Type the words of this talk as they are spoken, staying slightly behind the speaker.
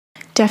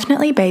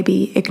Definitely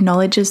Baby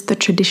acknowledges the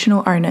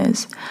traditional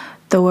owners,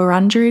 the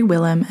Wurundjeri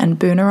Willem and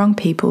Boonwurrung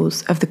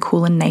peoples of the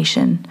Kulin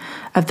Nation,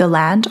 of the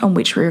land on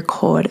which we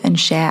record and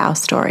share our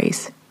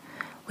stories.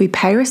 We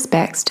pay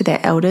respects to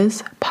their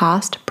elders,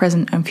 past,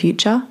 present and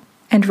future,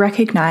 and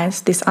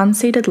recognise this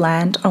unceded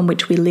land on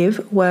which we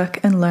live, work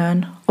and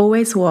learn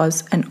always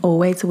was and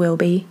always will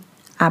be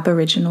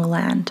Aboriginal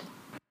land.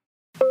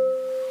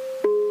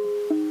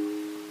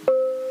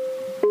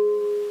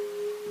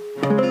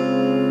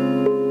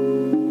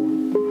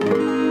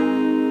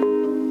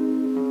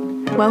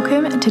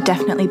 Welcome to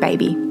Definitely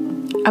Baby,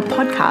 a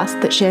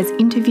podcast that shares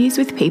interviews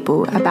with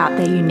people about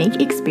their unique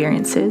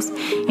experiences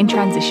in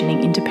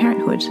transitioning into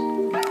parenthood.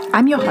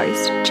 I'm your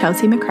host,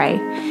 Chelsea McRae,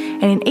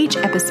 and in each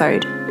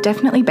episode,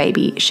 Definitely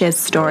Baby shares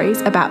stories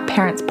about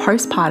parents'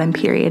 postpartum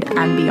period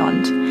and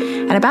beyond,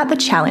 and about the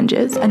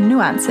challenges and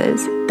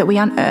nuances that we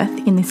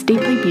unearth in this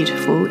deeply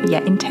beautiful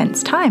yet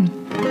intense time.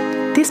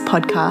 This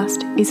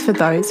podcast is for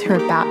those who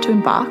are about to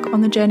embark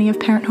on the journey of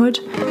parenthood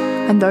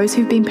and those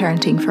who've been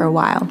parenting for a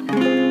while.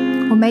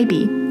 Or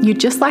maybe you'd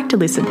just like to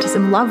listen to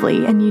some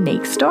lovely and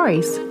unique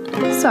stories.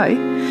 So,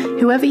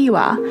 whoever you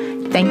are,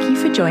 thank you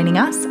for joining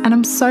us, and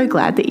I'm so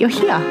glad that you're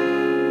here.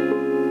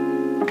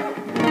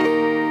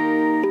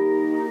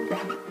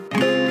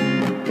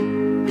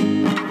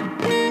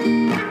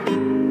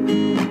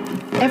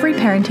 Every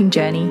parenting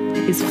journey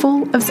is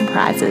full of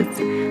surprises,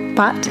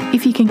 but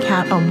if you can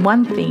count on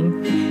one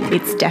thing,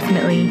 it's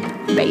definitely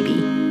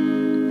baby.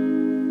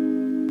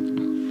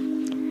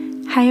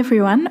 Hey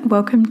everyone,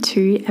 welcome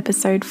to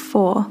episode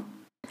 4.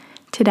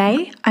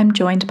 Today I'm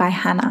joined by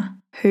Hannah,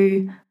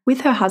 who,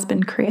 with her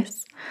husband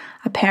Chris,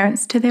 are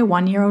parents to their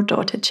 1-year-old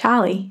daughter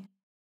Charlie.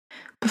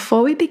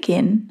 Before we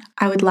begin,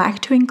 I would like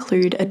to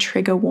include a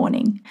trigger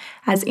warning,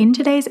 as in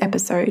today's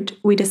episode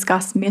we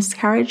discuss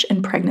miscarriage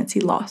and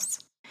pregnancy loss.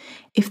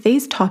 If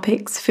these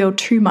topics feel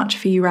too much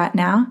for you right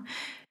now,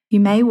 you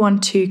may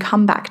want to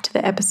come back to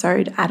the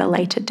episode at a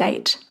later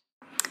date.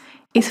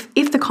 If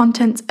the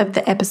contents of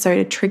the episode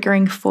are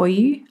triggering for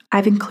you,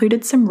 I've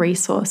included some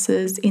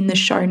resources in the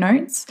show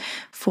notes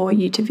for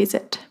you to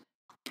visit.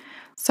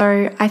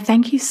 So I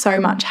thank you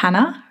so much,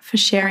 Hannah, for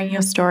sharing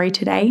your story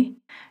today.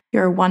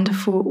 You're a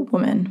wonderful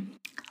woman.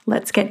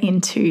 Let's get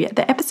into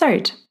the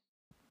episode.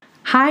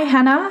 Hi,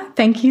 Hannah.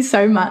 Thank you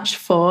so much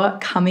for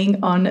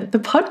coming on the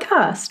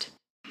podcast.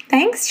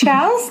 Thanks,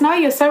 Charles. No,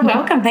 you're so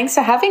welcome. Thanks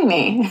for having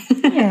me.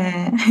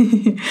 Yeah.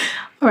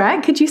 All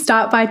right. Could you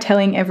start by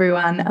telling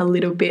everyone a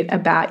little bit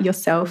about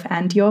yourself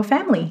and your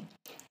family?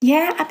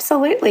 Yeah,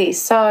 absolutely.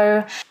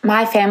 So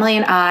my family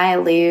and I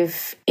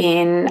live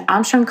in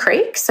Armstrong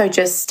Creek, so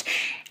just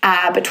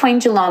between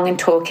Geelong and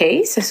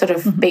Torquay, so sort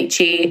of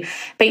beachy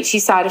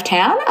side of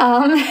town.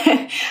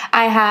 I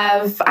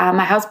have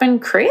my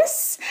husband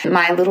Chris,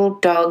 my little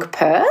dog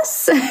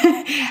Perse,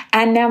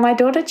 and now my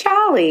daughter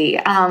Charlie,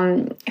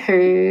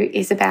 who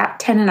is about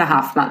 10 and a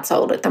half months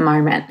old at the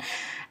moment.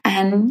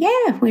 And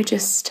yeah, we're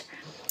just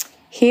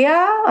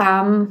here,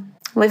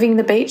 living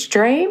the beach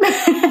dream,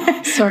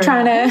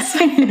 trying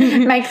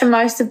to make the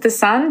most of the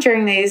sun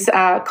during these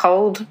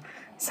cold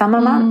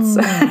summer months.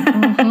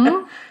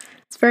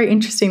 It's very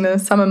interesting, the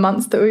summer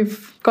months that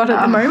we've got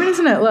at the moment,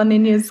 isn't it? La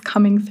Nina's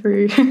coming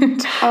through.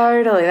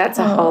 Totally. That's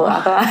a whole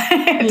other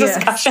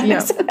discussion,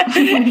 isn't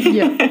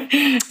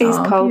it? These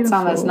cold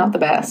summers, not the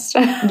best.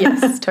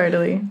 Yes,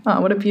 totally. Oh,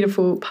 what a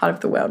beautiful part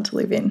of the world to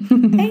live in.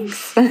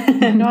 Thanks.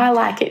 No, I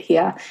like it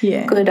here.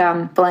 Yeah.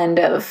 Good blend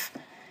of,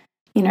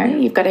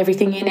 you've got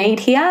everything you need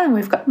here, and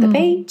we've got the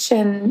beach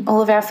and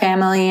all of our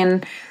family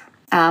and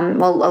a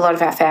lot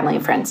of our family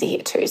and friends are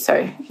here too.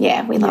 So,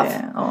 yeah, we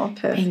love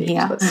being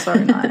here. That's so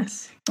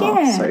nice.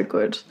 So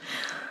good.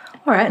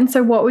 All right. And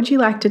so what would you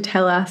like to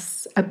tell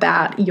us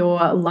about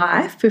your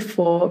life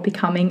before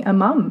becoming a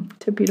mum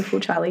to beautiful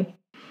Charlie?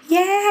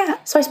 Yeah.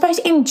 So I suppose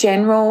in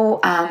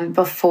general,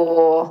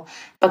 before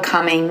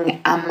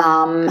becoming a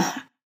mum,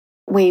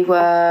 we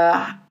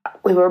were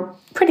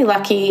pretty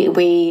lucky.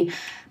 We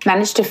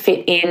managed to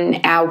fit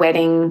in our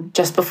wedding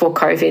just before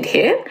COVID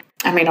hit.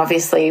 I mean,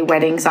 obviously,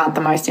 weddings aren't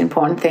the most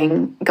important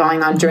thing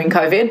going on during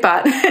COVID,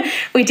 but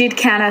we did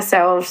count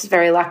ourselves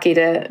very lucky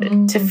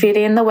to fit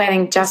in the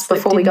wedding just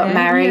before we got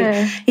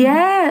married.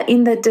 Yeah,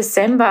 in the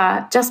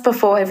December, just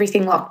before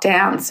everything locked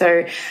down.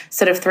 So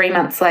sort of 3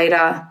 months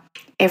later,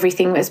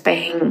 everything was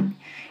being,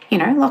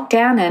 locked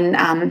down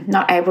and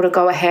not able to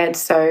go ahead.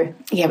 So,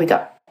 yeah, we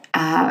got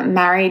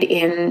married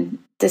in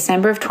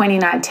December of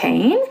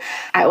 2019.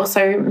 I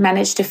also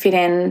managed to fit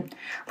in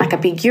like a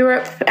big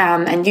Europe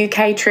and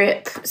UK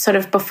trip sort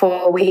of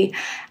before we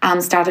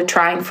started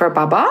trying for a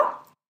bubba,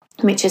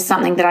 which is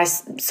something that I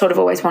sort of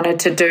always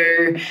wanted to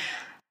do.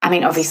 I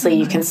mean, obviously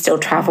you can still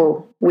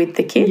travel with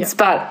the kids,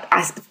 but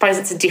I suppose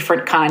it's a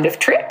different kind of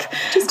trip.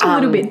 Just a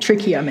little bit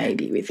trickier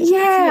maybe with kids.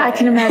 Yeah, I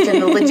can imagine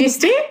the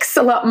logistics,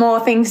 a lot more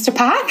things to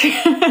pack.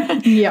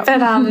 Yeah.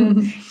 But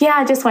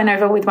I just went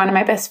over with one of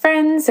my best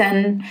friends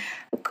and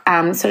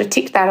sort of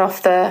ticked that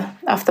off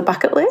the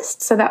bucket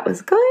list. So that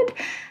was good.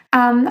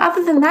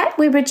 Other than that,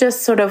 we were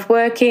just sort of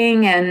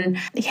working and,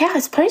 I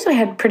suppose we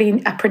had a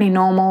pretty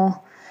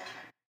normal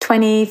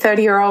 20,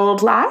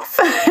 30-year-old life.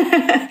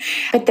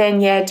 But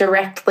then,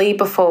 directly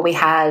before we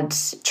had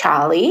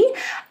Charlie,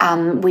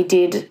 we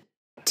did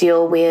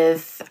deal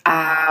with,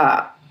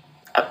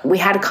 we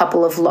had a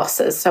couple of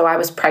losses. So I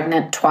was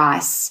pregnant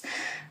twice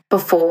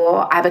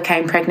before I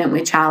became pregnant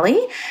with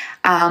Charlie.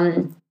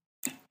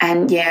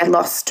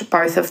 Lost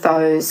both of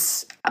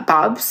those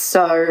bubs.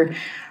 So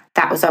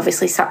that was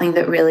obviously something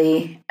that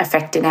really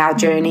affected our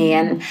journey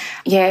and,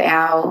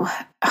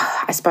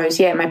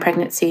 my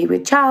pregnancy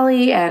with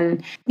Charlie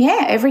and,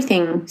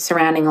 everything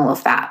surrounding all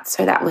of that.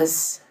 So that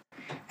was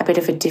a bit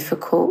of a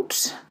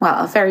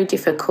very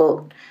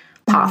difficult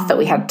path that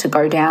we had to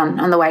go down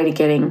on the way to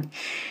getting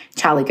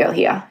Charlie girl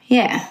here.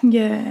 Yeah.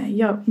 Yeah,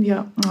 yep.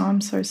 Oh,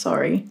 I'm so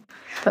sorry.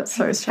 That's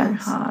so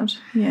hard.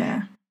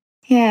 Yeah.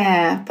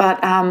 Yeah,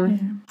 but I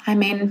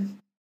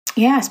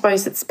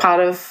suppose it's part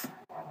of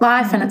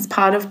life and it's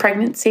part of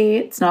pregnancy.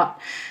 It's not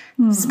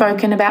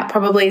spoken about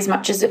probably as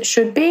much as it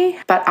should be,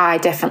 but I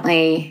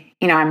definitely,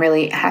 I'm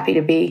really happy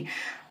to be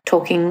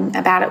talking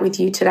about it with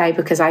you today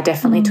because I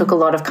definitely took a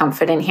lot of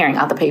comfort in hearing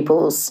other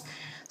people's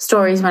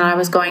stories when I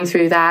was going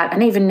through that.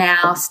 And even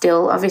now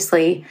still,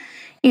 obviously,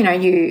 you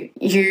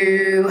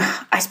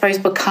I suppose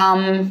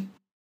become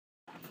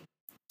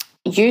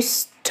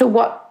used to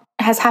what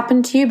has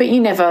happened to you, but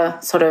you'd never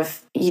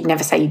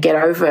say you get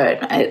over it.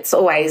 It's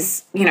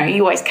always,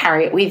 you always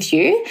carry it with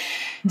you.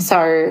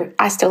 So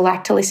I still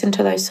like to listen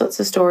to those sorts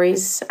of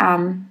stories.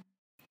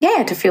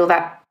 To feel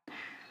that,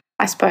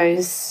 I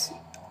suppose,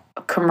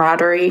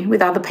 camaraderie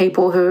with other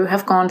people who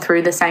have gone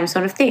through the same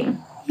sort of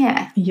thing.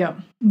 Yeah. Yep,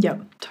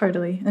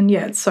 totally. And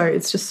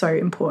it's just so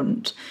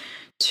important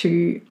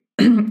to,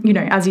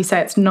 as you say,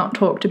 it's not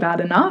talked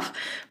about enough,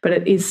 but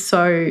it's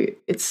so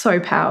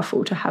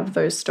powerful to have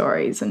those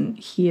stories and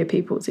hear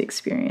people's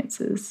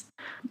experiences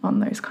on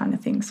those kind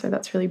of things. So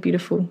that's really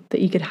beautiful that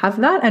you could have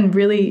that and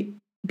really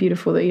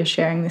beautiful that you're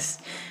sharing this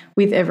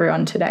with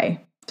everyone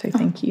today. So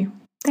thank you.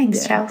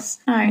 Thanks, Chels.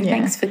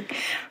 Thanks for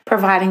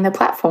providing the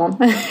platform.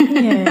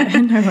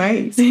 No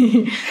worries.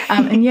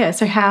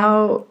 So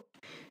how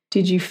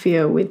did you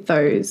feel with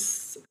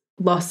those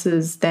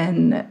losses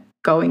then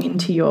going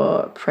into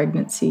your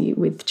pregnancy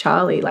with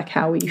Charlie? Like,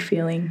 how were you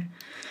feeling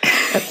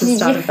at the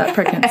start of that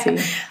pregnancy?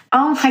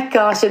 Oh my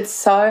gosh, it's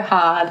so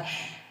hard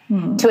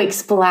to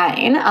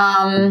explain.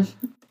 I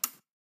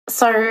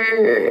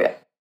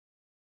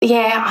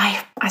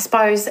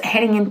suppose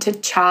heading into the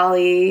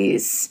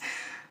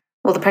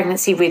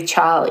pregnancy with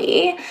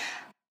Charlie,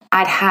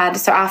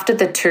 so after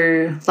the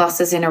 2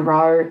 losses in a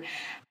row,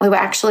 we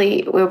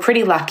were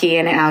pretty lucky,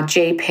 and our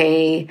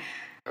GP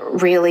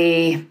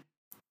really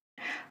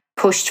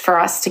pushed for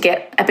us to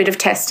get a bit of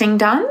testing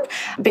done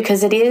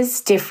because it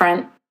is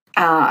different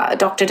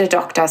doctor to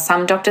doctor.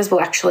 Some doctors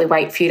will actually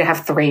wait for you to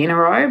have 3 in a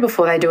row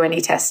before they do any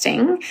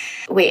testing,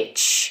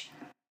 which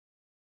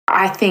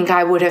I think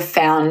I would have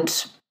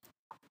found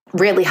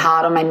really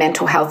hard on my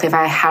mental health if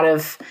I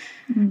had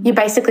you're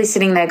basically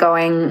sitting there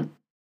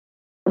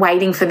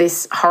waiting for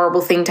this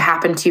horrible thing to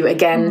happen to you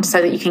again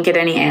so that you can get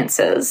any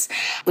answers,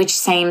 which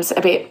seems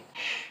a bit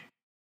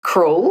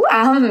cruel.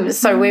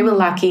 So we were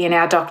lucky, and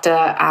our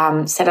doctor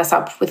set us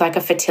up with like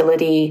a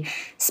fertility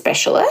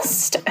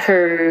specialist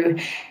who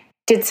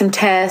did some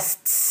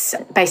tests,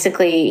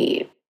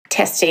 basically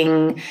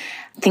testing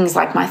things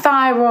like my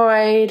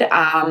thyroid,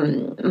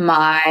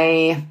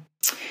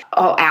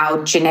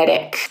 our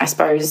genetic, I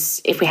suppose,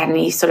 if we had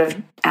any sort of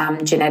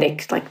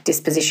genetic like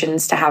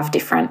dispositions to have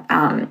different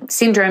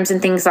syndromes and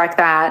things like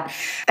that.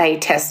 They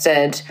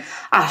tested,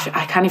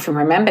 I can't even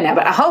remember now,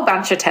 but a whole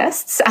bunch of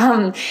tests.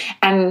 And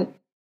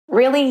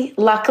really,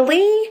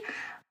 luckily,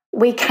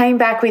 we came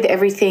back with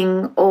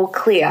everything all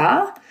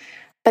clear.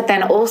 But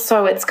then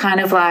also it's kind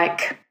of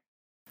like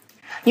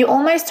you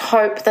almost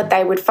hope that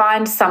they would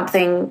find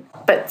something,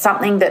 but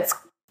something that's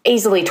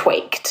easily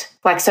tweaked,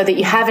 like so that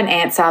you have an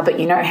answer, but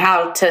you know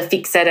how to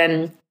fix it,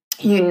 and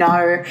you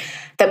know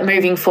that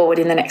moving forward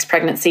in the next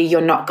pregnancy, you're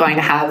not going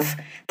to have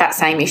that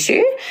same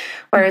issue.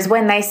 Whereas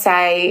when they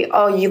say,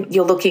 oh,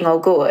 you're looking all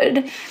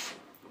good,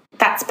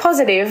 that's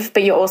positive,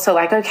 but you're also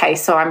like, okay,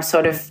 so I'm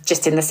sort of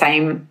just in the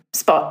same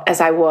spot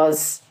as I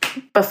was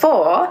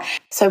before.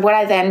 So what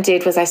I then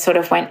did was I sort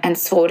of went and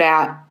sought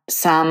out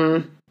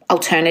some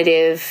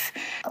alternative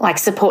like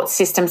support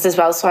systems as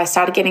well. So I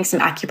started getting some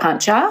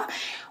acupuncture,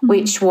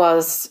 which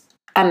was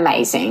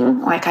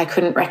amazing. Like I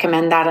couldn't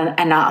recommend that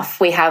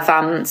enough. We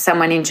have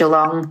someone in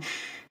Geelong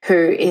who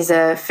is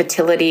a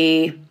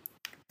fertility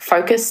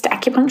focused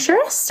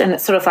acupuncturist, and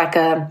it's sort of like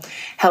a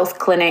health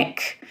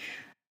clinic.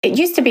 It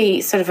used to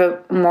be sort of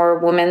a more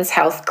women's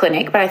health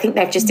clinic, but I think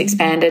they've just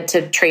expanded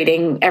to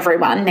treating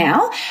everyone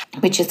now,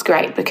 which is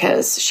great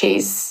because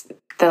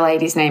the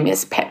lady's name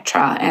is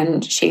Petra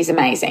and she's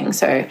amazing.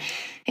 So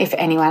if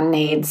anyone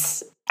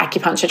needs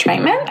acupuncture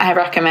treatment, I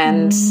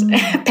recommend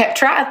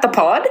Petra at the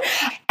pod.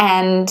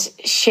 And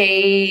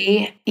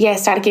she,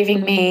 started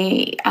giving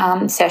me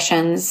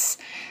sessions.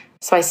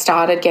 So I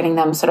started getting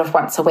them sort of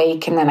once a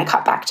week, and then I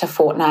cut back to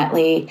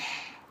fortnightly.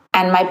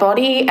 And my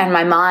body and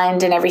my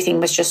mind and everything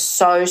was just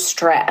so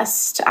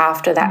stressed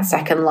after that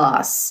second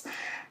loss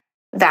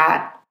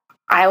that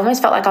I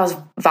almost felt like I was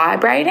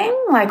vibrating,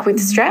 like with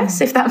stress,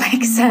 if that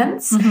makes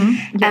sense.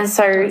 Mm-hmm. Yeah, and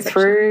so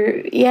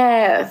through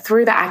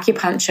the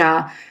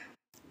acupuncture,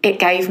 it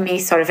gave me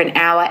sort of an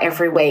hour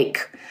every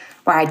week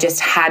where I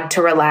just had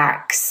to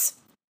relax.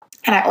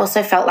 And I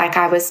also felt like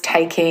I was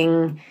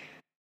taking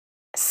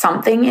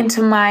something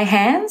into my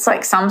hands,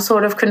 like some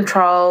sort of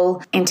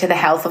control into the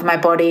health of my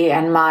body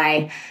and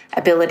my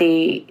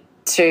ability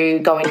to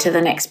go into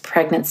the next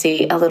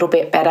pregnancy a little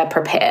bit better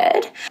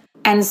prepared.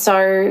 And so,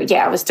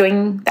 I was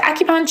doing the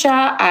acupuncture.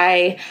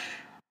 I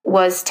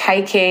was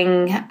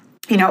taking,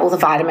 all the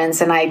vitamins,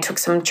 and I took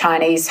some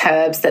Chinese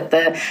herbs that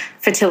the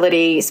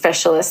fertility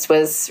specialist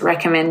was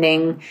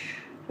recommending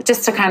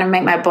just to kind of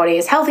make my body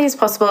as healthy as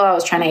possible. I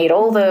was trying to eat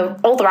all the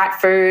right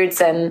foods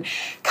and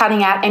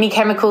cutting out any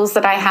chemicals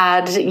that I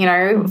had,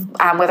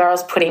 whether I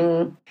was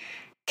putting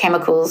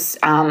chemicals,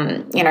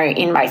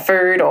 in my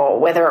food, or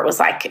whether it was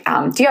like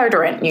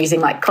deodorant, using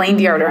like clean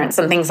deodorants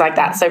and things like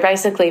that. So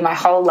basically my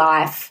whole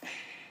life,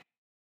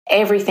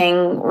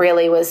 everything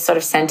really was sort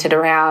of centered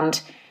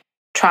around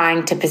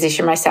trying to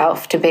position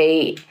myself to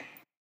be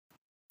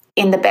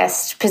in the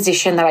best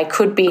position that I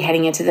could be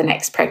heading into the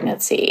next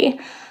pregnancy.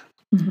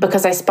 Mm-hmm.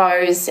 Because I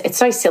suppose it's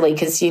so silly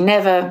because you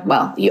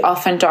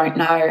often don't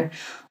know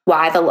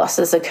why the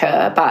losses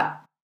occur,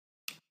 but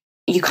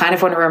you kind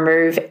of want to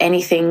remove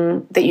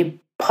anything that you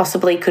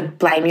possibly could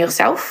blame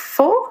yourself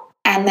for.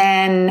 And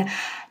then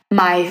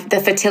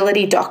the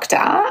fertility doctor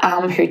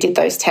who did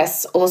those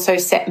tests also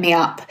set me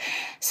up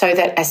so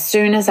that as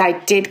soon as I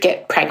did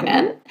get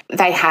pregnant,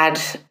 they had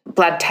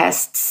blood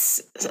test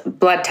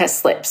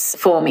slips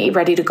for me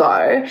ready to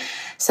go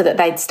so that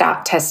they'd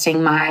start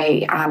testing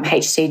my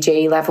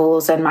HCG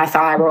levels and my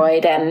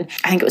thyroid, and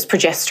I think it was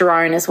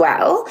progesterone as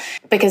well,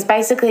 because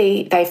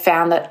basically they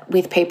found that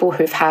with people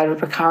who've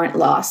had recurrent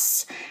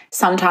loss,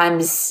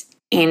 sometimes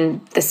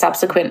in the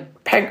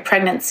subsequent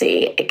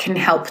pregnancy, it can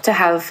help to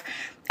have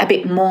a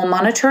bit more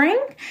monitoring.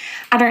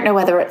 I don't know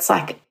whether it's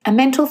like a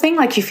mental thing,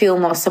 like you feel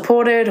more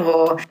supported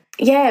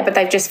but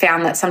they've just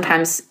found that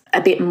sometimes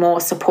a bit more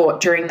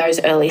support during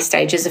those early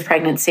stages of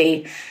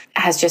pregnancy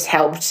has just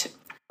helped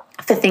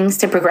for things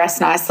to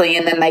progress nicely.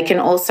 And then they can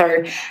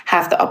also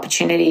have the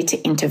opportunity to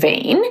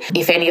intervene.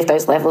 If any of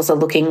those levels are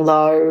looking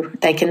low,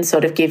 they can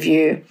sort of give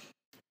you,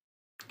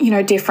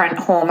 different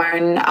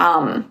hormone,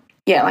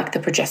 like the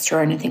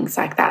progesterone and things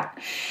like that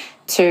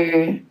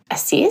to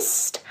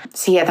assist.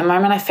 So the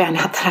moment I found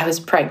out that I was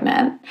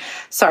pregnant,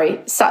 sorry,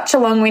 such a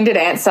long-winded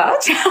answer.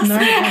 No,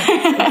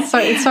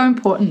 it's so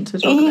important to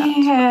talk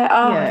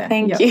about.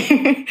 Thank you.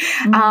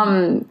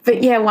 Mm-hmm.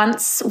 But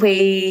once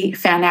we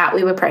found out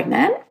we were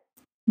pregnant,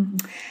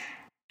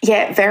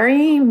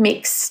 very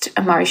mixed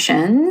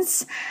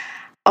emotions.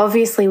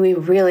 Obviously, we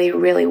really,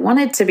 really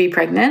wanted to be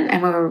pregnant,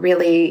 and we were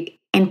really,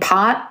 in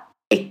part,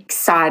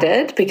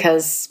 excited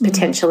because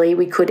potentially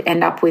we could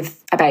end up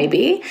with a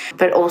baby,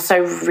 but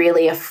also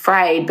really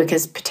afraid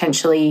because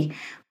potentially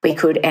we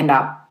could end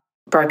up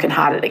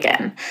brokenhearted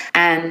again.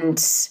 And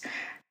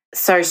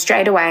so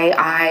straight away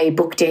I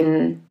booked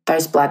in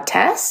those blood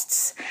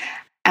tests,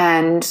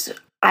 and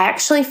I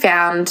actually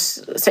found,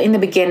 so in the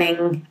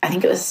beginning, I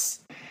think it was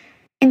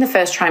in the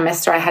first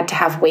trimester, I had to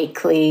have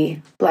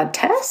weekly blood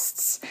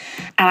tests,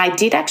 and I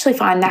did actually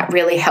find that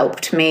really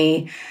helped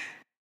me,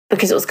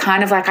 because it was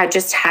kind of like I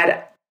just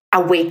had a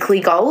weekly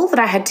goal that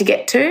I had to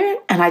get to,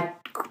 and I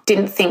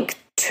didn't think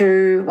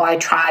I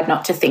tried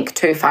not to think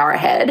too far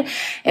ahead.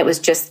 It was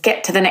just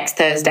get to the next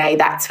Thursday.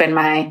 That's when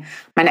my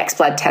next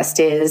blood test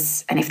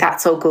is. And if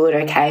that's all good,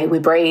 okay, we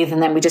breathe,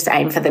 and then we just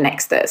aim for the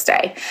next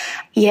Thursday.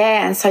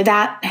 And so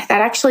that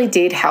actually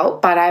did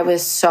help, but I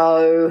was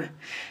so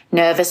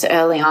nervous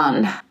early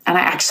on. And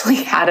I actually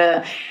had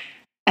a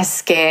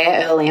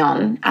scare early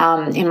on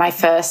in my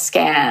first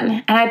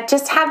scan, and I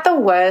just had the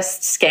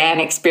worst scan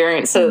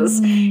experiences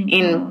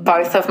in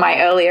both of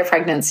my earlier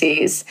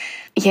pregnancies.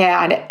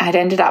 I'd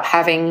ended up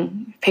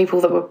having people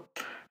that were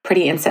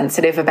pretty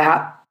insensitive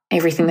about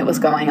everything that was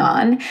going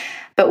on.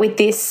 But with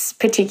this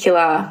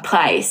particular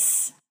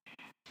place,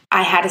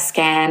 I had a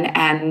scan,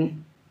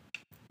 and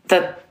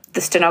the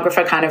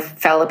stenographer kind of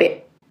fell a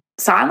bit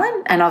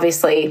silent, and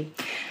obviously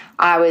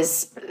I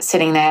was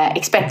sitting there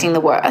expecting the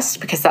worst,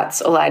 because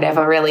that's all I'd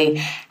ever really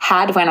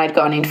had when I'd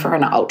gone in for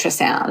an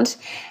ultrasound.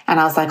 And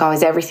I was like,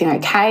 is everything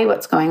okay?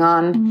 What's going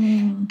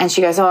on? And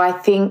she goes, I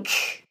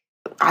think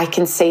I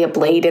can see a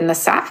bleed in the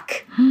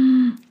sac.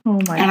 Oh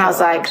my God. And I was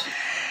like,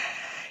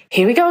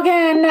 here we go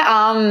again.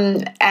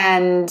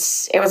 And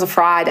it was a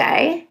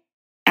Friday,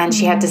 and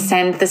she had to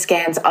send the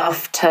scans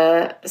off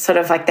to sort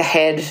of like the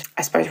head,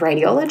 I suppose,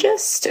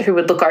 radiologist, who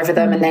would look over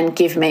them and then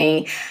give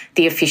me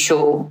the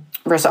official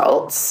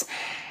results.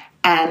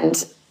 And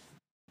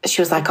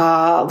she was like,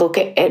 look,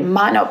 it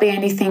might not be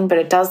anything, but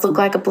it does look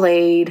like a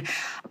bleed,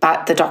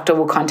 but the doctor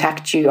will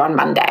contact you on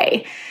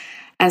Monday.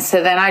 And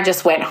so then I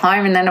just went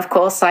home, and then of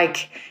course,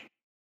 like,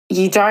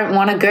 you don't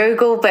want to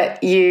Google, but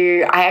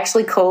I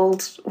actually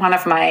called one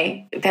of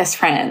my best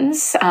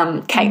friends,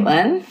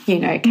 Caitlin, you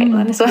know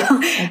Caitlin as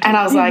well. And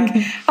I was like,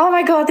 oh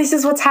my God, this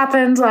is what's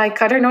happened.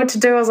 Like, I don't know what to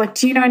do. I was like,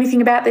 do you know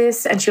anything about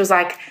this? And she was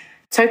like,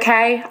 it's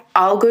okay.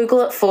 I'll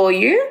Google it for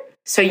you.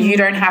 So you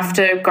don't have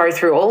to go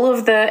through all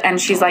of and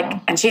she's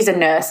like, and she's a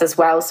nurse as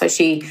well. So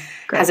she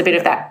has a bit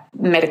of that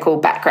medical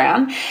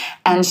background.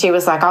 And she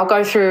was like, I'll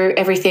go through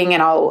everything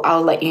and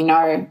I'll let you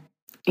know,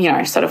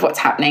 sort of what's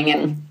happening.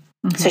 And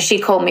so she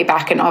called me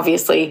back and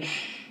obviously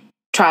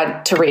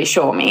tried to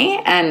reassure me.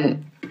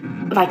 And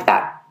like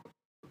that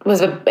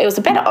was it was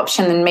a better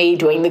option than me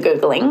doing the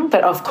Googling.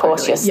 But of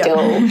course, you're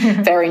still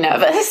very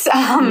nervous.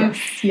 And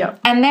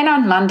then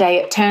on Monday,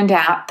 it turned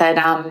out that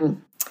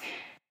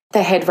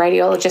the head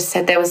radiologist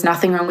said there was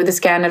nothing wrong with the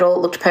scan at all.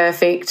 It looked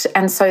perfect.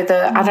 And so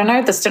I don't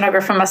know, the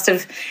stenographer must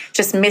have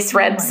just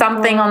misread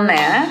something on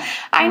there.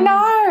 I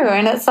know.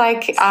 And it's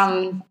like,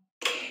 and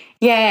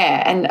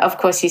of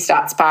course you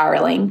start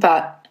spiraling.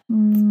 But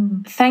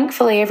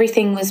thankfully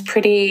everything was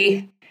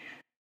pretty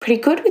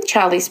good with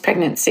Charlie's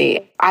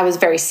pregnancy. I was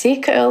very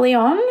sick early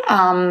on.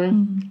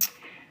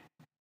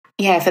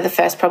 For the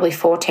first probably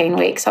 14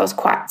 weeks I was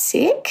quite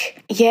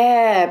sick.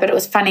 Yeah, but it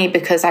was funny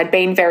because I'd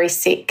been very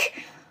sick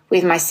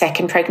with my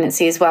second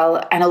pregnancy as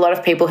well. And a lot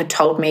of people had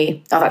told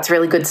me, oh, that's a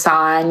really good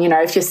sign,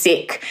 if you're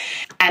sick.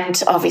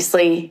 And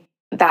obviously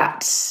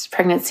that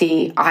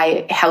pregnancy,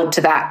 I held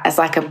to that as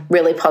like a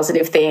really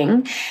positive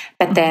thing.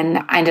 But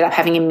then I ended up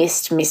having a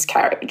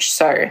miscarriage.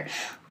 So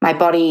my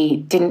body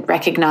didn't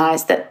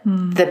recognise that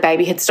the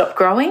baby had stopped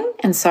growing.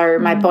 And so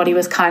my body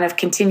was kind of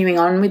continuing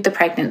on with the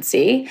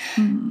pregnancy,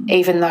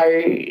 even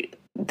though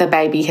the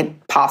baby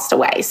had passed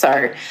away.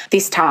 So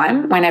this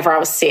time, whenever I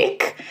was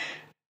sick,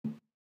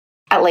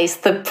 at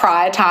least the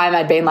prior time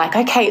I'd been like,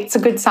 okay, it's a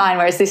good sign.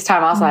 Whereas this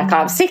time I was like,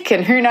 I'm sick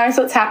and who knows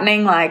what's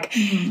happening. Like,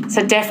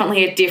 so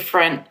definitely a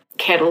different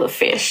kettle of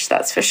fish,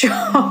 that's for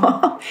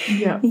sure.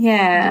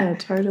 Yeah,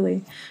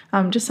 totally.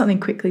 Just something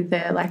quickly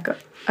there, like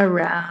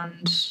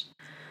around,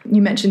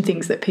 you mentioned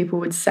things that people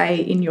would say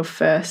in your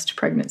first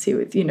pregnancy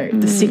with,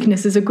 the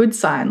sickness is a good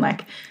sign.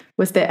 Like,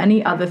 was there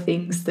any other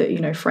things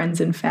that, friends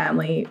and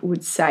family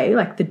would say,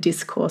 like the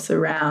discourse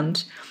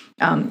around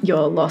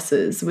your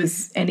losses?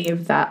 Was any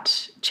of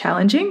that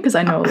challenging? Because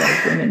I know a lot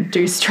of women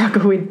do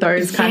struggle with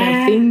those kind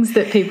of things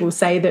that people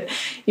say that,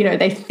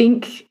 they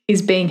think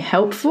is being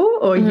helpful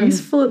or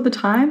useful at the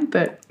time.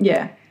 But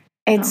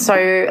it's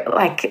so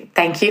like,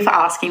 thank you for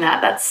asking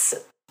that. That's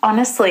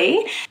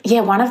honestly,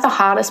 one of the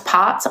hardest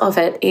parts of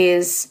it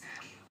is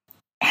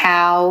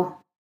how,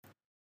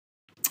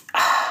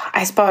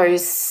 I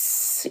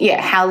suppose,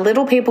 how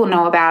little people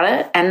know about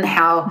it and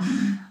how,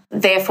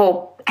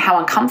 therefore, how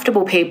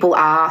uncomfortable people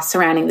are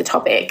surrounding the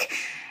topic.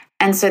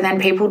 And so then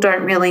people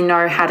don't really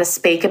know how to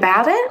speak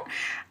about it.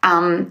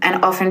 And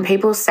often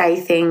people say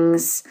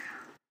things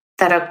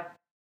that are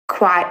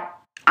quite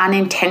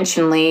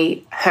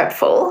unintentionally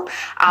hurtful.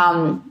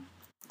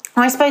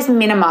 I suppose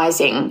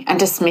minimising and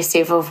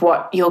dismissive of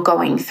what you're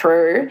going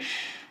through.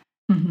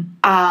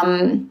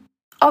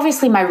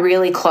 Obviously, my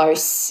really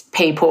close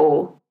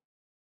people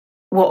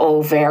were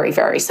all very,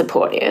 very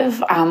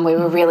supportive. We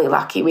were really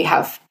lucky. We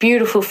have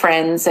beautiful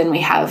friends and we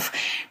have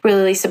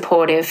really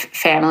supportive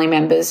family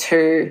members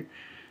who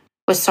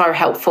were so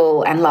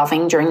helpful and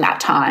loving during that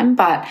time.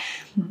 But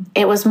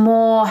it was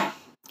more,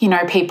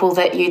 people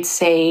that you'd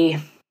see,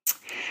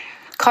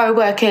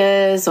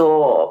 co-workers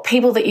or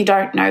people that you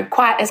don't know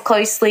quite as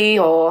closely,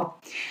 or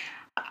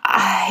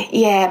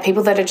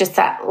people that are just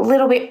that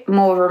little bit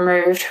more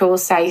removed who will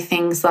say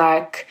things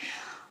like,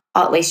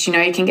 oh, at least you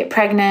can get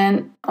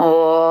pregnant,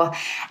 or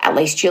at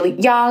least you're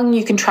young,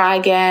 you can try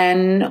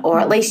again, or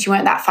at least you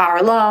weren't that far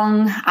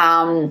along.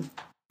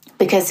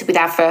 Because with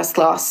our first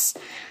loss,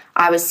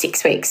 I was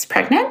 6 weeks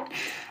pregnant,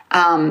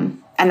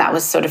 and that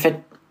was sort of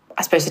a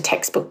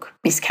textbook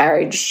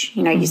miscarriage.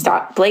 You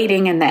start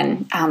bleeding and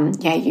then,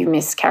 you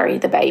miscarry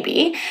the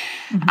baby.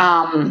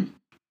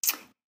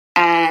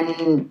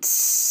 And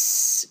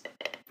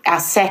our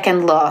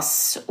second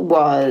loss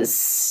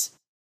was,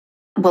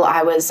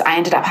 I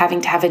ended up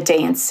having to have a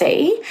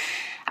D&C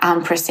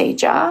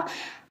procedure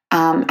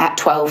at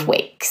 12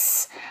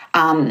 weeks.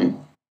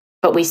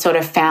 But we sort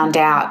of found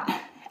out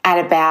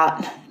at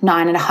about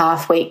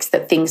 9.5 weeks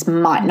that things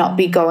might not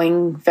be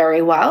going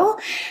very well,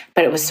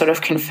 but it was sort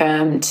of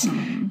confirmed,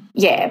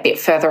 a bit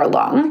further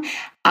along.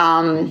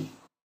 And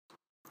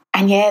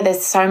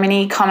there's so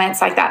many comments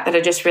like that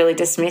are just really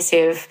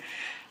dismissive.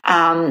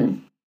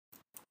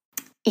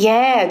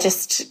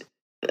 Just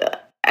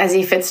as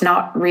if it's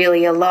not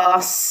really a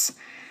loss.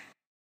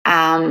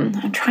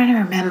 I'm trying to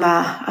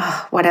remember,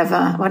 what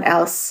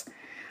else.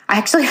 I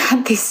actually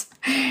had this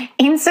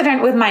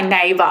incident with my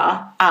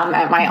neighbour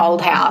at my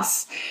old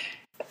house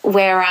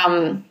where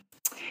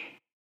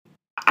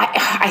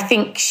I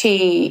think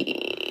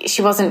she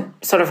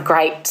wasn't sort of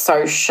great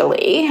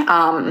socially.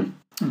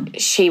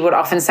 She would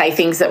often say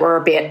things that were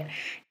a bit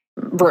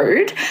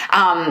rude,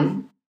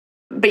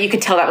 but you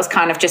could tell that was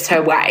kind of just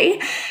her way.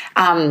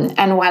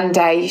 And one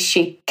day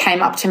she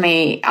came up to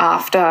me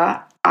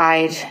after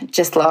I'd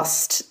just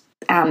lost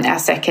our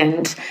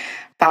second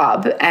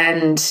bub,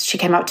 and she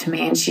came up to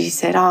me and she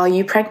said, "Oh, are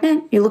you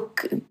pregnant? You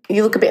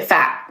look a bit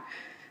fat."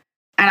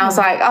 And I was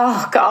like,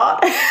 "Oh God."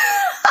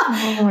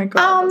 Oh my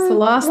God, that's the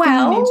last thing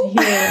you need to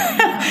hear.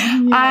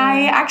 Yeah.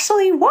 I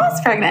actually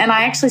was pregnant, and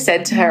I actually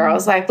said to her, I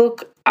was like,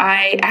 "Look,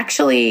 I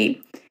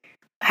actually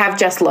have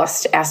just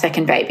lost our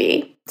second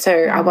baby, so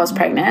I was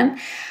pregnant."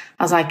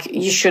 I was like,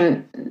 "You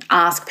shouldn't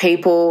ask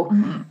people,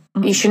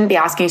 you shouldn't be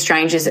asking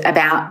strangers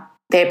about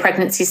their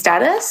pregnancy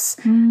status.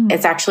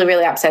 It's actually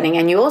really upsetting,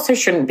 and you also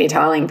shouldn't be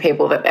telling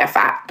people that they're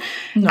fat."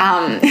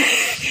 No.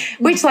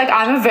 Which, like,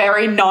 I'm a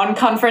very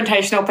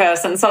non-confrontational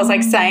person, so I was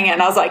like saying it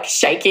and I was like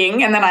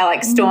shaking, and then I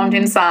like stormed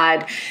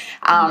inside,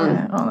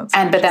 but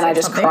then I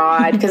just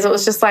cried because it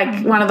was just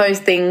like one of those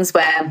things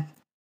where,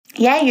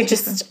 you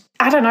just,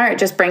 I don't know, it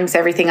just brings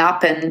everything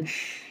up, and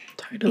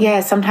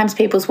sometimes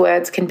people's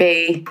words can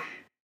be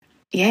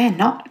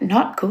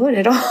not good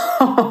at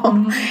all.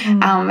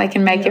 They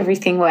can make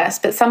everything worse,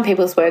 but some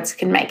people's words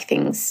can make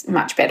things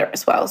much better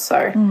as well.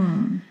 So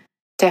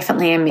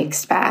definitely a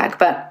mixed bag.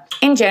 But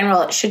in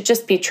general, it should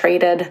just be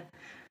treated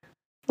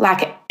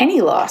like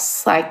any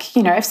loss. Like,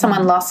 you know, if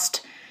someone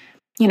lost,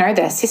 you know,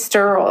 their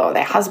sister or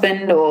their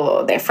husband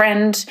or their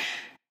friend,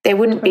 there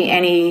wouldn't be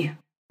any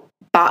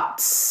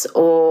buts,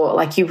 or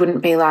like you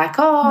wouldn't be like,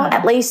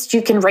 at least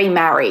you can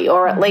remarry,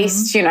 or at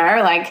least, you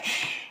know, like...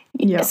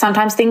 Yep.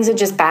 Sometimes things are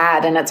just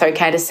bad, and it's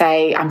okay to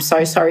say, "I'm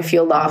so sorry for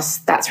your loss.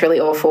 That's really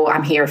awful.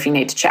 I'm here if you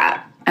need to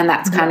chat." And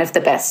that's kind of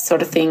the best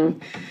sort of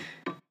thing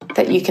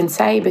that you can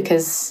say,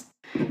 because,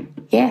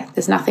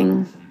 there's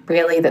nothing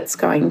really that's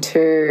going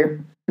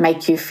to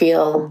make you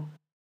feel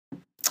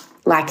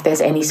like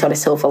there's any sort of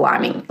silver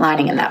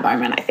lining in that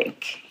moment, I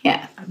think.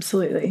 Yeah.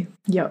 Absolutely.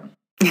 Yep.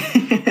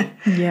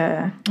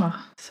 Yeah.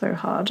 Oh, so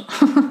hard.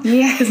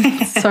 Yeah.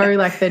 It's so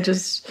like they're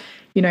just,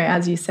 you know,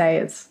 as you say,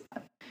 it's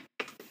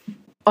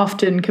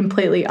often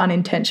completely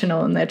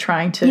unintentional, and they're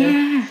trying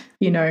to,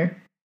 you know,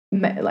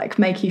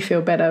 make you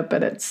feel better,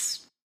 but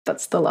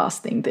that's the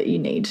last thing that you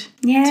need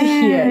to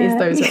hear is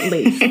those at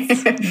least.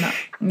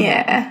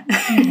 Yeah.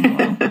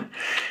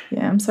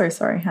 Yeah, I'm so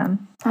sorry,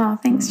 Han. Oh,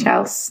 thanks,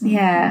 Chels.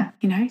 Yeah.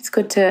 You know, it's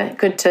good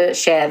to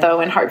share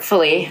though, and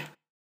hopefully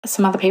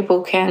some other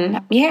people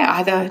can,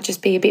 either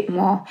just be a bit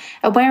more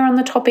aware on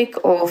the topic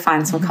or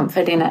find some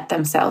comfort in it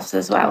themselves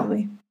as well.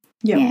 Totally.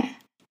 Yep.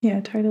 Yeah,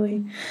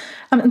 totally.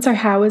 And so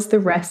how was the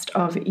rest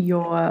of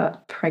your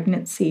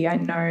pregnancy? I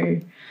know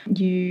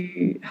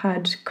you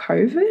had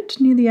COVID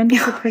near the end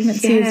of the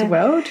pregnancy as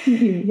well,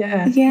 didn't you?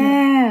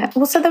 Yeah.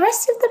 Well, so the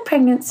rest of the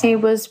pregnancy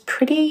was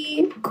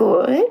pretty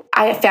good.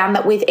 I found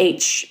that with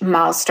each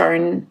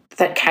milestone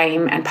that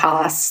came and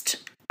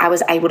passed, I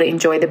was able to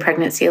enjoy the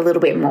pregnancy a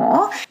little bit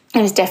more.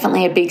 It was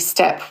definitely a big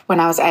step when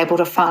I was able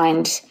to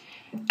find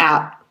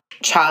out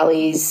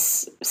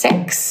Charlie's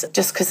sex,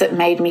 just because it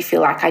made me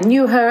feel like I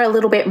knew her a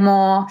little bit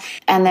more.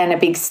 And then a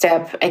big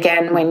step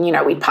again when, you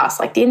know, we'd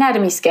pass like the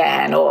anatomy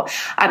scan, or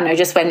I don't know,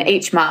 just when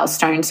each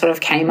milestone sort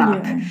of came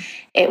up,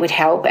 it would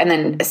help. And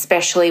then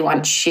especially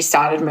once she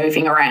started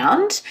moving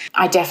around,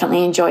 I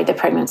definitely enjoyed the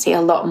pregnancy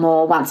a lot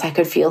more once I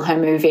could feel her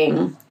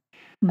moving,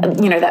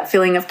 you know, that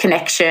feeling of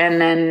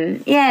connection.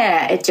 And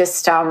it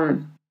just, I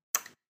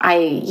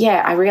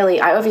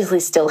obviously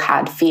still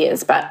had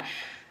fears, but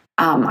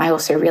I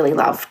also really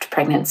loved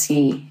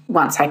pregnancy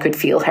once I could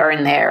feel her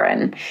in there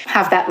and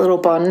have that little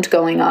bond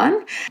going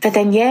on. But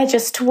then,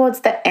 just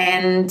towards the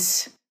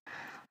end,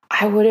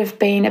 I would have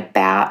been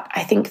about,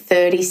 I think,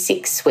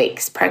 36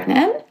 weeks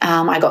pregnant.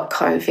 I got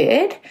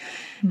COVID.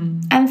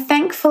 And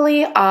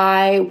thankfully,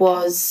 I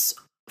was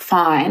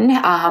fine.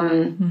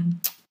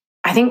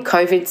 I think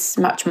COVID's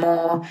much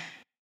more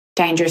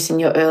dangerous in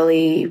your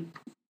early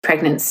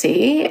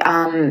pregnancy,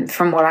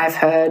 from what I've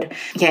heard,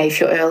 if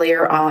you're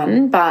earlier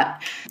on.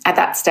 But at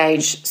that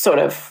stage, sort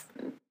of,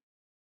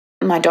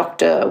 my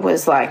doctor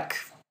was like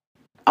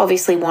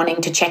obviously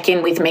wanting to check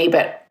in with me,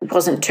 but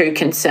wasn't too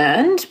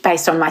concerned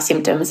based on my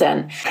symptoms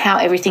and how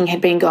everything had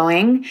been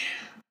going.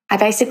 I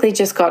basically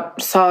just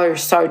got so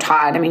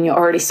tired. I mean, you're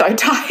already so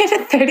tired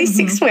at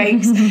 36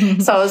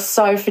 weeks. So I was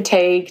so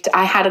fatigued.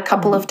 I had a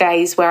couple of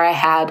days where I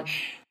had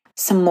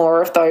some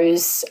more of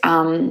those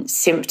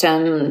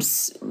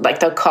symptoms, like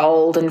the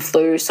cold and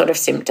flu sort of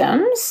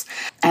symptoms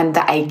and the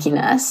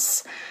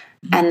achiness.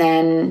 And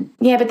then,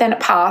 but then it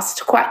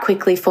passed quite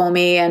quickly for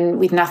me and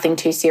with nothing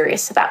too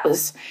serious. So that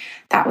was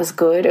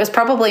good. It was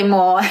probably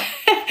more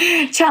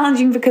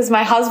challenging because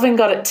my husband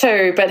got it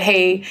too, but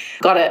he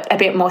got it a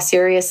bit more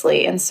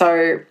seriously. And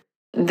so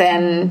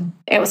then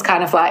it was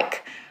kind of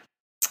like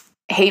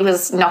he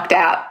was knocked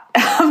out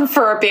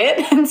for a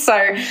bit. And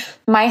so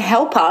my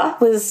helper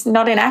was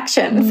not in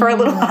action for a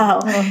little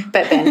while,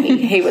 but then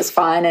he was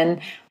fine.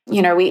 And,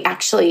 you know, it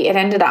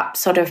ended up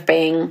sort of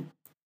being,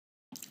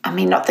 I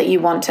mean, not that you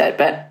want it,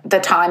 but the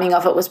timing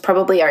of it was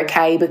probably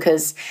okay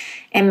because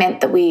it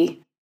meant that we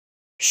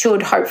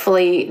should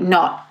hopefully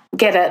not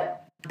get it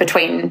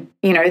between,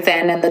 you know,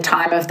 then and the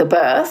time of the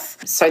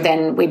birth. So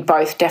then we'd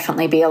both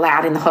definitely be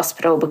allowed in the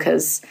hospital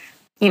because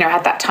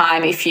at that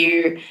time, if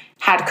you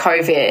had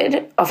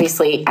COVID,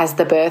 obviously as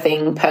the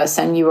birthing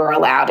person, you were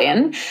allowed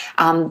in.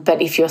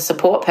 But if your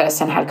support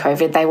person had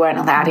COVID, they weren't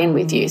allowed in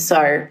with you.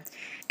 So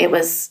it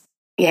was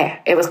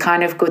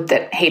kind of good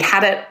that he'd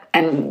had it.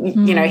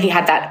 And, he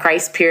had that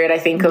grace period, I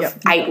think, of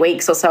 8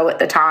 weeks or so at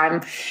the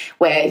time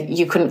where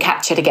you couldn't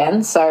catch it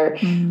again. So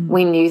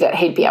we knew that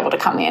he'd be able to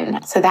come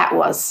in. So that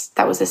was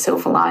a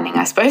silver lining,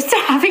 I suppose, to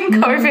having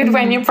COVID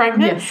when you're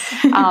pregnant.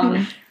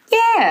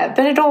 Yes.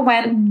 But it all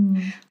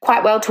went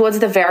quite well towards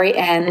the very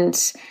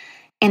end.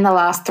 In the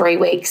last 3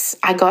 weeks,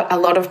 I got a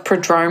lot of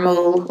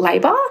prodromal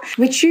labour,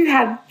 which you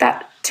had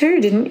that too,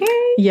 didn't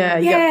you? Yeah.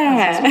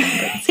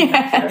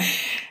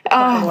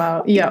 Oh,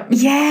 wow. Yeah.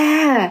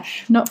 Yeah.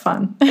 Not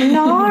fun.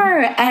 No.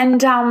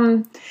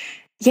 And,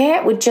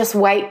 it would just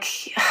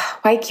wake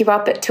you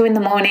up at 2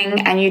 a.m.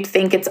 and you'd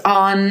think it's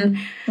on.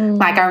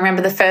 Like, I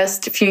remember the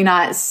first few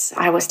nights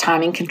I was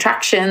timing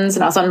contractions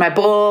and I was on my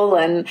ball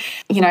and,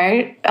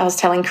 I was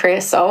telling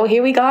Chris, oh,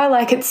 here we go,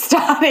 like it's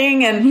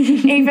starting. And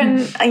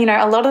even,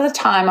 a lot of the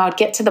time I would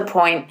get to the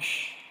point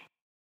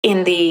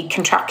in the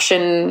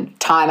contraction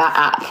timer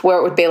app where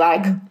it would be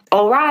like,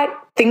 all right,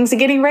 things are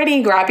getting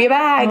ready, grab your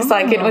bags.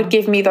 Like, it would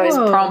give me those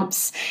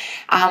prompts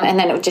and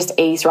then it would just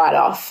ease right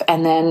off.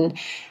 And then,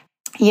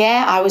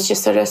 I was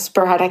just sort of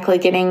sporadically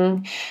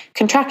getting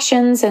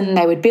contractions and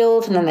they would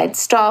build and then they'd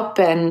stop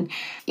and,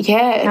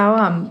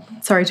 How,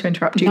 sorry to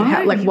interrupt you,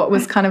 No. What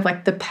was kind of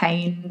like the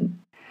pain,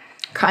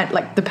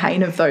 the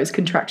pain of those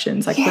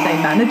contractions? Like, were they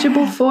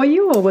manageable for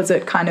you or was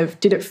it kind of,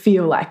 did it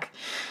feel like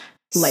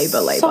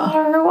labour?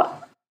 So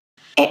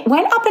it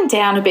went up and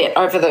down a bit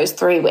over those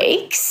 3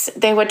 weeks.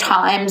 There were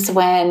times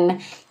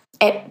when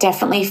it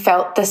definitely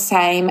felt the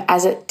same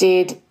as it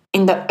did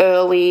in the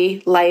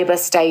early labour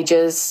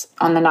stages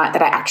on the night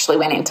that I actually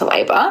went into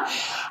labour.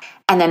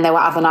 And then there were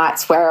other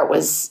nights where it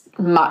was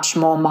much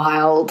more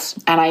mild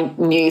and I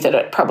knew that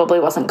it probably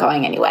wasn't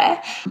going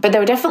anywhere. But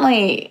there were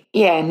definitely,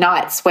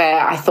 nights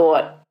where I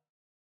thought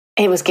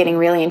it was getting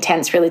really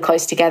intense, really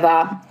close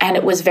together. And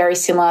it was very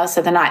similar.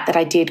 So the night that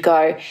I did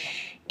go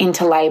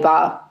into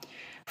labour,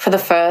 for the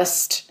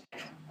first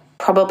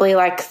probably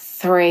like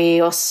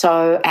 3 or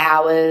so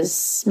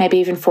hours, maybe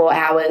even 4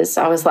 hours,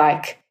 I was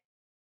like,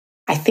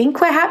 I think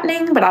we're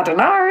happening, but I don't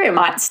know, it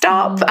might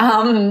stop.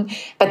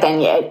 But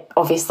then, it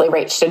obviously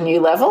reached a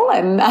new level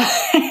and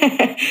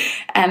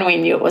and we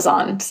knew it was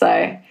on.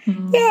 So,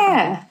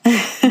 yeah.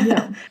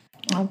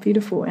 Oh,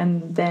 beautiful.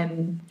 And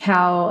then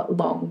how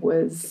long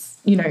was,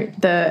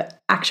 the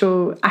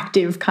actual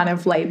active kind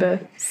of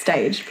labour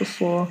stage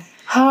before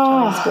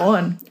child was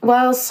born?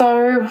 Well,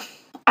 so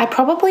I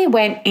probably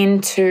went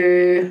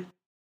into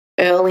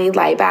early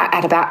labour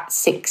at about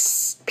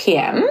 6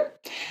 p.m.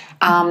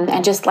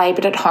 And just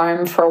laboured at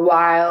home for a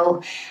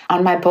while.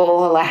 On my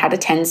ball, I had a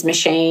TENS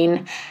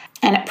machine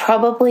and it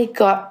probably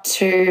got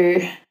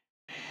to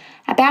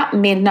about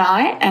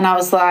midnight and I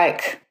was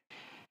like,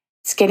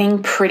 it's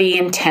getting pretty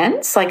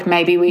intense. Like,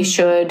 maybe we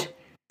should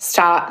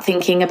start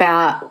thinking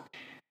about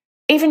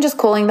even just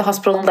calling the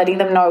hospital and letting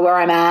them know where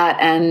I'm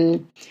at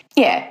and,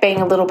 being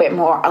a little bit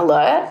more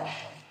alert.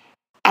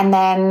 And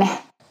then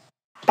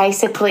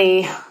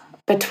basically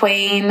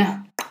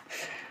between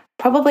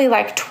probably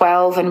like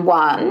 12 and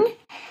 1,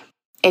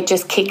 it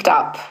just kicked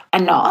up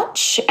a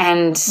notch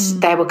and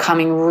they were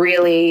coming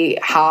really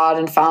hard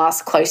and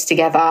fast, close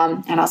together.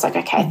 And I was like,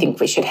 okay, I think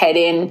we should head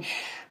in.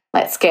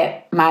 Let's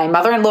get my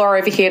mother-in-law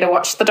over here to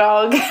watch the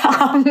dog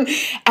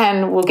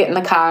and we'll get in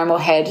the car and we'll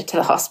head to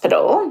the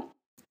hospital.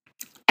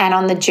 And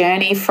on the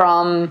journey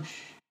from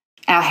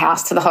our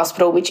house to the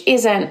hospital, which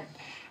isn't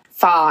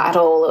far at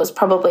all, it was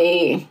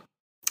probably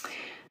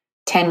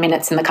 10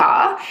 minutes in the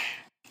car,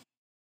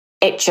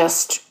 it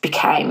just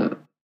became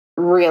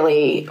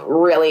really,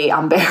 really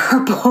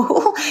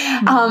unbearable.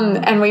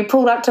 And we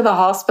pulled up to the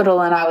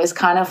hospital and I was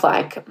kind of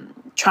like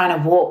trying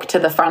to walk to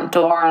the front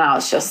door and I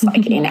was just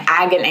like in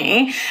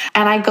agony.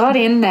 And I got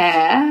in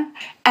there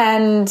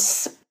and,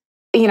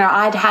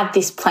 I'd had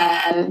this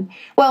plan.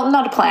 Well,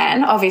 not a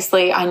plan.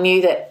 Obviously, I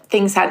knew that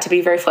things had to be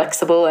very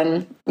flexible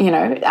and,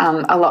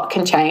 a lot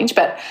can change.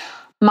 But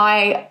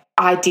my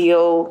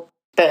ideal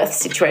birth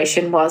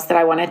situation was that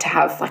I wanted to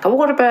have like a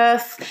water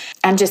birth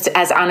and just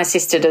as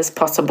unassisted as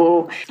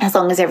possible as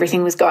long as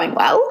everything was going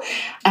well.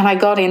 And I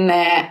got in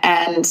there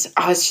and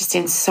I was just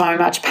in so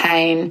much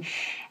pain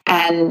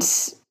and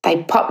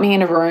they popped me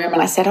in a room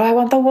and I said, I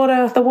want the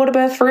water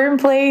birth room,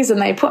 please.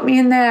 And they put me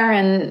in there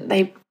and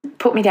they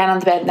put me down on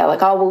the bed and they're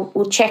like, oh,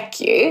 we'll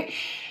check you.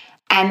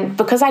 And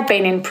because I'd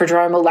been in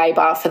prodromal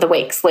labour for the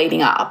weeks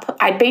leading up,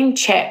 I'd been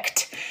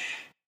checked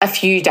a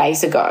few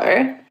days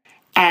ago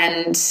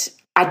and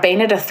I'd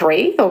been at a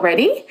 3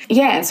 already.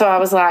 Yeah, and so I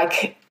was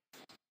like,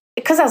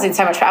 because I was in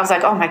so much pain, I was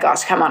like, oh my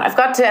gosh, come on, I've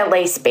got to at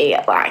least be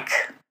at like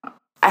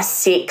a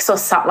 6 or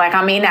something. Like,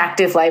 I'm in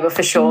active labour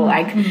for sure.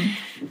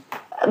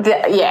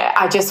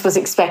 I just was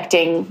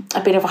expecting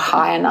a bit of a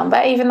higher number,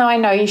 even though I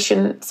know you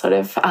shouldn't sort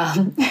of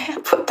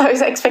put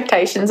those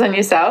expectations on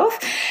yourself.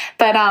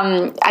 But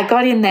I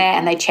got in there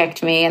and they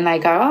checked me and they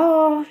go,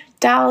 oh,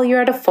 Dal,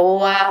 you're at a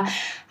 4.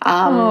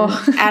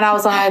 And I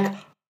was like,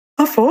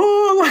 a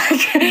 4,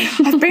 like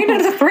I've been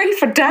at the 3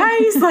 for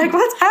days, like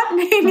what's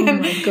happening? Oh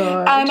my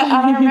God. And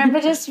I remember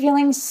just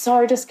feeling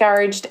so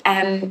discouraged,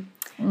 and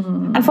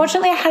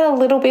unfortunately I had a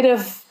little bit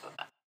of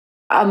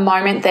a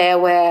moment there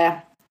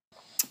where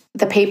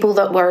the people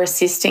that were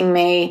assisting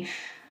me,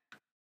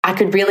 I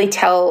could really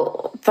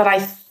tell that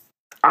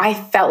I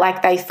felt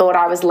like they thought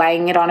I was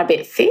laying it on a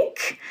bit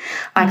thick.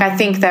 Like I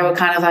think they were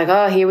kind of like,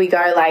 oh, here we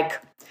go, like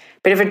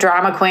bit of a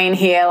drama queen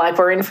here, like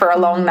we're in for a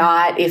long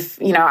night if,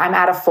 you know, I'm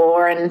at a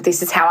 4 and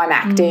this is how I'm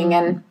acting.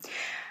 And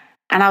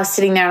I was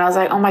sitting there and I was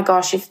like, oh my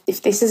gosh,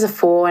 if this is a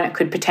 4 and it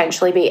could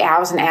potentially be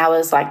hours and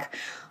hours, like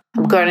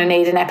I'm going to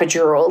need an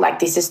epidural, like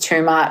this is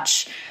too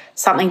much,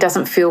 something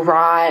doesn't feel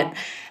right.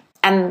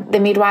 And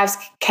the midwives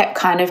kept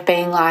kind of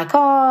being like,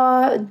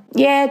 oh,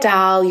 yeah,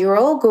 Dal, you're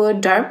all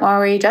good, don't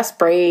worry, just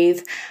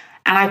breathe.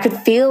 And I could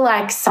feel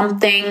like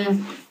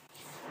something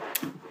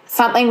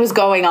was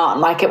going on,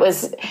 like it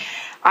was...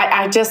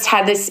 I just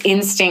had this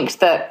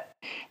instinct that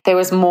there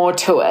was more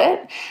to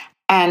it.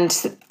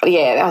 And,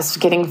 yeah, I was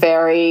getting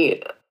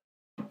very,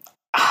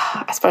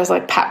 I suppose,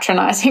 like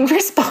patronising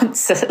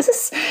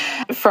responses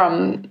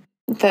from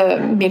the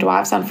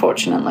midwives,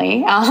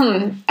 unfortunately,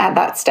 at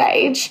that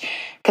stage,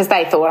 because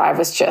they thought I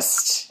was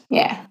just,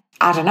 yeah,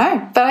 I don't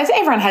know. But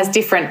everyone has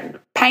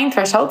different pain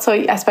thresholds, so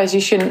I suppose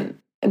you shouldn't,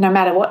 no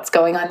matter what's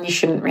going on, you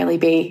shouldn't really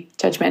be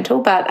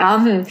judgmental. But,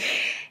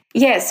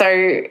 yeah,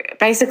 so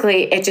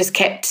basically it just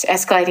kept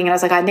escalating and I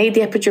was like, I need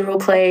the epidural,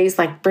 please,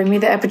 like bring me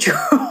the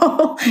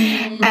epidural.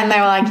 And they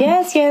were like,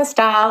 yes,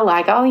 Dal,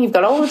 like, oh, you've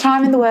got all the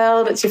time in the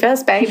world, it's your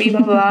first baby,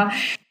 blah, blah, blah.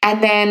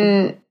 And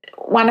then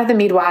one of the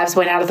midwives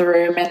went out of the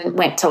room and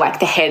went to like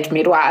the head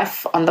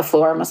midwife on the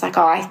floor and was like,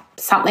 oh, I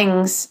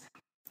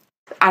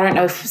don't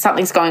know if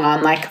something's going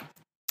on, like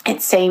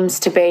it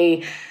seems to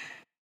be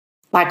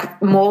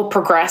like more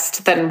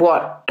progressed than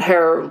what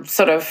her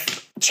sort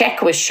of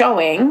check was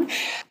showing.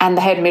 And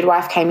the head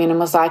midwife came in and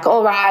was like,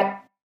 all right,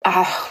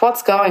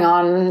 what's going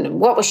on?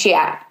 What was she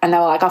at? And they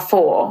were like, a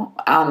 4.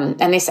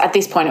 And at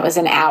this point, it was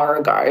an hour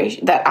ago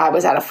that I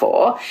was at a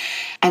 4.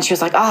 And she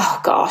was like,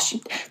 oh, gosh,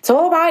 it's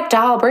all right,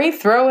 Dal, breathe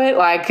through it.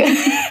 Like, and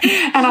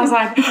I was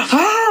like,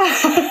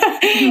 ah.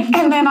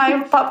 And then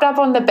I popped up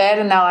on the bed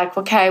and they're like,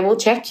 okay, we'll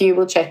check you.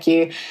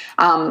 Lay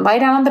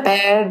down on the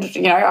bed,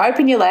 you know,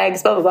 open your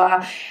legs, blah, blah,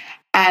 blah.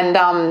 And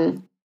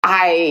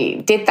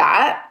I did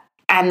that.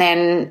 And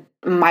then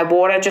my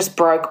water just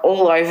broke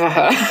all over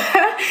her.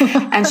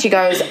 And she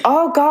goes,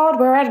 oh, God,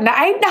 we're at an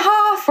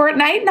 8.5. We're at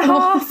an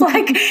 8.5.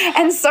 Like,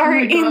 and so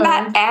in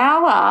that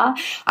hour,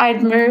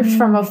 I'd moved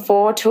from a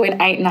 4 to an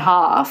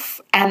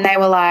 8.5. And they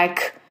were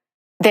like,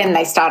 then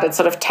they started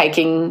sort of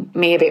taking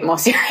me a bit more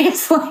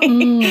seriously.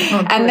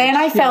 And then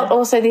I felt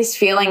also this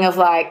feeling of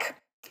like,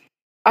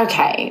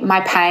 okay,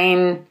 my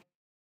pain,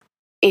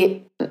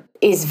 it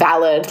is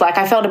valid. Like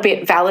I felt a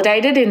bit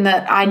validated in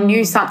that I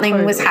knew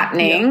something was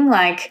happening.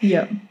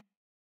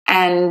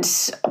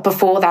 And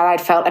before that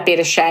I'd felt a bit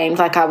ashamed,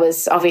 like I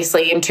was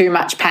obviously in too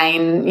much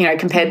pain, you know,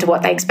 compared to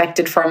what they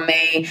expected from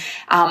me.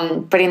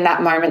 But in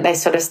that moment they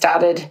sort of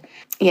started,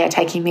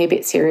 taking me a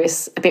bit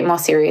more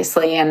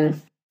seriously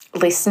and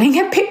listening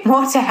a bit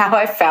more to how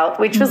I felt,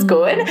 which was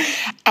good.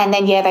 And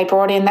then, they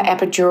brought in the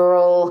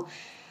epidural.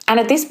 And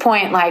at this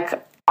point, like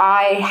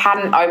I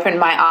hadn't opened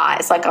my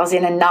eyes. Like I was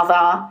in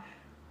another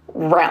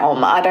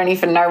realm. I don't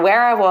even know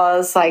where I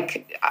was.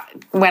 Like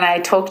when I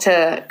talked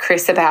to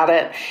Chris about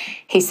it,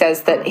 he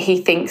says that he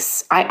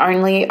thinks I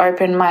only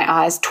opened my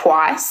eyes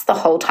twice the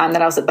whole time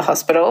that I was at the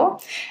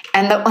hospital.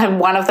 And that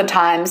one of the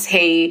times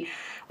he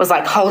was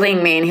like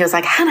holding me and he was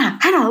like, Hannah,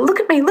 look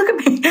at me.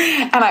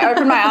 And I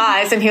opened my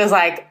eyes and he was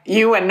like,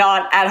 you were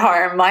not at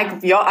home.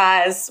 Like your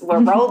eyes were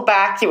rolled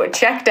back. You were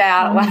checked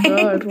out. Oh my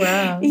God,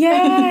 wow.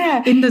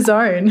 Yeah. In the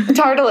zone.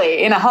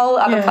 Totally. In a whole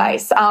other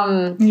place.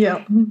 And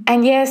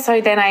so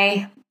then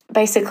I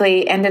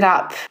basically ended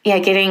up,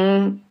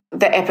 getting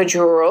the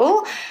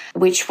epidural,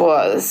 which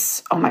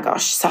was, oh my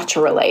gosh, such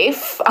a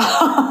relief.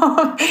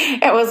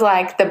 It was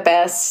like the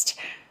best.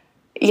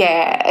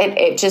 Yeah,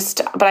 it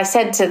just, but I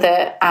said to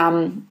the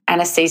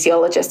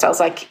anesthesiologist, I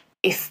was like,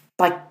 if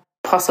like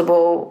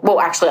possible, well,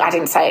 actually I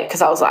didn't say it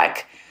because I was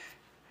like,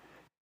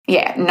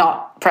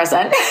 not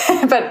present.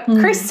 But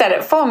Chris said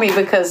it for me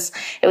because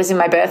it was in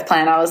my birth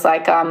plan. I was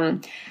like,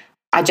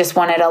 I just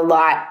wanted a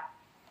light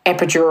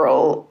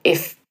epidural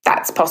if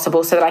that's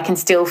possible so that I can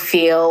still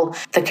feel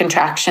the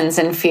contractions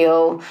and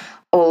feel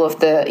all of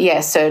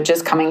the,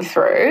 surges coming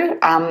through.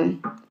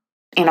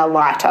 In a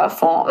lighter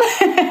form.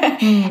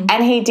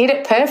 And he did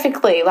it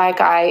perfectly. Like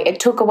it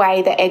took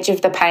away the edge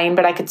of the pain,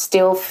 but I could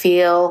still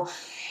feel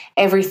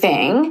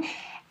everything.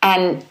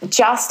 And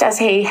just as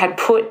he had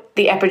put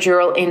the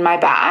epidural in my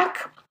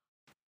back,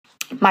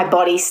 my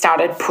body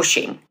started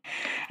pushing.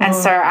 And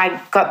so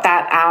I got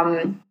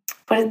that,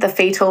 what is the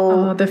fetal?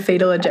 Oh, the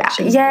fetal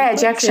ejection.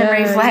 Ejection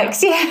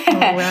reflex. Yeah.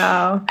 Oh,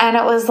 wow. And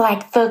it was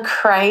like the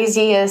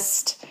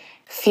craziest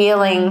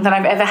feeling that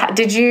I've ever had.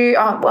 Did you?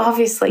 Oh, well,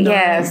 obviously,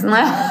 yes.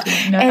 No.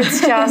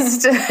 It's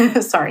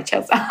just sorry,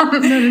 Chelsea.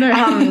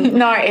 No.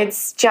 No,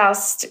 it's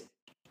just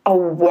a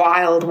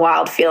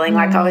wild feeling.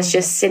 Like I was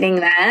just sitting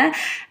there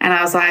and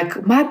I was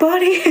like, my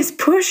body is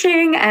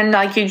pushing, and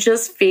like you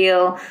just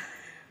feel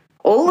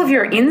all of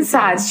your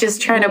insides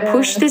just trying to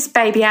push this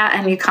baby out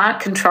and you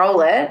can't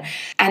control it.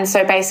 And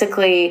so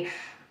basically,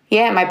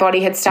 my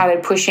body had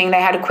started pushing.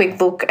 They had a quick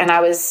look and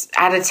I was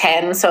at a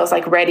 10, so I was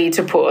like ready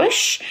to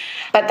push.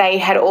 But they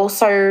had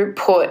also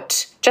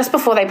put, just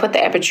before they put the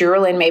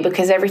epidural in me,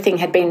 because everything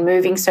had been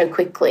moving so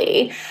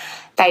quickly,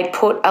 they'd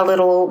put a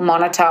little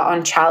monitor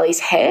on Charlie's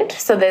head.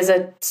 So there's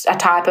a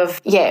type of,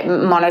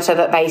 monitor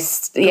that they,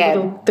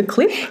 The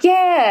clip?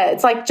 Yeah,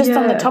 it's like just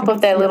on the top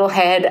of their little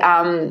head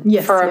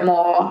for a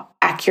more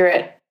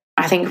accurate,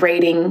 I think,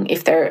 reading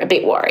if they're a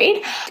bit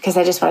worried, because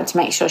they just wanted to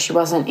make sure she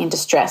wasn't in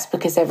distress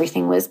because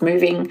everything was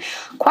moving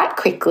quite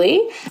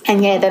quickly.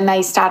 And, then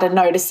they started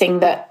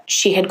noticing that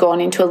she had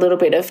gone into a little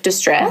bit of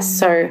distress.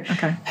 So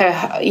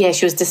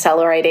she was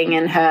decelerating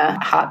in her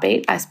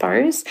heartbeat, I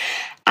suppose.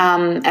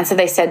 And so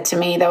they said to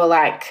me, they were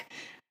like,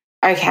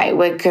 okay,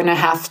 we're going to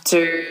have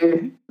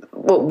to,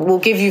 we'll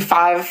give you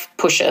 5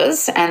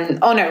 pushes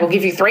we'll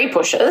give you 3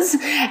 pushes.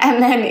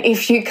 And then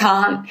if you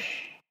can't,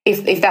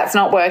 if that's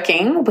not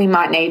working, we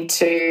might need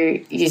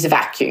to use a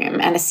vacuum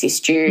and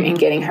assist you in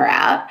getting her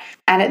out.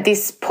 And at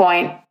this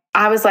point,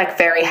 I was like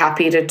very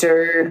happy to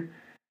do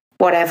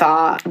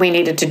whatever we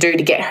needed to do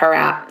to get her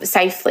out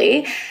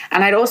safely.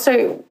 And I'd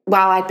also,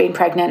 while I'd been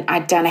pregnant,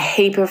 I'd done a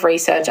heap of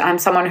research. I'm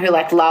someone who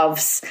like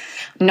loves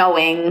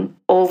knowing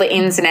all the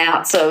ins and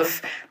outs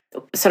of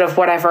sort of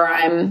whatever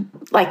I'm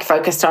like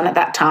focused on at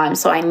that time.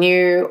 So I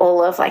knew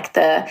all of like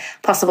the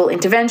possible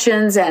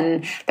interventions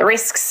and the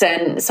risks.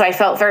 And so I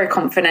felt very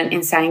confident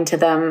in saying to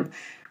them,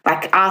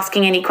 like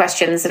asking any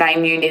questions that I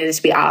knew needed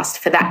to be asked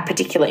for that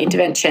particular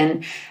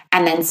intervention,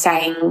 and then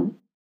saying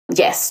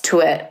yes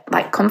to it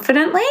like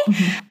confidently.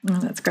 Oh,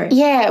 that's great.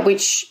 Yeah,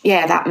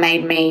 that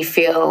made me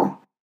feel,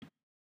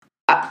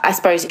 I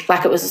suppose,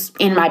 like it was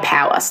in my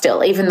power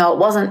still, even though it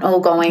wasn't all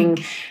going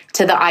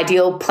to the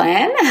ideal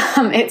plan.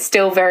 It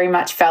still very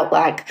much felt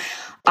like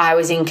I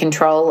was in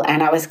control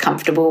and I was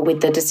comfortable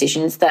with the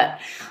decisions that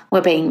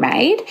were being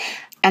made.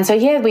 And so,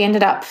 we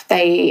ended up,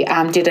 they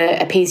did a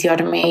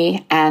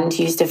episiotomy and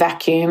used a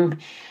vacuum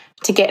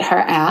to get her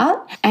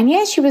out. And,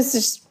 she was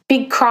just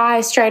big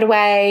cry straight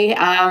away,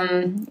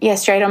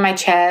 straight on my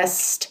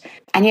chest.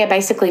 And,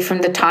 basically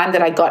from the time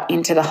that I got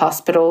into the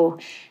hospital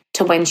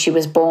to when she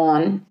was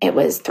born, it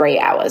was 3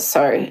 hours.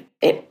 So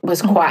it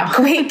was quite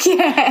quick.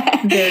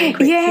 Very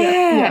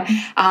quick.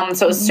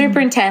 So it was super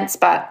intense,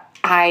 but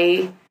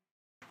I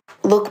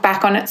look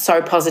back on it so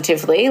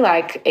positively.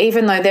 Like,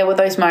 even though there were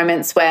those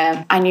moments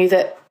where I knew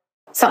that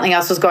something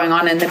else was going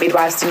on and the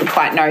midwives didn't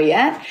quite know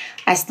yet,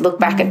 I look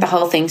back at the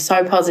whole thing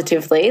so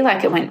positively.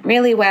 Like, it went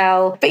really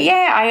well. But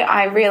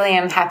I really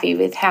am happy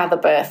with how the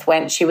birth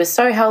went. She was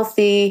so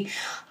healthy.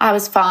 I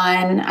was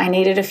fine. I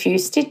needed a few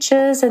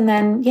stitches, and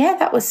then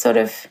that was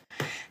it.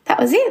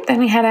 Then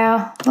we had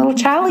our little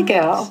Charlie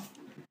girl.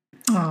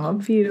 Oh,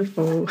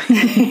 beautiful.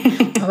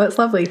 Oh, that's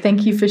lovely.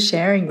 Thank you for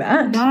sharing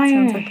that. No.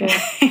 Sounds like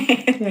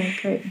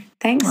great.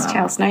 Thanks,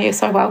 Charles. No, you're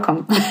so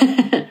welcome.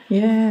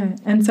 Yeah.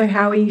 And so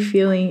how are you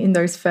feeling in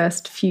those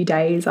first few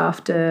days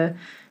after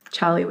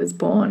Charlie was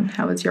born?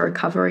 How was your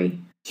recovery?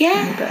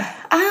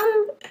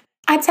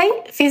 I'd say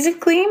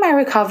physically my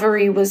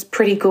recovery was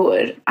pretty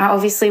good. I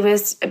obviously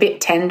was a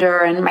bit tender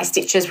and my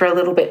stitches were a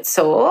little bit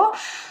sore.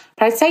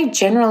 But I'd say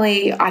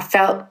generally I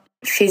felt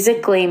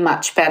physically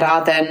much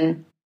better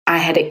than I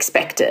had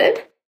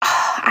expected.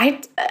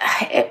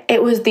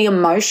 It was the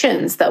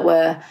emotions that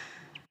were,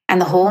 and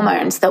the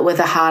hormones that were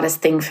the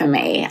hardest thing for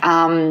me.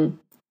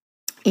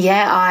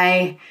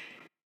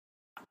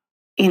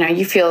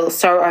 You feel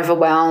so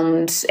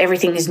overwhelmed.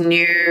 Everything is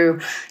new.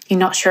 You're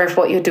not sure if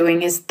what you're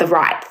doing is the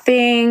right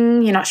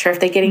thing. You're not sure if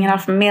they're getting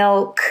enough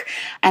milk.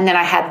 And then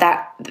I had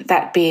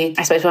that big,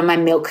 I suppose, when my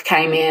milk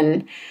came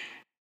in,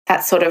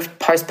 that sort of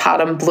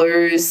postpartum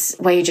blues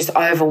where you're just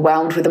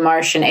overwhelmed with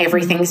emotion.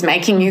 Everything's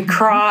making you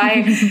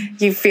cry.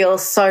 You feel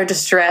so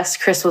distressed.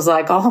 Chris was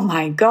like, oh,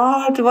 my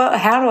God,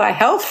 how do I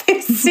help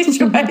this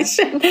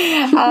situation?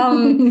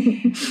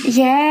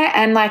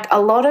 And like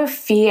a lot of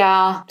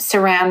fear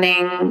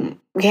surrounding,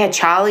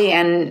 Charlie.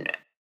 And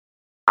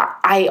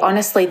I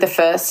honestly, the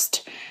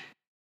first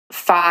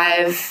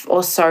 5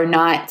 or so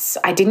nights,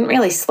 I didn't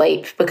really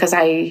sleep because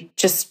I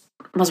just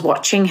was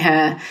watching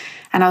her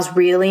and I was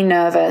really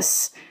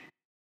nervous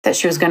that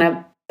she was going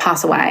to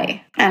pass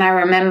away. And I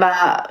remember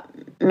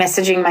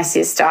messaging my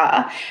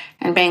sister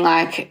and being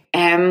like,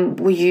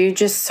 were you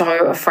just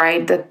so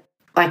afraid that,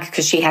 like,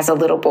 because she has a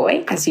little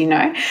boy, as you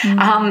know,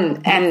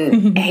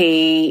 and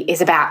he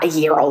is about a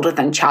year older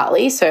than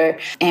Charlie. So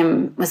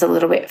Em was a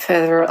little bit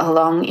further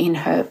along in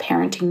her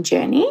parenting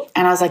journey.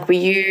 And I was like,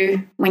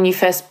 when you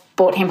first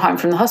brought him home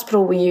from the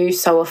hospital, were you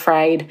so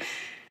afraid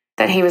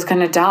that he was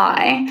going to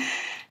die?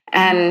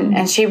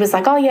 And she was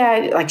like, oh,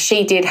 yeah, like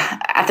she did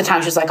at the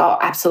time. She was like, oh,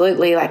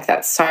 absolutely. Like,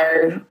 that's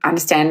so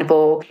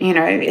understandable.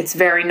 It's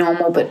very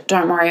normal, but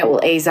don't worry, it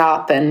will ease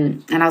up.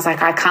 And I was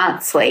like, I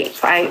can't sleep.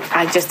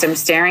 I just am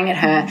staring at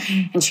her.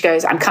 And she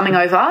goes, I'm coming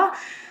over.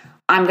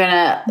 I'm going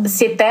to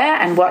sit there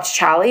and watch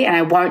Charlie and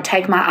I won't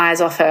take my eyes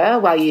off her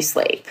while you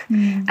sleep.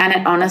 And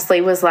it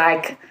honestly was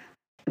like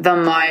the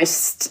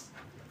most,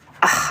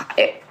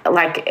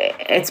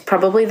 it's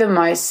probably the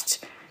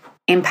most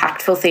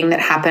impactful thing that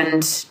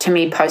happened to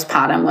me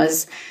postpartum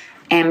was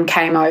Em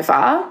came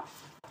over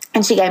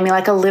and she gave me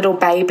like a little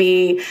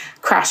baby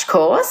crash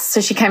course.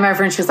 So she came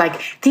over and she was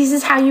like, this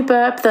is how you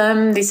burp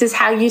them. This is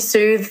how you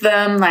soothe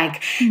them.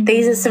 Like,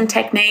 these are some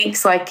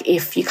techniques. Like,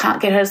 if you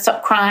can't get her to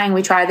stop crying,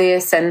 we try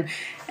this. And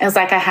it was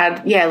like I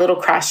had, a little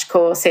crash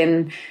course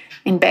in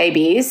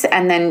babies.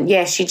 And then,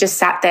 she just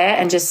sat there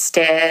and just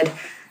stared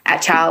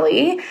at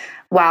Charlie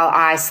while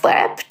I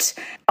slept.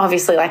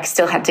 Obviously, like,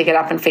 still had to get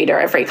up and feed her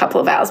every couple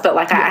of hours, but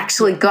like I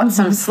actually got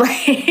some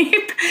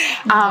sleep.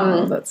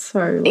 That's so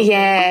lovely.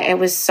 Yeah, it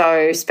was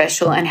so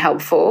special and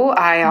helpful.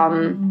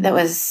 That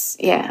was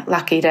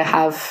lucky to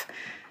have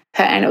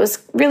her, and it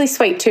was really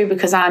sweet too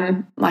because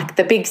I'm like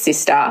the big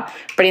sister,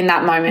 but in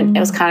that moment it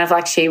was kind of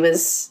like she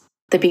was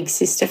the big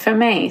sister for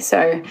me.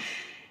 So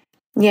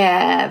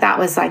that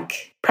was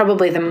like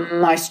probably the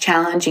most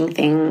challenging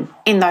thing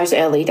in those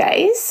early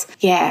days.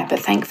 Yeah, but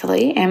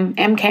thankfully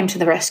Em came to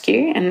the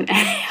rescue and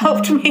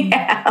helped me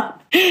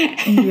out.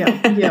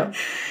 Yeah.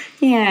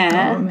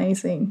 Yeah. Oh,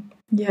 amazing.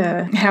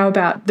 Yeah. How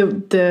about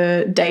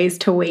the days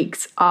to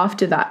weeks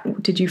after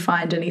that? Did you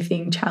find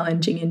anything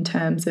challenging in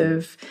terms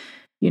of,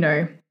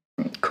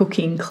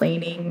 cooking,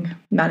 cleaning,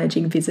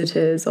 managing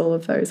visitors, all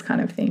of those kind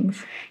of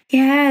things?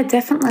 Yeah,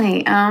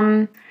 definitely.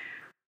 I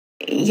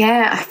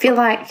feel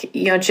like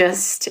you're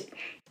just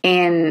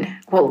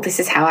this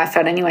is how I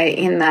felt anyway,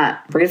 in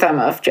that rhythm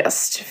of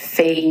just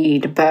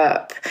feed,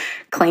 burp,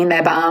 clean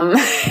their bum,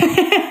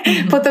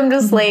 put them to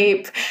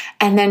sleep,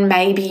 and then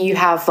maybe you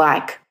have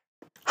like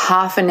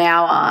half an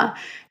hour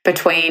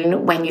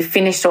between when you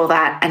finished all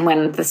that and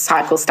when the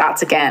cycle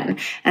starts again.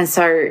 And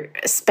so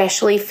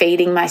especially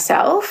feeding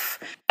myself,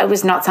 it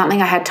was not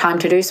something I had time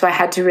to do, so I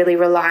had to really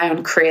rely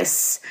on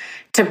Chris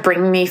to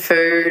bring me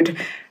food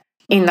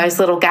in those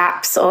little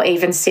gaps, or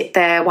even sit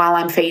there while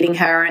I'm feeding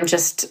her and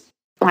just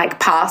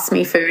like pass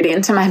me food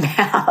into my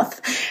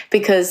mouth,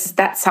 because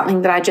that's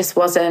something that I just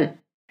wasn't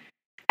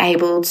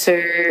able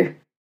to,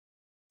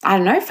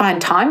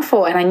 find time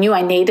for. And I knew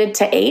I needed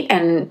to eat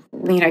and,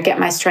 get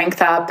my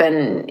strength up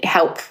and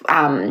help,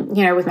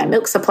 with my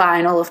milk supply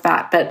and all of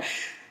that. But,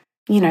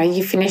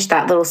 you finish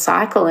that little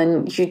cycle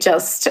and you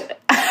just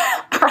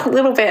are a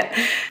little bit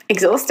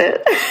exhausted.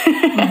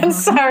 And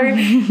so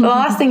the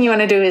last thing you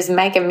want to do is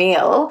make a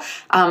meal.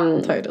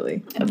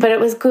 Totally. But it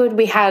was good.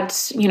 We had,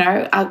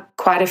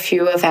 quite a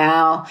few of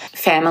our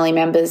family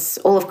members,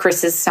 all of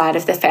Chris's side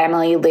of the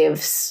family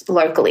lives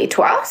locally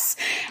to us.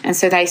 And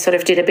so they sort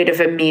of did a bit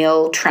of a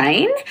meal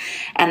train,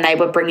 and they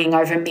were bringing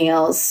over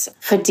meals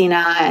for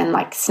dinner and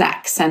like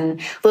snacks and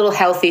little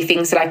healthy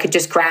things that I could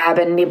just grab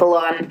and nibble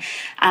on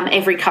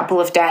every couple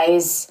of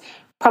days,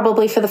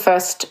 probably for the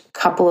first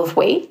couple of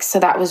weeks. So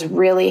that was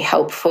really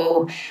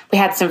helpful. We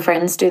had some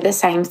friends do the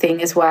same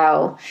thing as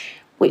well,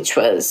 which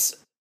was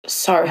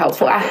so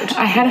helpful. I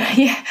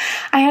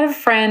had a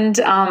friend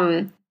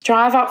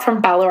drive up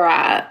from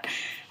Ballarat.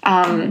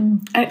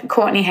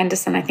 Courtney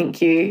Henderson, I think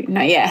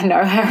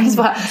know her as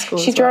well.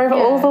 She drove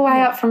all the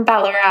way up from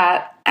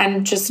Ballarat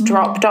and just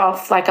dropped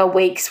off like a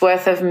week's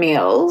worth of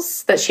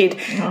meals that she'd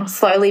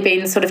slowly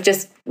been sort of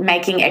just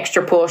making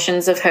extra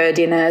portions of her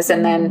dinners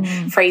and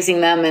then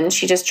freezing them, and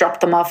she just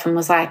dropped them off and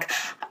was like,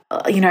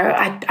 I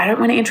don't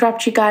want to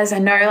interrupt you guys. I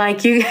know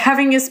like you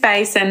having your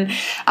space, and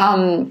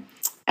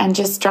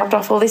just dropped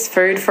off all this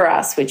food for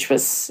us, which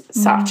was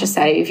such a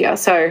saviour.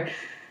 So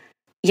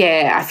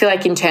I feel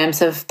like in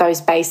terms of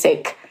those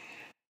basic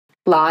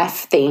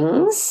life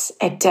things,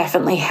 it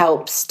definitely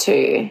helps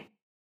to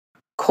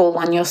call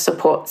on your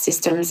support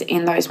systems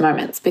in those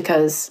moments,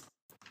 because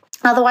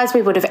otherwise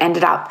we would have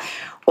ended up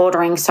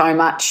ordering so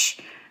much,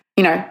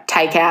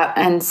 takeout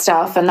and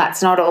stuff, and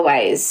that's not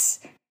always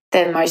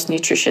the most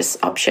nutritious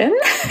option.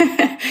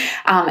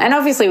 And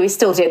obviously we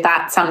still did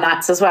that some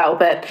nights as well,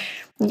 but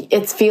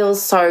it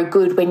feels so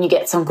good when you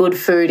get some good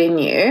food in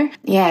you.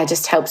 Yeah, it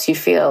just helps you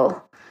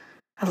feel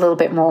a little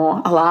bit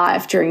more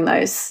alive during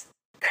those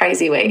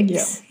crazy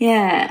weeks.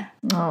 Yeah.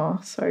 Oh,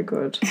 so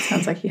good.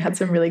 Sounds like you had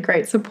some really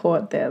great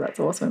support there. That's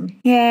awesome.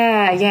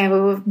 Yeah, we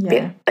were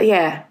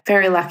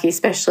very lucky,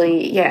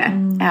 especially,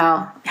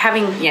 our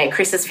having,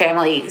 Chris's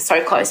family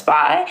so close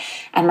by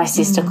and my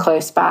sister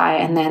close by,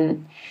 and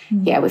then,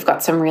 we've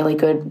got some really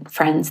good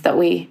friends that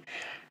we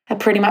are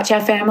pretty much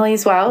our family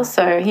as well.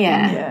 So,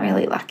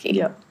 really lucky.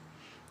 Yep.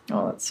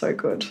 Oh, that's so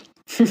good.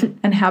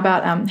 And how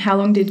about how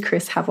long did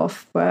Chris have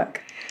off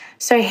work?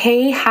 So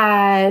he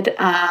had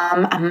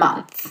a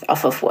month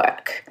off of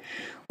work,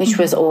 which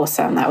was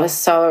awesome. That was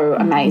so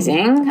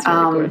amazing. That's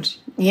really good.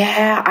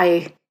 Yeah,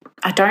 I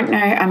don't know.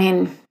 I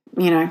mean,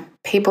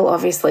 people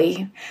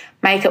obviously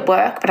make it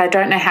work, but I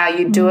don't know how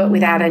you do it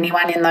without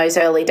anyone in those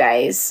early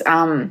days.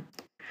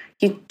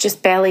 You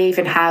just barely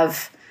even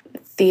have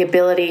the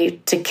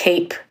ability to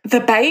keep the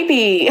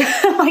baby,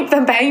 like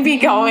the baby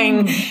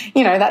going,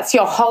 you know, that's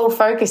your whole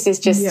focus is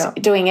just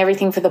doing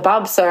everything for the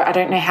bub. So I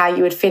don't know how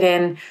you would fit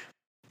in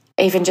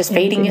even just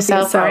feeding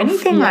yourself or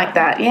anything like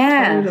that.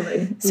 Yeah.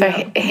 Totally. So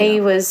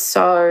he was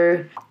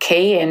so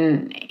key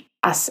in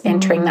us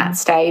entering that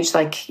stage.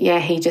 Like,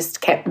 he just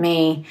kept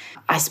me,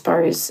 I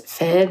suppose,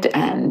 fed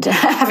and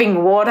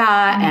having water,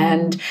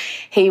 and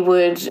he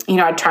would, you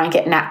know, I'd try and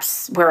get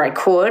naps where I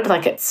could.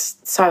 Like, it's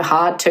so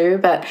hard to,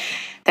 but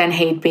then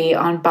he'd be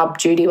on bub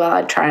duty while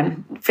I'd try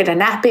and fit a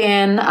nap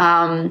in.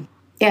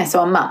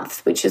 So a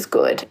month, which is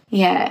good.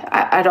 Yeah,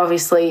 I'd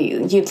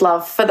obviously, you'd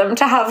love for them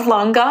to have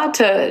longer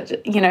to,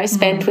 you know,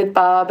 spend with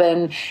bub.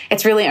 And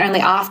it's really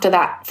only after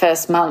that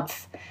first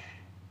month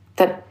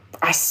that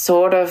I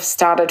sort of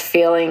started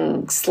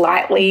feeling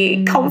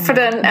slightly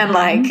confident and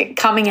like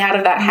coming out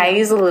of that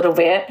haze a little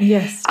bit.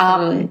 Yes.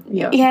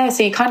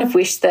 So you kind of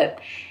wish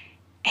that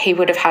he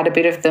would have had a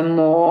bit of the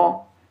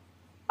more,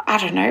 I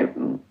don't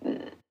know,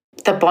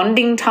 the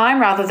bonding time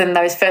rather than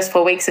those first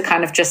 4 weeks are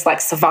kind of just like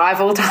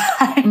survival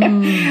time.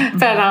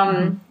 But,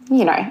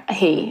 you know,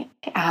 he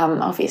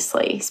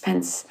obviously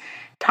spends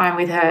time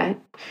with her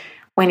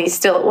when he's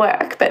still at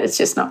work, but it's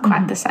just not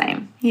quite the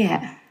same.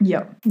 Yeah.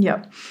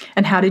 Yep.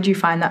 And how did you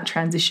find that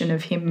transition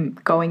of him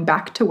going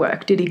back to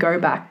work? Did he go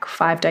back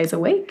 5 days a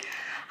week?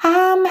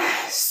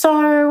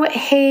 So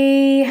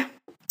he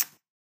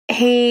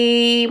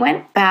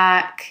went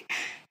back,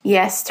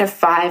 yes, to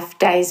 5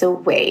 days a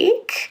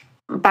week.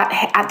 But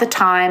at the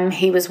time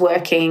he was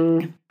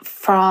working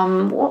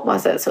from, what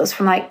was it? So it was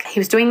from like, he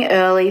was doing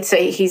early. So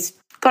he's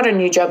got a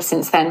new job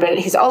since then, but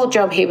his old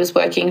job he was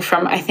working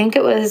from, I think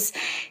it was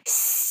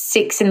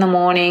 6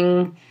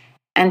 a.m.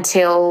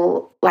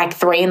 until like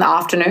 3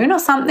 p.m. or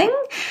something.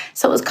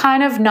 So it was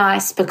kind of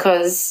nice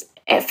because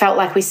it felt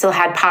like we still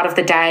had part of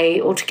the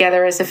day all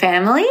together as a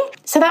family.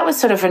 So that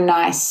was sort of a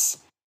nice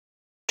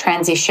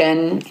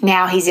transition.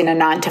 Now he's in a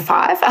 9 to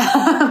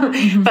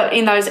 5. But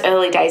in those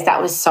early days,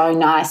 that was so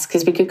nice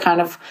because we could kind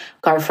of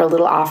go for a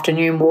little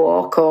afternoon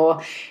walk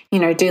or, you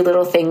know, do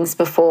little things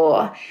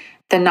before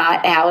the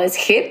night hours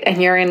hit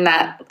and you're in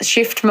that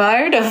shift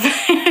mode of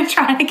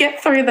trying to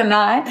get through the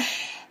night.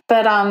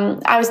 But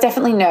I was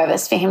definitely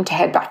nervous for him to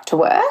head back to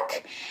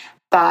work.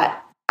 But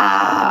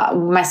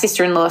my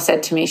sister-in-law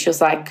said to me, she was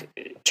like,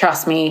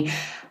 trust me,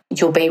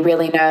 you'll be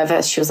really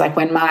nervous. She was like,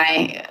 when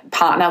my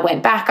partner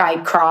went back, I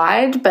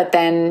cried, but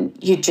then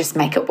you just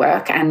make it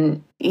work.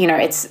 And, you know,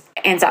 it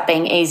ends up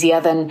being easier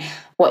than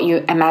what you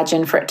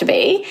imagine for it to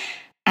be.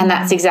 And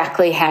that's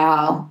exactly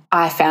how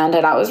I found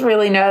it. I was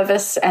really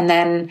nervous. And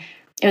then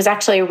it was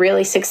actually a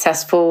really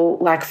successful,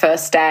 like,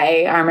 first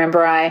day. I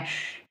remember I,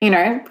 you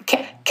know,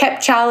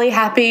 kept Charlie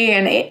happy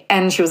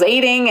and she was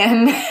eating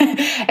and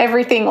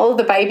everything, all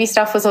the baby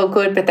stuff was all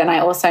good. But then I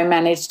also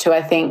managed to,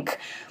 I think,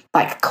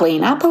 like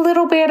clean up a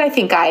little bit. I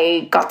think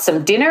I got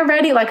some dinner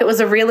ready. Like it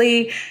was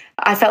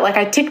I felt like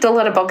I ticked a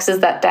lot of boxes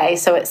that day.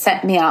 So it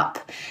set me up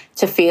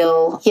to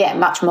feel,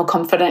 much more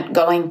confident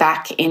going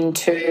back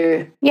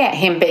into,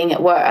 him being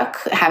at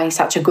work, having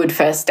such a good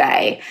first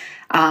day.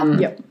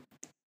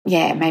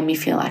 It made me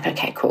feel like,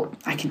 okay, cool,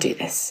 I can do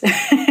this.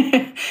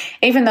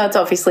 Even though it's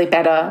obviously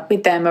better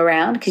with them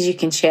around because you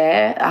can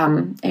share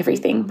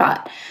everything.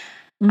 But,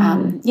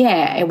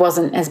 it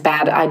wasn't as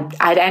bad.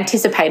 I'd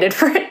anticipated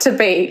for it to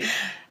be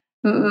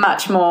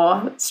much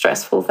more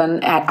stressful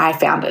than I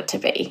found it to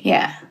be.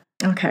 Yeah.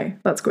 Okay,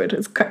 that's good.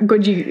 It's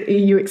good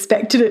you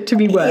expected it to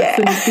be worse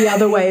than the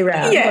other way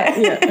around.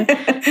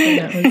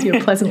 You're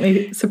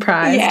pleasantly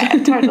surprised.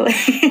 Yeah, totally.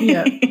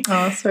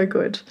 Oh, so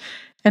good.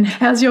 And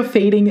how's your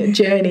feeding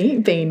journey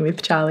been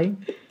with Charlie?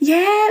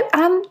 Yeah,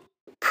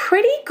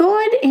 pretty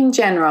good in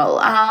general.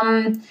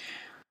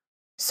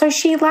 So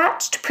she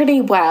latched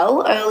pretty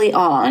well early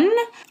on.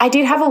 I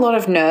did have a lot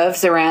of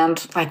nerves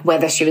around like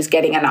whether she was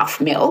getting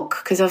enough milk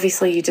because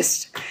obviously you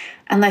just,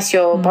 unless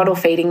you're bottle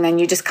feeding, then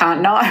you just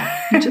can't know.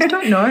 You just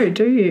don't know,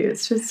 do you?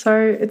 It's just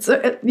so, you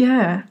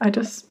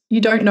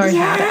don't know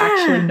how to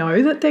actually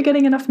know that they're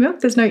getting enough milk.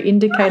 There's no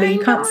indicator.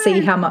 You can't see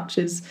how much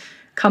is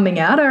coming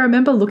out. I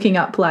remember looking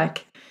up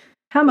like,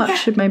 how much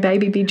should my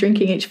baby be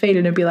drinking each feed?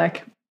 And it'd be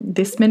like,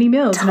 this many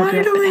mils. Totally. And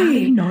I'd be like, but how do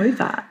you know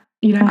that?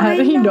 You know, how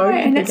do you know?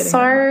 And it's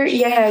so,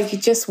 you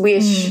just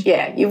wish,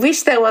 you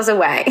wish there was a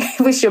way.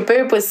 You wish your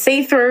boob was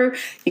see-through.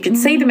 You could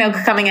see the milk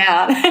coming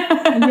out.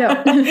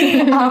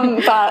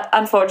 But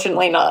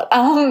unfortunately not.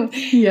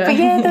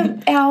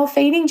 But our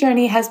feeding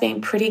journey has been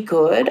pretty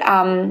good.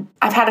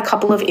 I've had a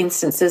couple of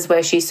instances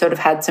where she sort of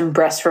had some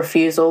breast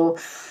refusal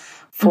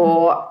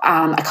for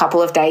a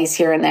couple of days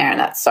here and there, and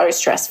that's so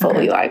stressful.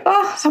 Okay. You're like,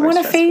 I want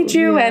to feed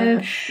you,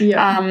 and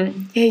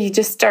you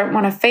just don't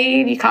want to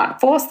feed. You can't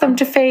force them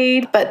to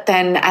feed. But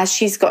then as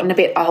she's gotten a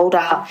bit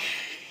older,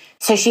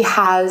 so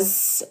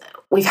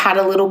we've had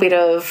a little bit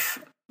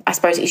of, I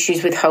suppose,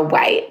 issues with her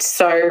weight.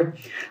 So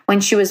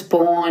when she was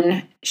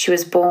born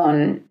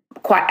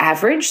quite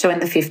average, so in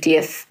the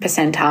 50th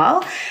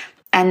percentile.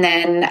 And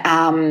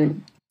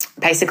then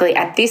basically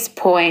at this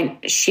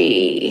point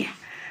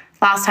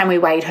last time we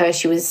weighed her,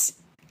 she was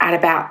at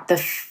about the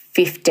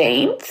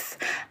 15th,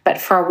 but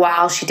for a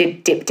while she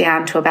did dip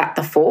down to about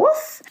the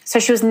 4th. So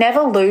she was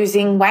never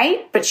losing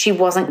weight, but she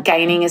wasn't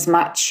gaining as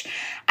much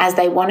as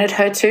they wanted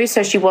her to.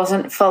 So she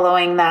wasn't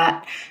following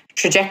that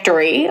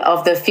trajectory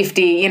of the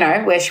 50, you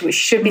know, where she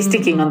should be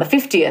sticking on the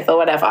 50th or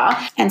whatever.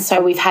 And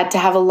so we've had to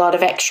have a lot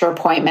of extra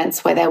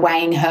appointments where they're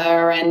weighing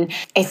her, and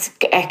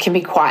it can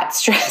be quite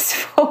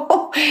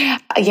stressful.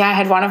 Yeah, I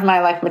had one of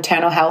my like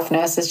maternal health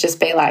nurses just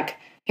be like,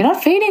 "You're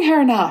not feeding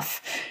her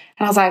enough."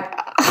 And I was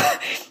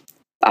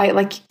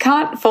like, you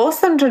can't force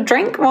them to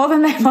drink more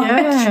than they want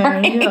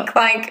to drink. Yeah.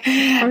 Like,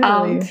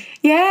 Totally.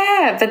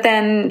 but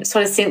then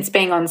sort of since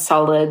being on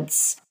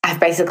solids, I've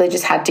basically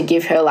just had to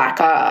give her like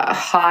a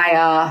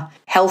higher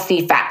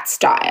healthy fats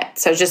diet.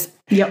 So just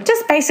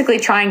basically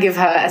try and give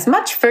her as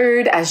much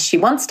food as she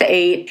wants to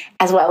eat,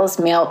 as well as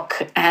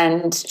milk,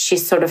 and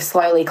she's sort of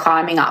slowly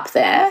climbing up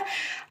there.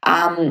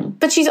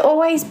 But she's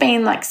always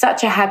been like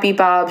such a happy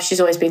bub. She's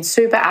always been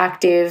super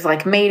active,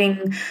 like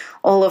meeting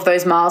all of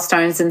those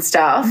milestones and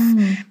stuff.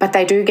 But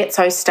they do get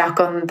so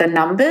stuck on the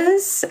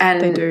numbers,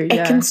 and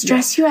it can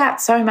stress you out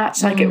so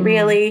much. Like it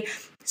really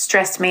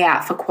stressed me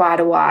out for quite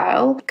a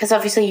while, because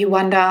obviously you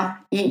wonder,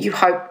 you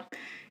hope,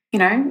 you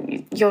know,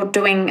 you're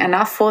doing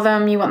enough for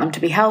them. You want them to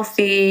be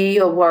healthy.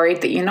 You're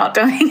worried that you're not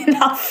doing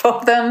enough for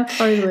them.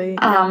 Totally.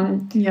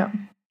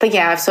 But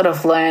yeah, I've sort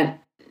of learnt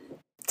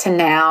to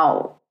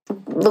now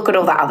look at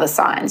all the other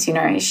signs. You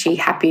know, is she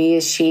happy?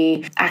 Is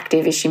she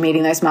active? Is she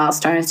meeting those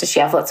milestones? Does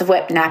she have lots of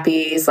wet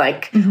nappies?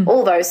 Like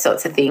all those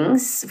sorts of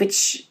things,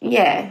 which,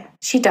 yeah,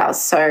 she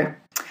does. So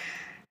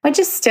we're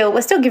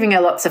still giving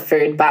her lots of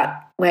food, but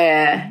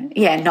we're,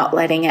 not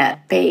letting it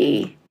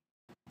be,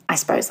 I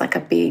suppose, like a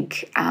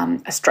big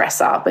a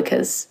stressor,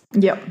 because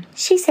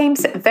she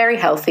seems very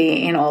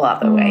healthy in all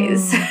other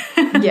ways.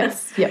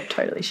 Yes,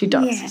 totally. She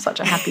does. Such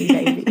a happy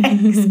baby.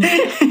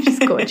 She's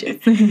gorgeous.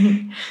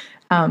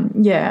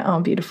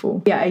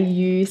 Beautiful. Yeah, are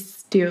you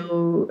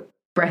still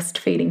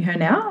breastfeeding her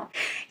now?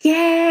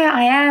 Yeah,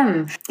 I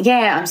am.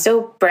 Yeah, I'm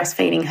still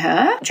breastfeeding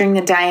her during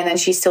the day, and then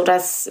she still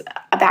does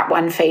about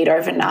one feed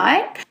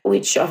overnight,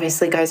 which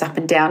obviously goes up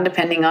and down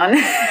depending on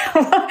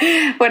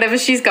whatever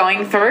she's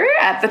going through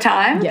at the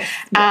time. Yes.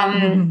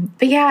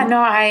 But yeah, no,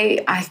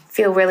 I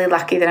feel really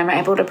lucky that I'm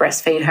able to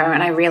breastfeed her,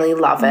 and I really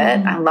love it.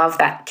 I love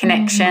that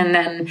connection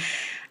and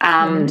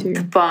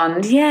the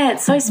bond. Yeah,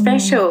 it's so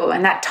special,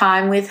 and that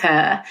time with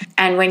her.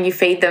 And when you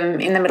feed them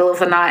in the middle of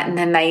the night and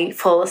then they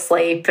fall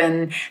asleep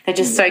and they're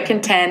just so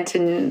content,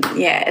 and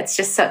it's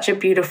just such a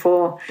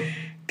beautiful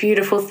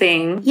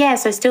thing. Yeah,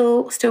 so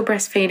still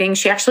breastfeeding.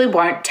 She actually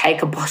won't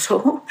take a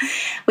bottle,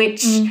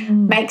 which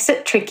makes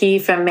it tricky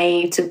for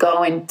me to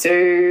go and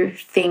do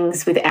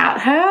things without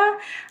her.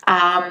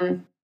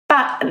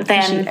 But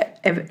then,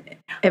 has she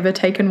ever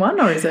taken one,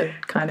 or is it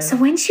kind of? So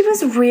when she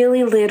was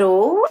really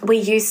little, we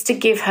used to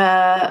give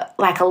her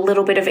like a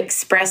little bit of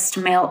expressed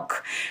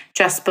milk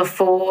just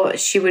before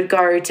she would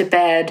go to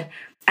bed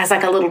as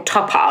like a little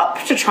top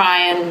up to try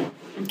and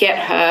get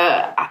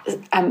her.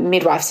 A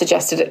midwife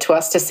suggested it to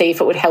us to see if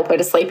it would help her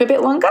to sleep a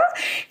bit longer.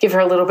 Give her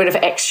a little bit of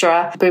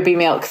extra booby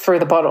milk through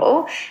the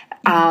bottle.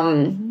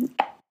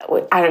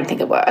 I don't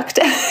think it worked,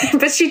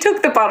 but she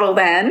took the bottle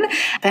then.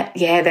 But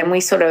yeah, then we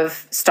sort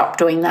of stopped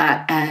doing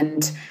that,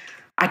 and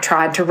I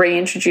tried to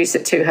reintroduce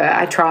it to her.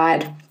 I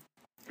tried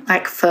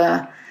like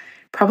for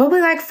probably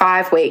like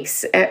 5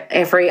 weeks,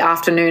 every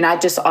afternoon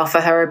I'd just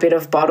offer her a bit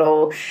of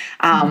bottle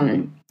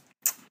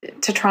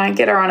to try and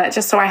get her on it,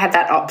 just so I had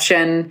that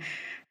option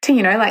to,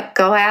 you know, like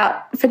go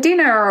out for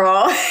dinner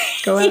or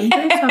go out and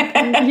do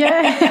something.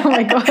 Yeah. Oh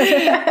my God.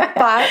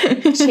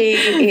 But she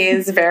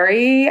is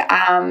very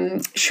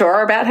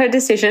sure about her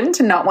decision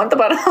to not want the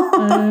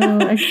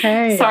bottle.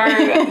 Okay. So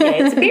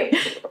it's a bit.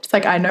 It's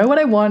like, I know what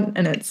I want,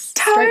 and it's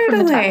straight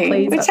from the tap,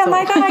 please. Which I'm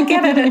like, oh, I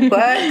get it. It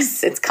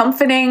works. It's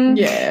comforting.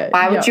 Yeah.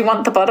 Why would you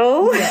want the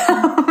bottle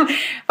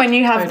when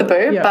you have the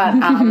boob? Yeah.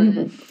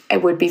 But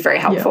it would be very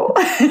helpful.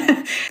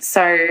 Yeah.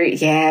 So,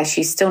 yeah,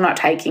 she's still not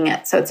taking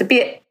it. So it's a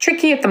bit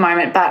tricky at the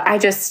moment, but I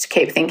just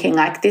keep thinking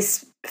like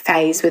this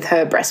phase with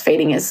her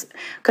breastfeeding is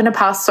going to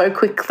pass so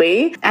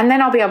quickly, and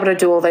then I'll be able to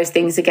do all those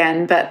things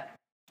again, but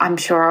I'm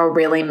sure I'll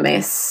really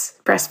miss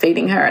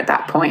breastfeeding her at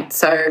that point.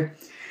 So,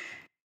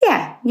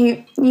 yeah,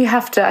 you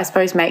have to, I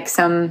suppose, make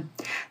some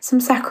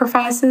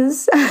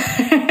sacrifices.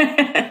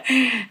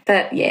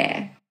 But,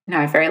 yeah,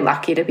 no, very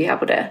lucky to be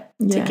able to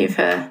give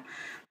her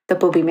the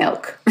booby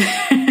milk.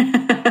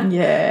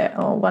 Yeah.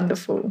 Oh,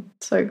 wonderful.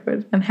 So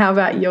good. And how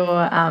about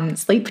your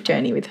sleep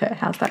journey with her?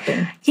 How's that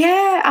been?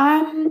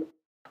 Yeah.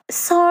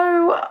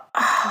 So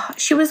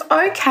she was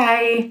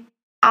okay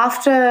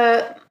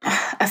after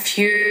a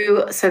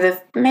few, so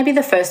maybe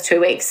the first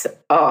 2 weeks,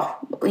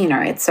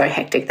 it's so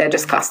hectic. They're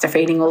just cluster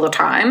feeding all the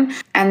time.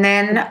 And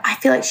then I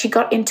feel like she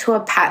got into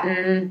a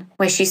pattern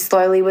where she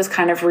slowly was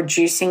kind of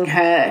reducing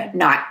her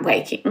night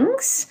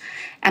wakings.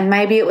 And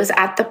maybe it was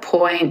at the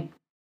point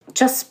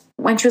just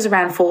when she was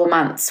around 4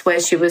 months where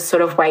she was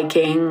sort of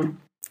waking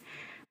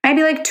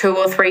maybe like 2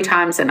 or 3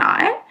 times a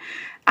night.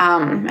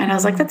 And I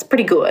was like, that's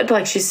pretty good.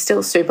 Like, she's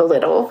still super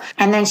little.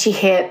 And then she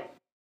hit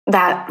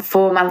that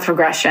 4-month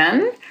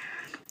regression,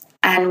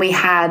 and we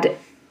had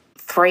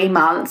 3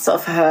 months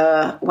of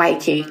her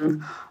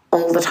waking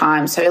all the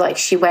time. So like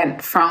she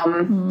went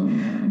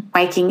from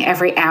waking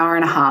every hour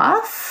and a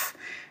half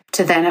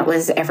to then it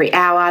was every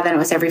hour, then it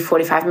was every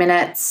 45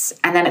 minutes,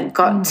 and then it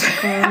got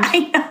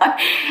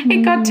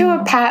it got to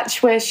a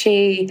patch where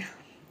she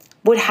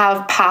would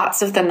have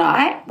parts of the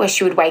night where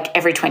she would wake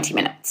every 20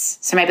 minutes.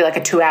 So maybe like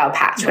a 2-hour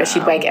patch where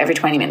she'd wake every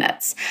 20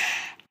 minutes.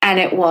 And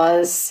it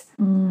was,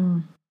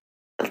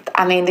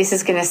 I mean, this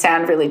is going to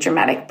sound really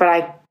dramatic, but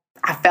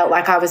I felt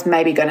like I was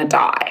maybe going to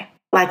die.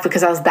 Like,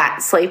 because I was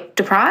that sleep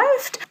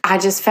deprived. I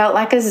just felt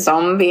like a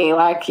zombie.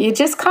 Like, you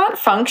just can't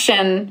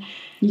function.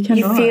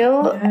 You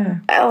feel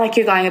like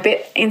you're going a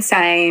bit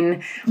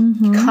insane.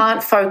 You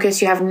can't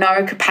focus. You have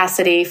no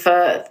capacity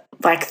for,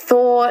 like,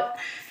 thought.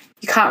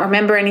 You can't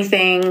remember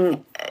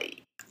anything.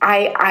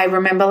 I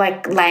remember,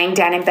 like, laying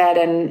down in bed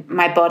and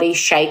my body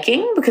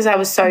shaking because I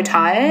was so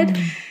tired.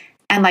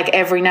 And, like,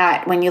 every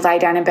night when you lay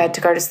down in bed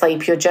to go to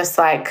sleep, you're just,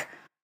 like,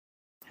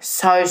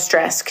 so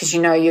stressed because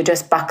you know you're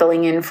just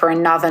buckling in for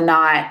another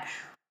night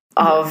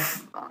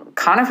of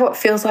kind of what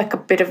feels like a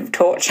bit of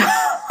torture.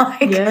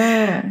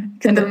 And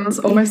it's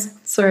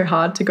almost so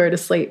hard to go to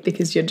sleep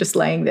because you're just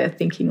laying there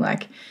thinking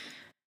like,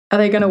 are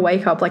they going to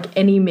wake up like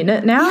any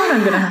minute now? And I'm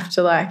going to have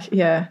to like,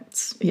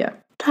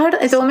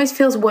 Totally. It almost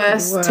feels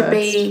worse to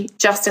be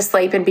just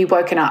asleep and be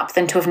woken up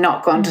than to have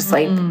not gone to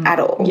sleep at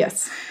all.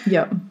 Yes.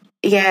 Yep.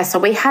 Yeah, so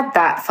we had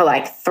that for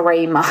like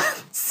 3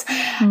 months.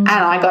 And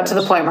I got to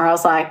the point where I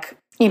was like,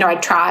 you know, I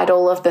tried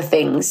all of the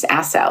things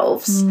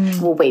ourselves.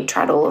 Well, we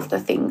tried all of the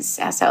things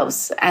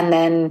ourselves. And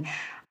then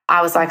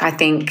I was like, I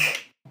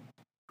think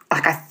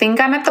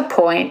I'm at the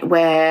point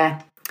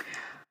where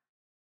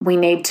we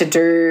need to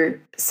do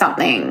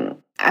something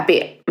a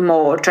bit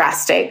more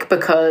drastic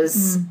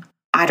because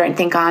I don't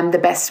think I'm the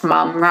best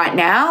mum right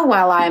now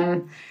while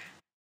I'm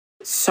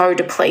so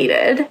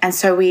depleted. And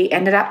so we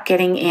ended up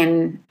getting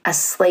in a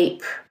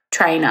sleep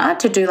trainer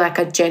to do like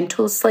a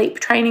gentle sleep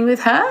training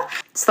with her.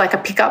 It's like a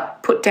pick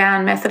up, put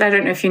down method. I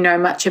don't know if you know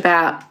much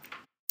about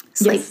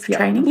sleep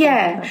training.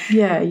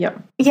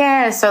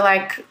 Yeah. So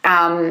like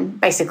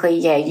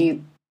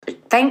basically,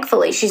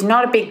 thankfully she's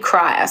not a big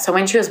crier. So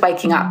when she was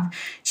waking up,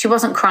 she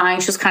wasn't crying.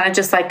 She was kind of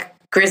just like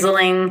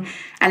grizzling,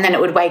 and then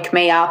it would wake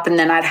me up and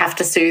then I'd have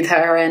to soothe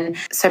her. And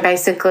so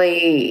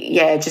basically,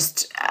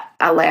 just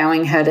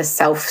allowing her to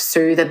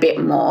self-soothe a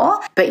bit more.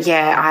 But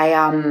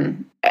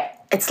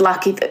it's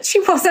lucky that she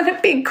wasn't a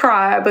big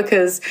crier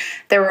because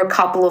there were a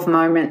couple of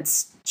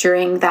moments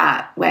during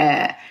that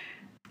where,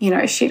 you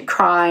know, she'd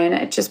cry and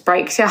it just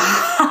breaks your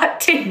heart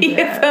to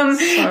hear them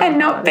and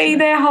not be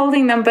there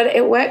holding them. But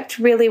it worked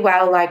really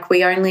well. Like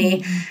we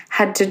only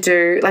had to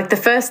do, like the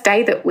first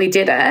day that we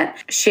did it,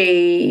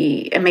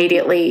 she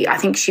immediately, I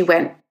think she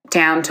went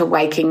down to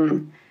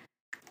waking,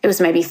 it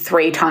was maybe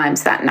 3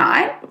 times that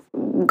night,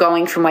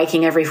 going from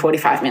waking every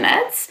 45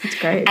 minutes. That's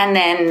great. And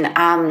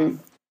then,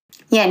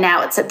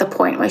 now it's at the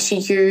point where she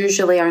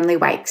usually only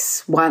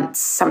wakes once,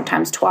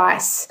 sometimes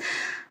twice,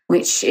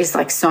 which is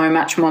like so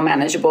much more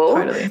manageable.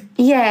 Totally.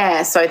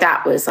 Yeah, so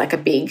that was like a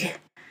big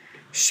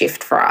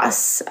shift for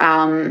us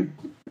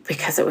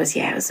because it was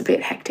a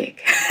bit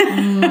hectic.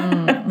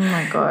 Oh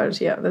my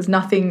God, yeah. There's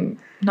nothing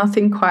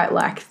quite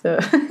like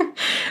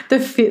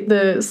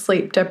the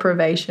sleep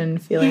deprivation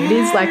feeling. It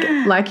is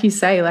like you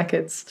say, like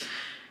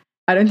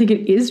I don't think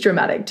it is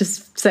dramatic.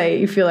 Just say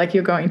you feel like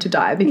you're going to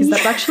die because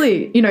that's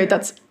actually, you know,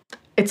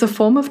 it's a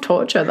form of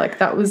torture. Like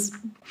that was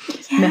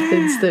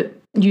methods that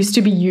used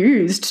to be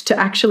used to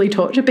actually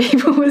torture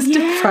people was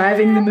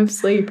depriving them of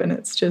sleep, and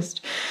it's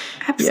just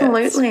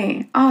absolutely.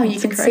 You can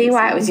crazy. see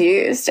why it was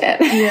used. It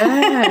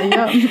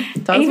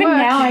does Even work.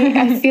 now,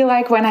 I feel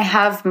like when I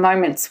have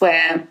moments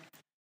where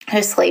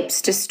her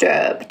sleep's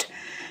disturbed,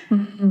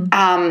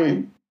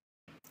 it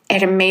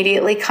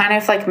immediately kind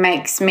of like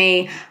makes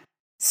me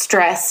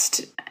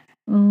stressed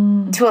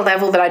to a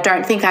level that I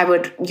don't think I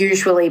would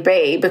usually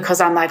be because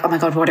I'm like, oh my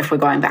God, what if we're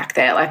going back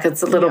there? Like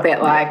it's a little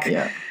bit like,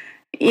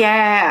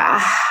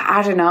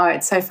 I don't know.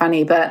 It's so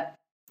funny, but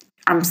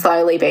I'm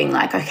slowly being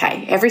like,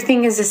 okay,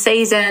 everything is a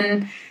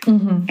season.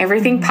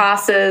 Everything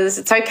passes.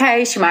 It's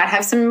okay. She might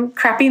have some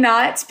crappy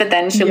nights, but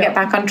then she'll get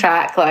back on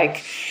track.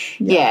 Like,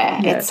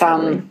 it's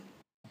totally.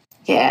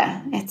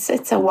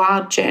 It's a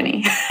wild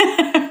journey.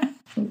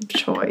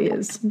 Sure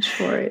is.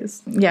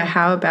 Yeah,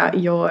 how about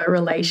your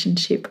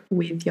relationship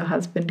with your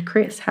husband,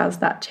 Chris? How's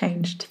that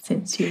changed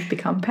since you've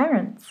become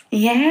parents?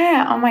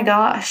 Yeah, oh my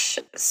gosh.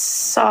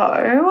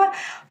 So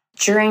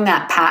during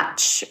that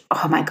patch,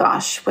 oh my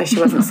gosh, where she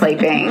wasn't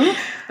sleeping.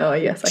 Oh,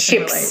 yes, I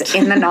can ships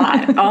relate. in the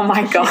night. Oh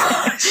my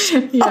gosh.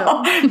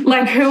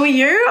 Like, who are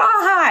you?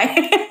 Oh,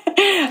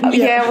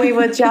 hi. We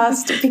were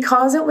just,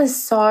 because it was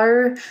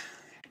so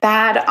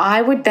bad,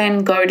 I would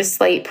then go to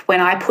sleep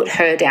when I put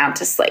her down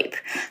to sleep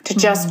to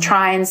just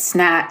try and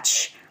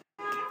snatch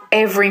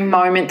every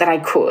moment that I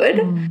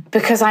could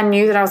because I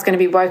knew that I was going to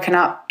be woken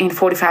up in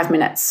 45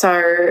 minutes.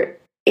 So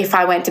if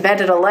I went to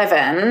bed at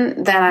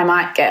 11, then I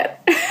might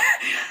get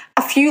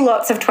a few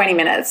lots of 20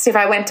 minutes. If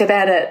I went to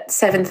bed at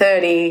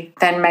 7:30,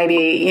 then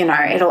maybe, you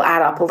know, it'll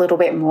add up a little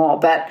bit more.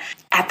 But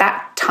at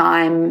that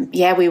time,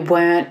 we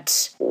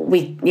weren't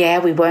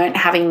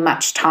having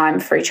much time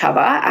for each other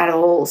at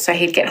all. So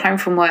he'd get home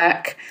from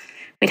work,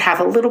 we'd have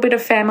a little bit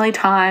of family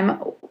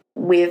time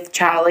with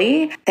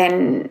Charlie,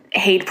 then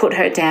he'd put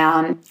her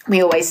down.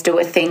 We always do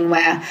a thing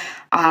where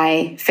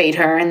I feed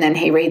her and then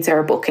he reads her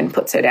a book and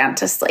puts her down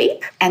to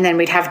sleep. And then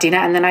we'd have dinner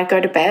and then I'd go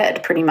to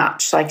bed pretty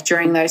much, like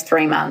during those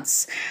 3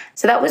 months.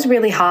 So that was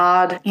really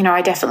hard. You know,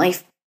 I definitely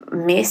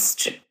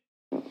missed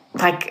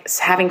like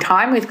having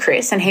time with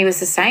Chris, and he was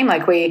the same.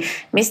 Like we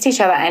missed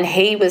each other, and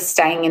he was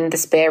staying in the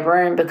spare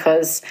room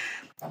because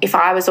if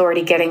I was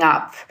already getting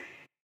up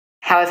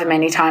however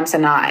many times a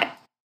night,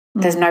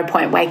 there's no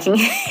point waking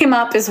him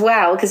up as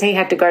well because he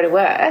had to go to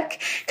work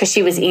because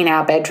she was in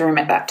our bedroom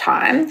at that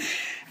time.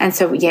 And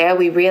so,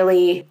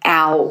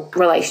 our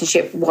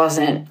relationship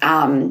wasn't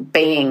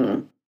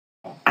being,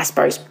 I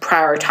suppose,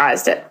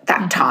 prioritized at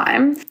that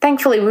time.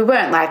 Thankfully, we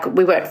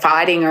weren't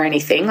fighting or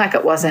anything. Like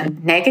it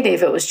wasn't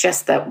negative. It was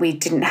just that we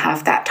didn't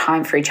have that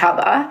time for each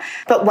other.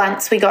 But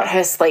once we got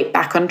her sleep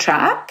back on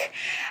track,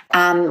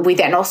 we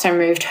then also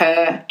moved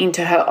her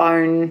into her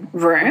own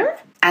room,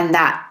 and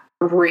that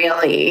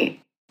really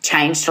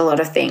changed a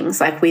lot of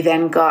things. Like we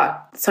then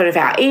got sort of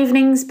our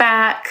evenings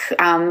back.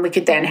 We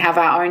could then have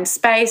our own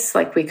space.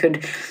 Like we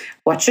could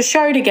watch a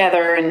show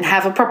together and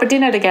have a proper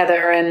dinner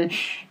together and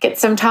get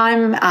some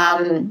time,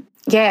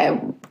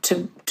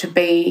 to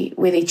be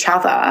with each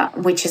other,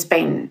 which has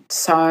been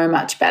so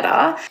much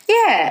better.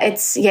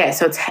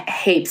 So it's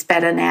heaps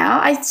better now.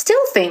 I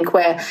still think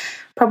we're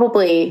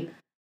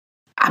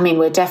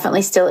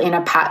definitely still in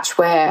a patch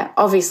where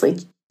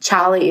obviously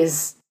Charlie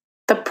is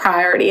the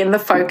priority and the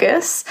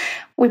focus.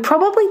 We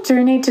probably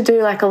do need to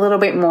do like a little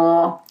bit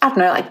more, I don't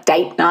know, like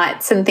date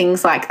nights and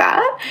things like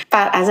that.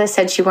 But as I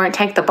said, she won't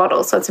take the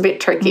bottle, so it's a bit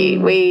tricky.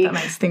 That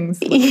makes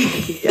things look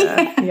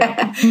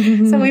yeah.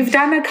 So we've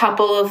done a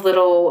couple of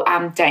little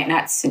date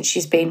nights since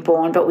she's been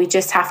born, but we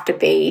just have to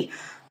be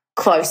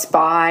close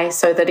by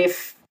so that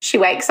if she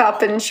wakes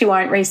up and she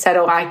won't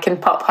resettle, I can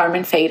pop home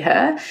and feed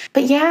her.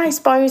 But I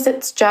suppose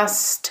it's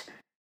just,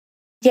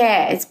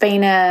 it's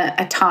been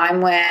a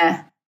time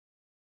where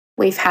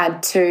we've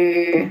had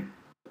to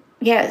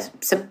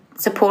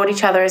support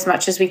each other as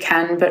much as we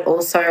can, but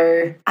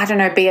also, I don't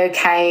know, be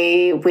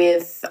okay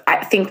with,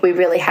 I think we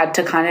really had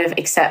to kind of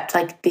accept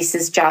like this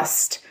is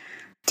just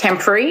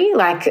temporary,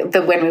 like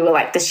when we were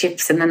like the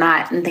ships in the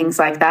night and things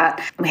like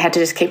that. We had to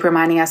just keep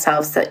reminding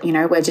ourselves that, you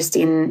know, we're just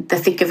in the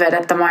thick of it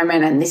at the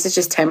moment and this is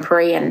just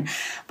temporary and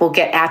we'll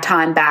get our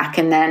time back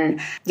and then,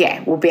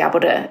 we'll be able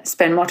to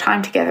spend more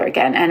time together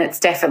again. And it's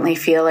definitely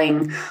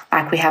feeling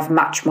like we have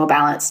much more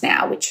balance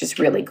now, which is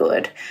really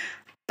good.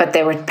 But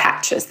there were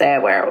patches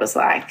there where it was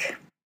like,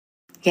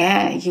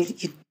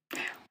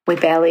 we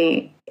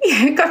barely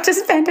got to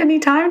spend any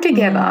time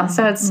together.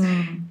 So it's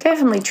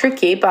definitely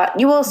tricky, but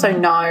you also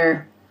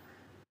know,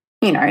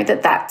 you know,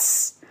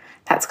 that's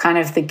kind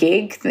of the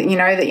gig, that you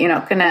know that you're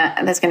not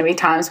there's going to be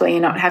times where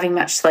you're not having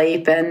much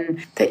sleep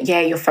and that,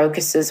 your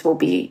focuses will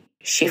be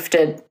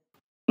shifted,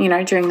 you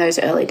know, during those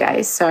early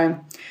days.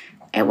 So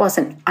it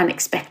wasn't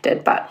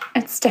unexpected, but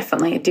it's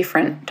definitely a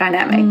different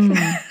dynamic.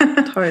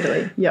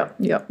 Totally.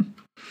 Yep.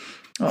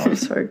 Oh,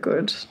 so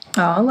good.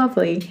 Oh,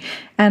 lovely.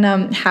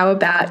 And how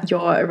about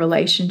your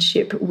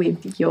relationship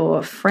with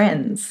your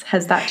friends?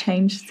 Has that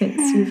changed since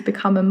you've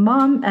become a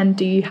mum? And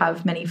do you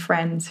have many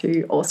friends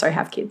who also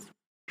have kids?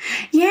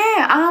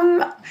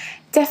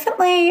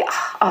 Definitely.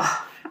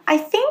 I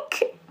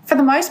think for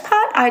the most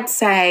part, I'd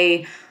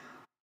say,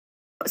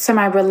 so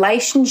my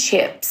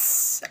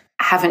relationships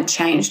haven't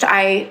changed.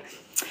 I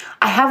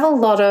have a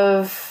lot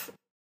of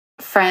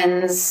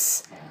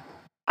friends.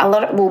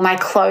 My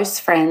close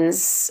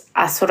friends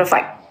are sort of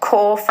like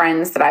core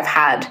friends that I've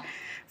had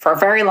for a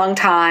very long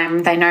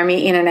time. They know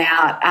me in and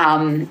out.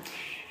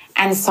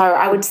 And so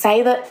I would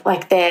say that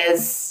like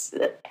there's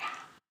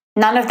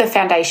none of the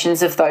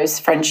foundations of those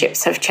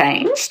friendships have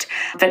changed.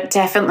 But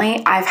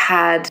definitely I've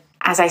had,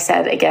 as I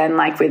said, again,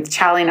 like with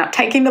Charlie not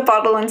taking the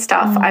bottle and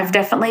stuff, I've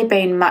definitely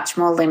been much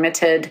more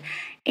limited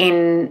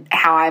in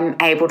how I'm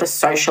able to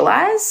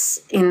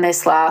socialize in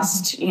this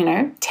last,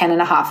 10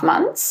 and a half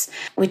months,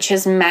 which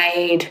has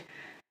made,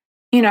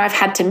 I've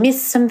had to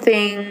miss some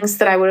things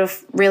that I would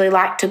have really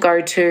liked to go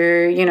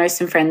to,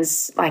 some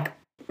friends like,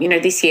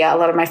 this year, a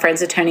lot of my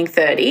friends are turning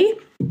 30.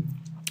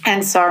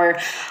 And so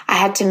I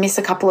had to miss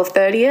a couple of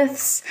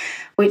 30ths,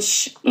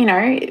 which,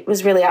 it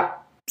was really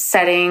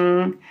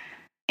upsetting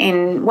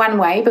in one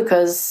way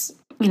because,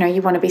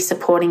 you want to be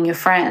supporting your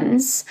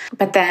friends,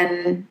 but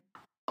then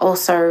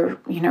also,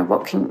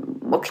 what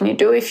can you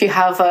do if you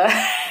have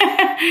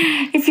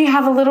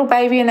a little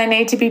baby and they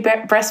need to be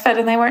breastfed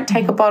and they won't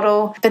take a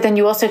bottle, but then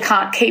you also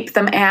can't keep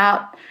them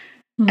out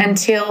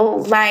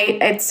until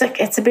late. It's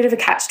a bit of a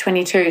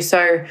catch-22.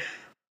 So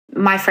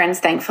my friends,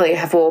 thankfully,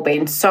 have all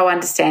been so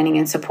understanding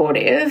and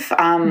supportive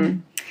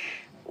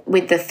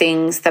with the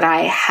things that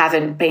I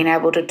haven't been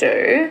able to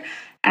do,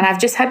 and I've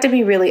just had to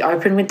be really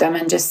open with them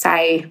and just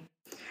say,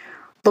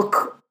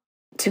 look,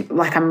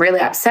 I'm really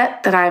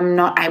upset that I'm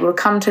not able to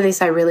come to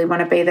this. I really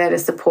want to be there to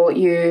support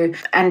you,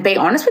 and be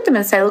honest with them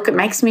and say, look, it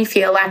makes me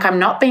feel like I'm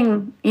not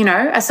being,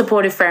 a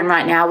supportive friend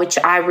right now, which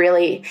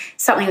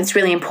something that's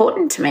really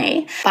important to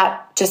me.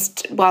 But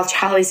just while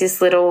Charlie's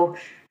this little,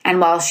 and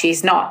while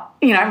she's not,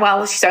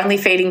 while she's only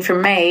feeding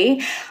from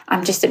me,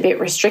 I'm just a bit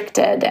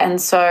restricted.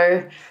 And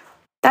so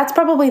that's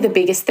probably the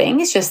biggest thing,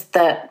 is just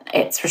that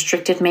it's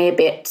restricted me a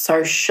bit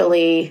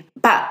socially.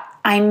 But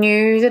I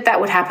knew that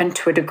would happen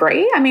to a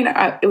degree. I mean,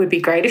 it would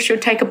be great if she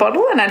would take a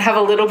bottle and I'd have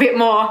a little bit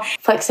more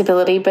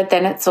flexibility, but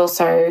then it's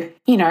also,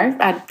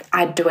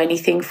 I'd do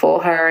anything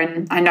for her.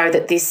 And I know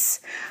that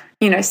this,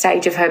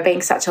 stage of her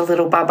being such a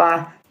little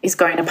bubba is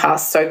going to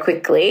pass so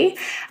quickly.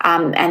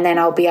 And then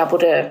I'll be able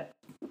to,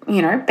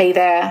 be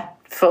there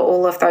for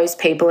all of those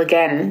people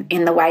again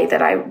in the way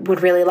that I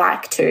would really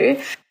like to.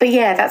 But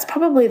yeah, that's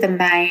probably the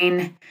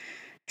main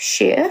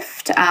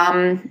shift.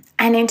 And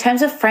in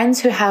terms of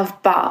friends who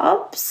have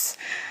bubs,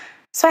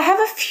 so I have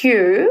a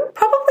few,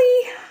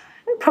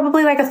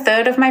 probably like a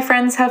third of my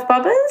friends have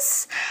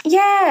bubbers.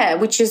 Yeah,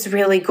 which is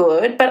really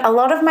good. But a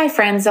lot of my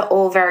friends are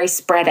all very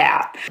spread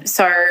out.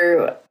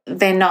 So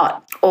they're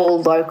not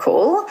all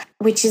local,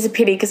 which is a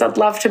pity, because I'd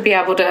love to be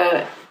able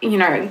to,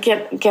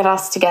 get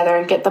us together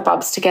and get the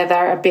bubs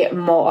together a bit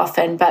more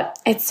often. But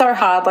it's so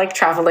hard, like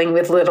traveling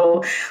with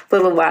little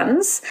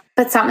ones.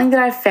 But something that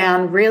I've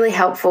found really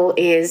helpful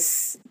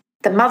is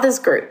the mothers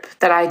group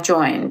that I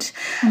joined.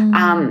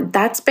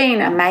 That's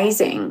been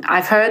amazing.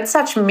 I've heard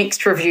such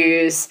mixed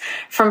reviews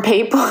from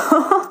people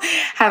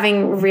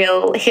having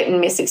real hit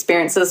and miss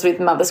experiences with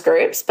mothers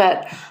groups,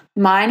 but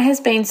mine has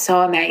been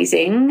so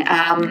amazing.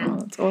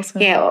 That's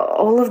awesome. Yeah,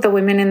 all of the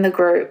women in the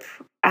group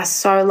are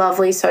so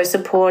lovely, so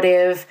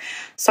supportive,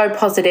 so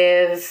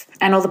positive,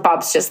 and all the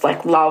bubs just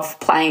love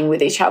playing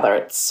with each other.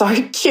 It's so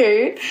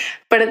cute.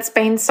 But it's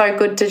been so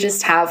good to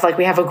just have,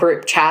 we have a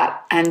group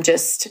chat, and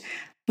just,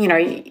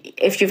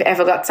 if you've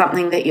ever got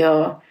something that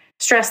you're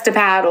stressed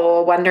about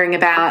or wondering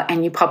about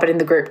and you pop it in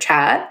the group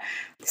chat,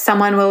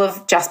 someone will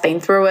have just been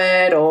through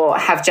it or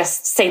have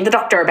just seen the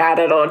doctor about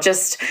it, or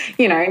just,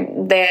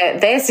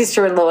 their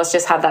sister-in-law has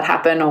just had that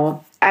happen,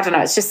 or I don't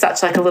know, it's just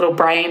such a little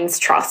brain's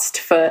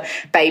trust for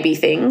baby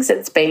things.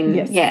 It's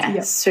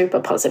been, super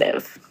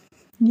positive.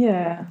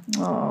 Yeah.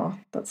 Oh,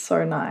 that's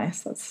so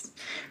nice. That's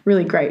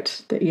really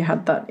great that you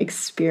had that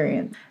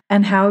experience.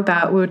 And how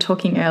about, we were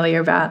talking earlier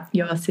about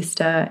your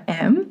sister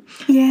Em,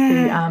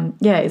 who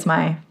is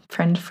my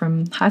friend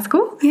from high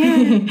school.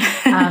 Yeah.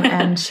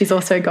 And she's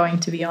also going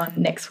to be on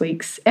next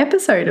week's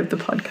episode of the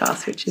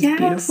podcast, which is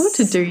beautiful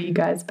to do you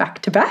guys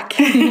back to back.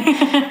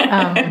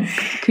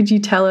 Could you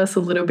tell us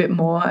a little bit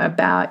more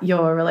about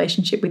your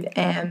relationship with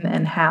Em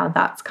and how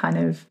that's kind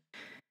of,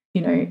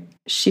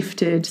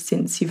 shifted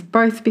since you've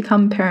both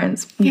become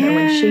parents,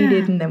 when she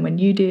did and then when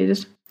you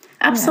did?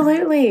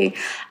 Absolutely.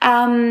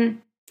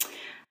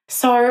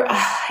 So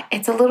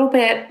it's a little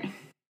bit,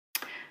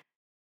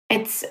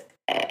 it's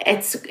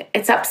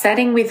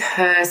upsetting with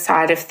her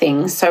side of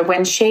things. So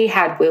when she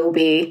had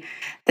Wilby,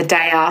 the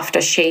day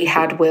after she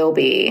had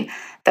Wilby,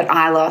 that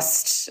I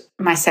lost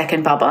my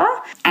second bubba,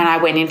 and I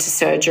went into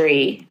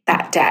surgery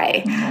that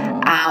day.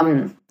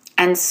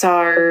 And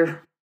so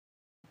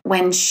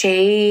when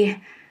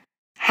she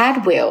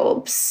had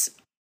Wilbs,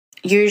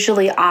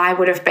 usually I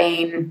would have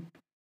been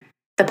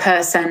the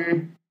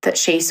person that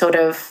she sort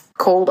of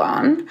called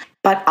on,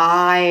 but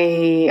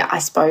I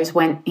suppose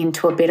went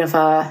into a bit of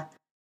a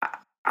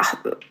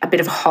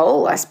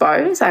hole, I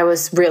suppose. I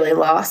was really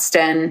lost,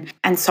 and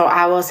so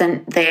I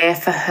wasn't there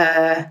for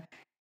her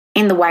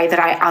in the way that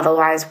I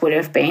otherwise would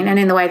have been, and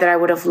in the way that I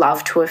would have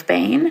loved to have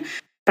been.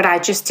 But I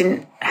just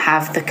didn't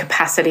have the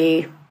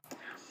capacity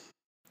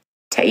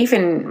to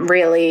even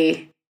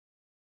really,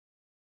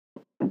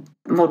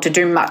 to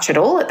do much at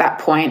all at that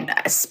point,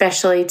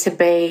 especially to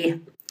be,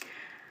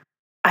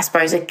 I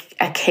suppose, a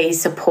key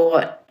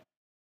support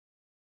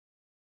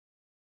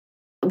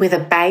with a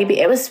baby.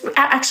 It was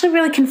actually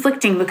really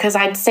conflicting, because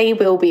I'd see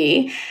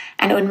Wilby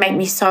and it would make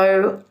me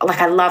so,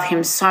 I love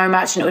him so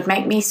much, and it would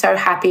make me so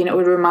happy, and it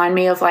would remind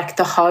me of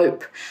the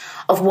hope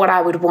of what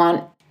I would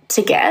want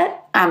to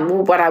get,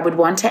 what I would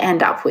want to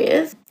end up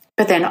with.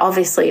 But then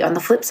obviously on the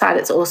flip side,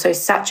 it's also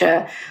such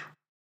a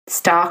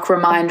stark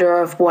reminder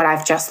of what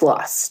I've just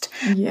lost.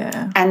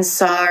 Yeah. And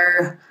so,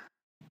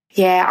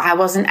 I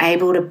wasn't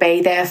able to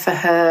be there for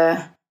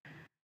her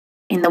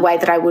in the way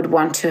that I would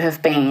want to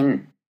have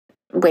been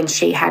when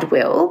she had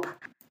Wilb.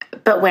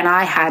 But when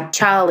I had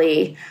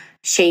Charlie,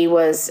 she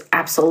was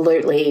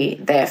absolutely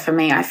there for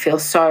me. I feel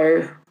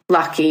so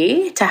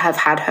lucky to have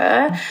had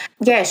her.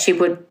 Yeah,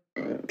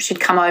 she'd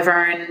come over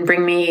and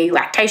bring me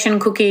lactation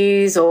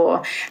cookies,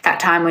 or that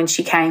time when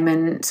she came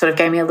and sort of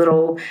gave me a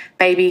little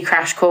baby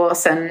crash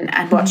course and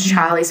watch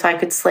Charlie so I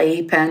could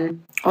sleep,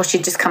 or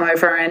she'd just come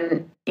over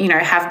and,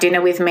 have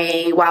dinner with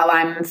me while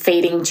I'm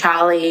feeding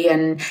Charlie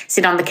and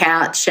sit on the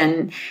couch.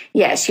 And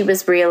she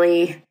was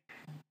really,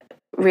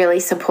 really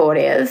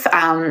supportive,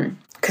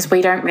 because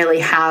we don't really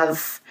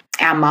have,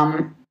 our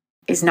mum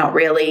is not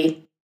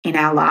really in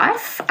our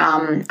life,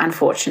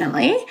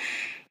 unfortunately.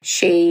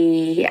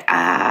 she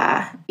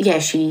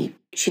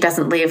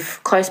doesn't live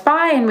close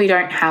by, and we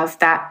don't have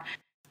that,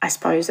 I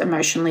suppose,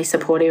 emotionally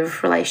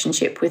supportive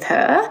relationship with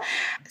her.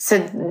 So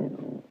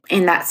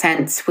in that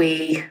sense,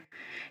 we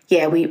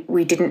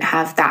didn't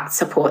have that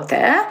support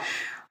there.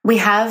 We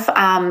have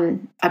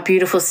a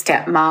beautiful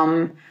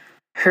stepmom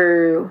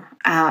who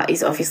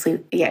is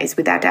obviously, is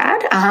with our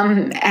dad.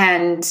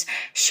 And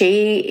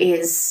she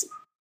is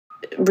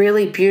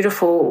really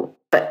beautiful,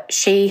 but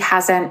she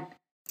hasn't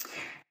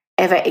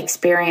ever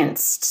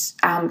experienced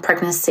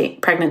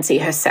pregnancy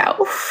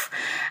herself,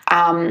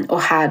 or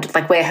had,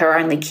 like, we're her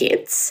only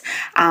kids,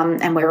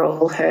 and we're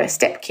all her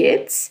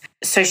stepkids.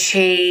 So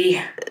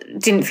she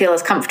didn't feel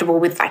as comfortable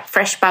with, like,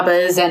 fresh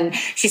bubbers, and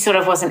she sort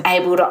of wasn't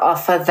able to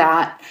offer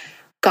that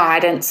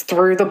guidance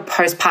through the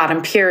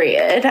postpartum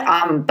period,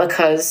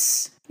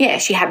 because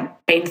she hadn't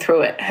been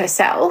through it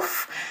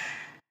herself.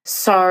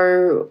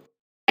 So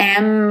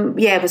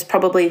was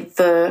probably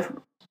the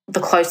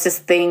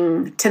closest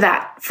thing to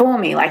that for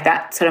me, like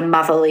that sort of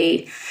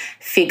motherly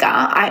figure.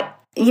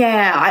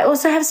 I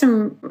also have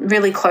some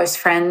really close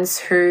friends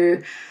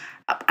who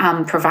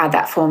provide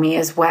that for me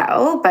as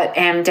well, but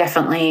Em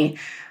definitely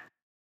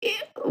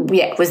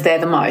was there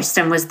the most,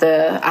 and was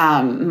the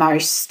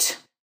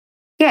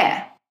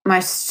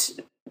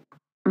most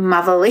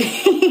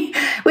motherly,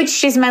 which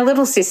she's my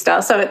little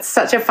sister, so it's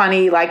such a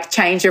funny, like,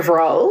 change of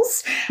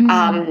roles.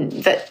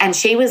 And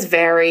she was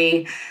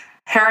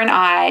her and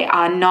I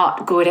are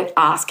not good at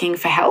asking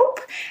for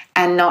help,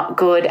 and not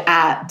good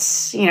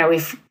at,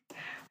 we've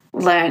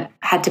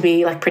had to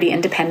be, like, pretty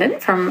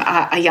independent from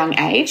a young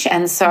age,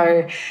 and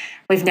so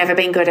we've never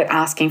been good at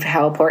asking for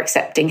help or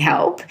accepting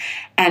help.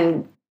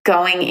 And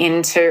going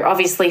into,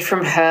 obviously,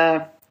 from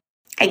her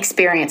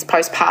experience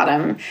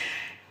postpartum,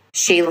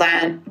 she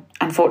learned,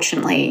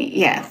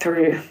 unfortunately,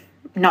 through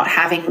not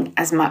having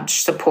as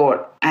much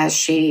support as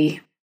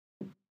she,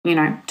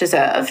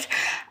 deserved.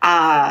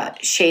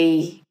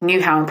 She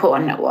knew how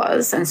important it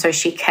was. And so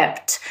she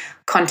kept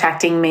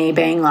contacting me,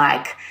 being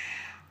like,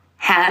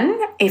 Han,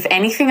 if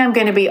anything, I'm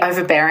going to be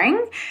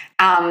overbearing.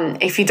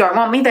 If you don't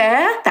want me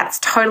there, that's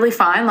totally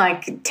fine.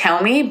 Like,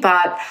 tell me,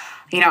 but,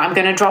 I'm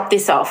going to drop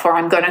this off, or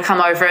I'm going to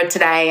come over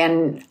today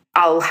and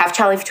I'll have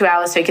Charlie for 2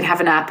 hours so you can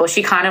have a nap. Or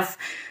she kind of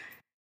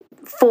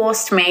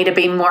forced me to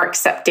be more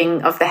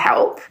accepting of the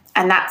help.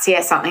 And that's,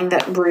 something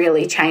that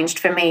really changed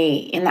for me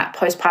in that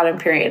postpartum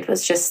period,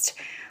 was just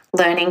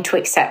learning to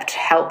accept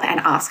help and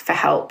ask for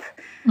help.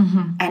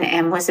 Mm-hmm. And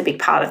Em was a big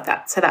part of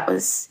that. So that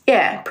was,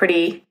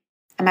 pretty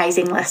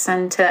amazing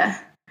lesson to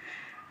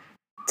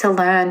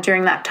learn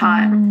during that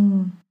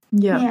time.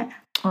 Yeah.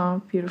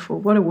 Oh, beautiful.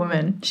 What a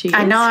woman she is.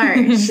 I know.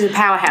 She's a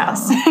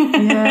powerhouse.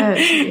 Yeah,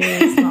 she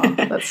is. Oh,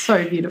 that's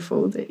so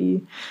beautiful that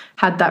you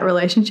had that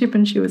relationship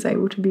and she was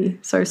able to be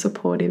so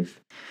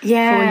supportive for you.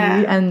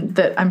 And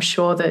that I'm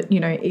sure that,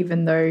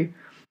 even though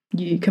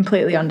you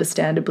completely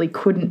understandably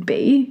couldn't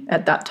be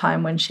at that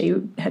time when she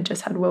had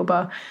just had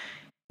Wilbur,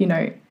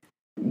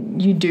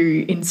 you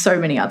do in so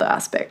many other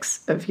aspects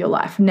of your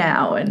life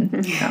now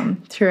and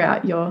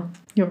throughout your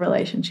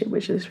relationship,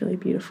 which is really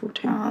beautiful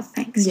too. Oh,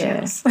 thanks,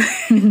 Jess.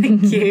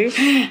 Thank you.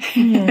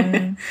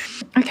 Yeah.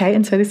 Okay,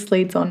 and so this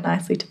leads on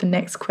nicely to the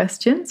next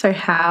question. So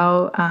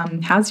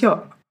how's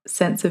your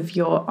sense of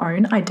your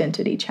own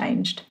identity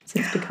changed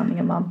since becoming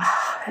a mum?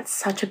 Oh, that's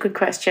such a good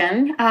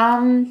question.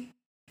 I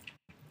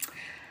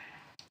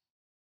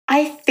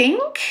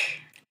think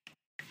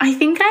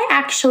I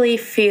actually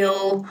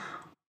feel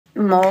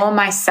more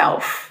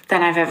myself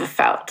than I've ever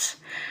felt.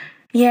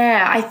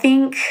 Yeah, I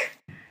think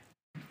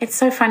it's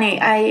so funny.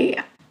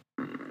 I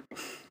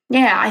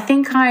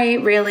think I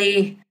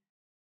really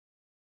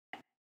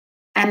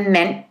am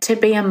meant to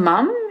be a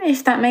mum,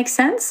 if that makes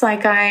sense.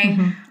 Like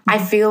I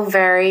feel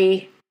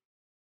very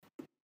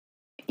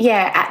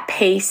at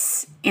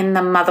peace in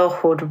the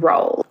motherhood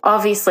role.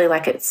 Obviously,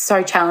 like, it's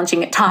so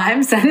challenging at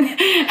times and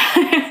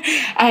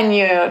and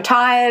you're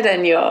tired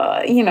and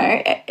you're,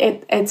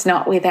 it's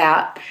not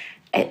without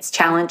its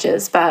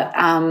challenges, but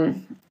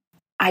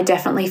I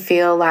definitely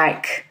feel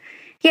like,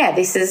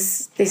 this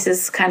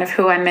is kind of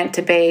who I'm meant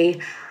to be.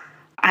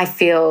 I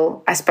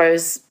feel, I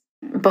suppose,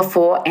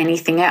 before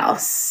anything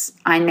else,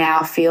 I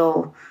now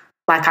feel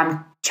like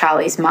I'm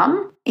Charlie's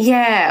mum.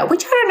 Yeah,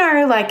 which I don't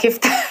know, like, if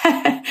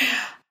that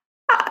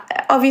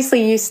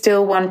obviously you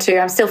still want to,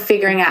 I'm still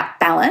figuring out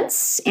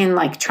balance in,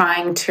 like,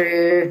 trying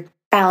to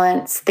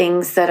balance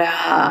things that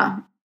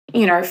are,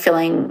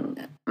 filling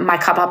my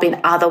cup up in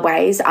other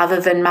ways other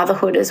than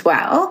motherhood as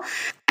well,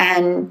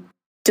 and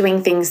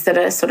doing things that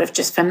are sort of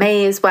just for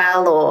me as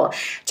well, or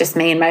just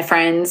me and my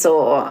friends,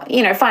 or,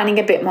 finding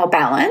a bit more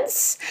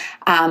balance.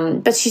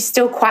 But she's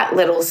still quite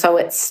little, so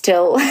it's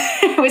still,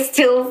 we're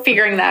still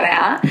figuring that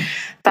out.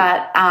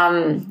 But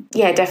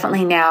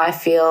definitely now I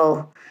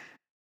feel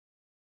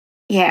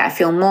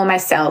more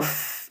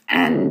myself,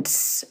 and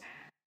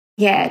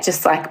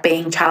just like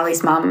being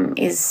Charlie's mum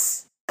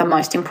is the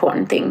most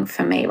important thing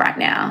for me right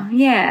now.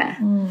 Yeah.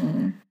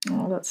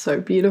 Oh, that's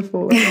so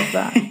beautiful. I love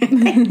that.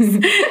 Thanks.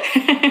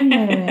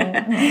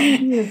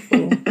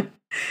 Beautiful.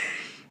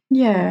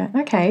 Yeah,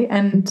 okay.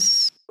 And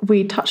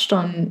we touched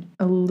on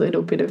a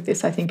little bit of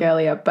this, I think,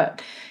 earlier,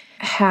 but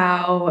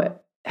how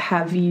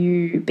have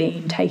you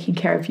been taking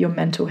care of your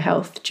mental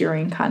health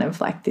during kind of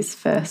like this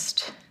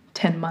first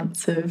 10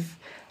 months of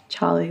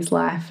Charlie's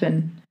life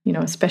and, you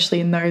know, especially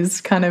in those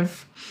kind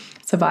of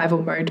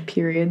survival mode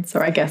periods,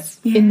 or I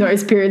guess in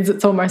those periods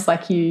it's almost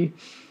like you're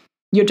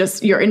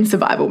in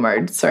survival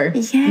mode. So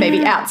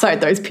maybe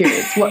outside those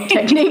periods, what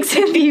techniques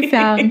have you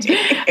found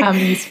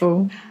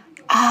useful?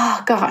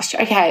 Oh, gosh.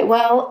 Okay.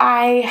 Well,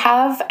 I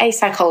have a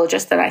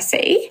psychologist that I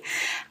see,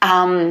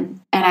 and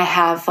I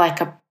have I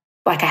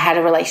had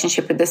a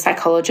relationship with the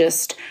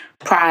psychologist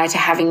prior to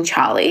having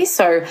Charlie.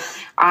 So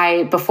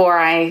before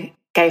I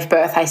gave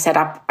birth, I set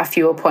up a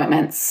few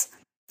appointments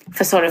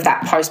for sort of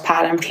that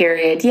postpartum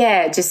period.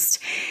 Yeah, just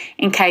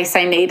in case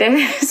I needed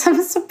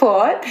some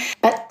support.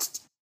 But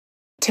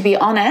to be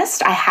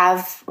honest, I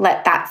have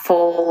let that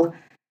fall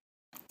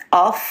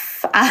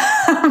off.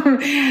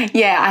 I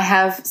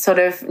have sort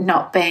of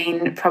not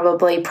been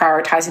probably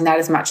prioritizing that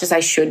as much as I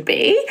should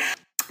be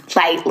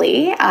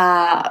lately,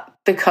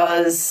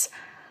 because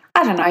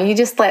I don't know, you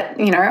just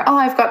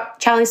I've got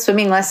Charlie's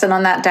swimming lesson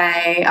on that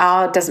day.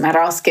 Oh, it doesn't matter,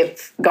 I'll skip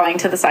going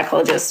to the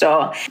psychologist,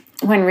 or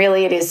when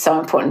really it is so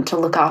important to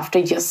look after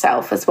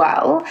yourself as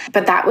well.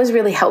 But that was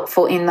really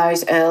helpful in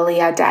those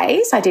earlier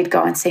days. I did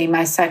go and see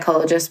my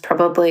psychologist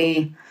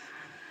probably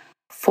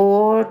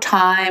 4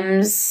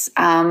 times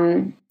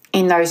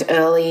in those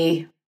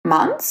early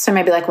months. So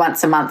maybe like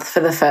once a month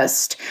for the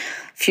first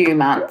few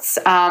months.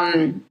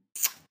 And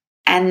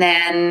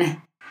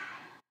then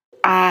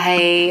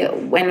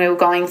when we were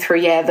going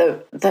through,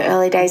 the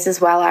early days as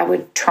well, I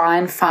would try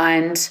and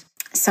find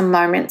some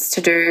moments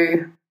to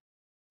do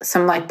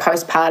some like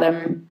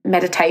postpartum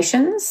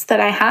meditations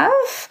that I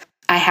have.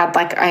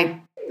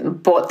 I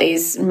bought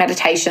these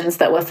meditations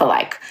that were for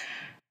like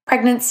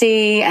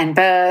pregnancy and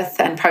birth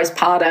and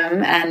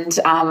postpartum, and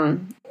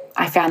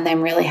I found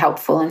them really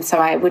helpful. And so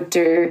I would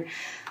do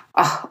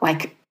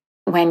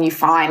when you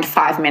find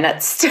 5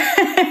 minutes to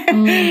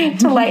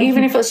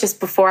even if it was just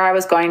before I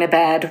was going to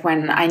bed,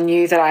 when I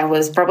knew that I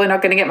was probably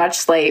not going to get much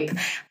sleep,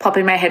 pop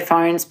in my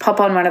headphones, pop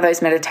on one of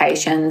those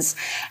meditations,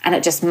 and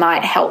it just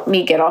might help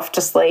me get off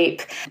to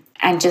sleep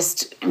and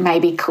just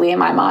maybe clear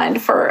my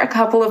mind for a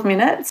couple of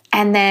minutes.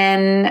 And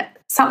then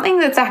something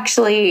that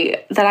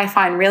I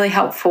find really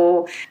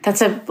helpful,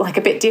 that's a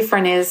bit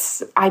different,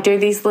 is I do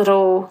these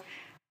little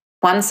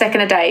 1 second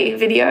a day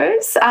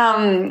videos.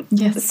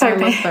 Yes, so I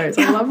love those.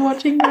 I love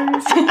watching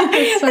those.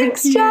 It's so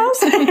Thanks, cute. Charles.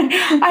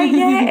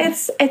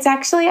 It's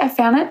actually, I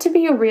found it to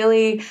be a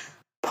really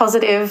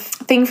positive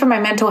thing for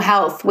my mental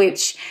health,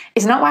 which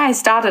is not why I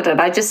started it.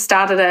 I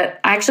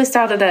actually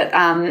started it,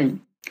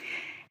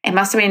 it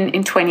must have been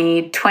in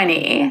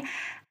 2020,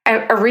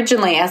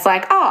 originally as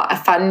a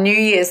fun New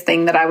Year's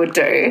thing that I would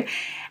do.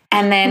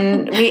 And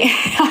then we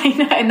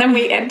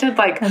entered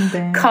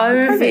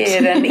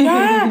COVID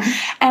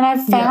and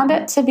I've found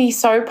it to be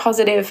so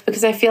positive,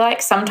 because I feel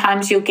like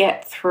sometimes you'll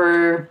get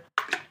through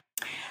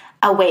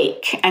a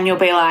week and you'll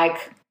be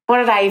like, what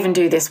did I even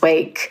do this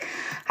week?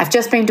 I've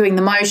just been doing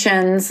the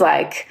motions.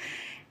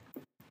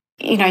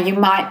 You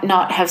might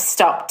not have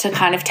stopped to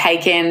kind of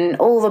take in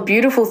all the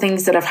beautiful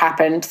things that have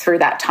happened through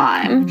that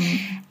time.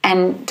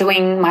 And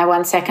doing my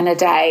 1 second a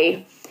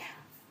day,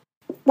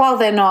 while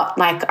they're not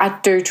I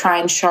do try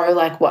and show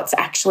what's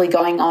actually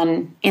going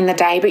on in the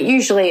day, but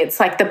usually it's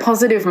the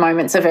positive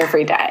moments of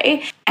every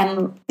day,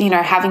 and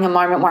having a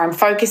moment where I'm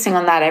focusing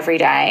on that every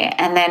day,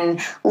 and then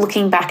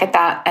looking back at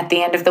that at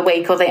the end of the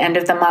week or the end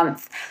of the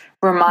month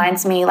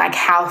reminds me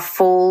how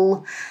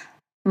full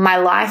my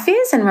life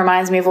is, and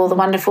reminds me of all the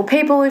wonderful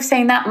people we've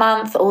seen that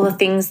month, all the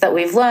things that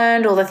we've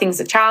learned, all the things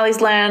that Charlie's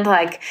learned.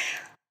 I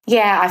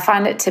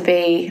find it to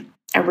be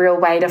a real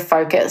way to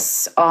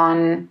focus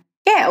on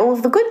all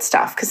of the good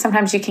stuff, because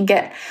sometimes you can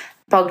get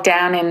bogged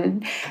down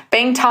in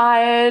being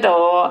tired,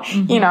 or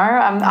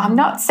I'm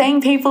not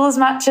seeing people as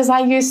much as I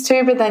used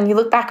to, but then you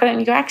look back on it and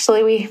you go,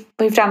 actually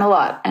we've done a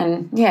lot,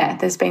 and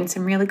there's been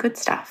some really good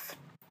stuff.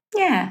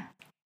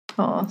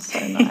 Oh, so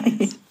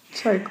nice.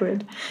 So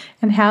good.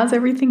 And how's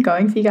everything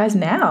going for you guys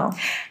now?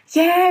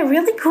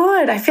 Really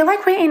good. I feel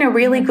like we're in a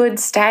really good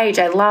stage.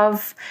 I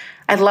love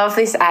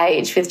this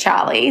age with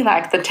Charlie,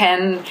 the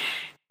 10,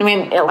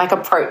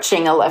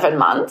 approaching 11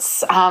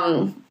 months.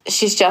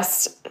 She's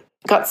just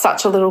got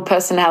such a little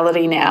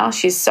personality now.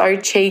 She's so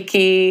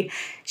cheeky.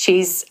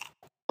 She's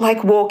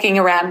walking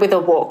around with a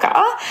walker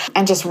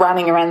and just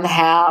running around the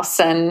house.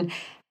 And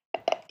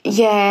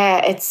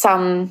it's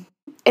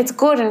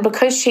good. And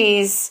because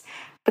she's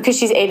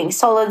eating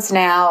solids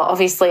now,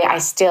 obviously I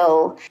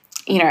still,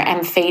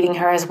 am feeding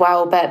her as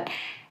well. But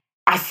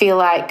I feel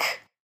like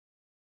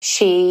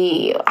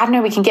we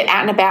can get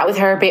out and about with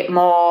her a bit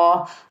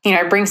more,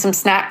 bring some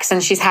snacks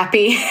and she's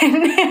happy.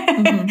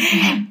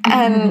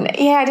 And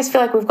I just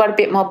feel like we've got a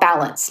bit more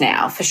balance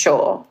now, for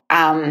sure.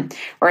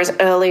 Whereas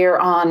earlier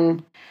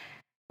on,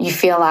 I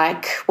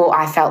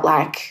felt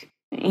like,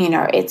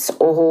 it's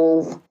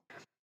all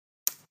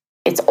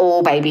it's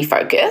all baby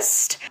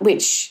focused,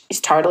 which is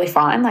totally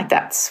fine. Like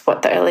that's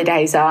what the early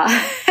days are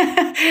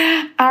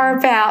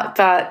about.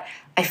 But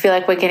I feel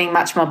like we're getting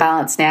much more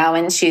balanced now,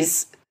 and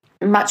she's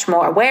much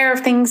more aware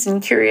of things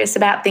and curious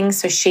about things.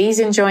 So she's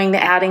enjoying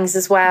the outings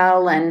as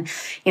well. And,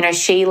 you know,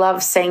 she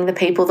loves seeing the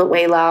people that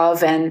we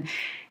love. And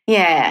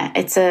yeah,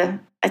 it's a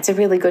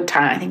really good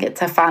time. I think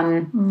it's a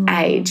fun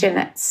age, and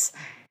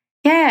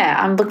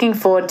I'm looking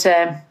forward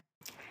to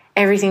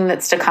everything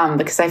that's to come,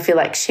 because I feel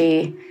like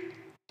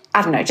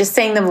I don't know, just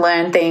seeing them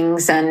learn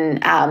things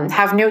and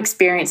have new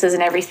experiences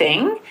and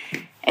everything.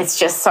 It's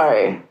just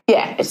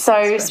it's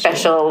so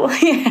special.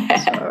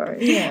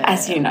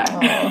 As you know.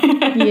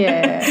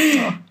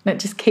 And it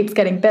just keeps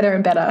getting better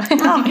and better.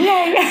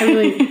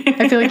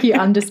 I feel like you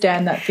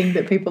understand that thing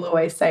that people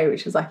always say,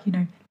 which is like, you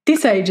know,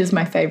 this age is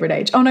my favourite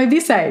age. Oh, no,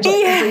 this age.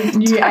 Like every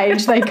new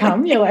age they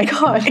come, you're like,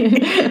 oh,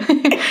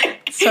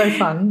 it's so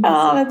fun.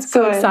 Oh, that's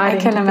so good. exciting.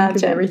 I can imagine.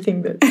 Think of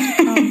everything that's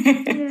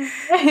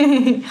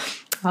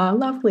Oh,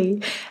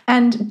 lovely.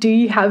 And do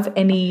you have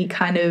any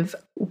kind of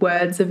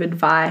words of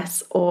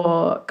advice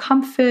or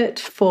comfort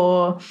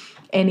for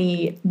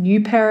any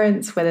new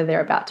parents, whether they're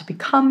about to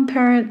become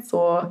parents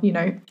or, you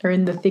know, are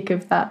in the thick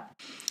of that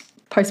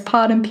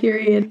postpartum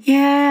period?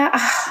 Yeah,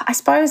 I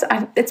suppose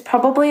it's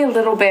probably a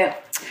little bit,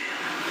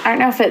 I don't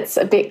know if it's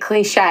a bit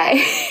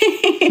cliche,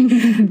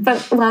 but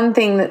one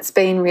thing that's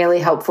been really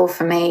helpful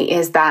for me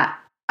is that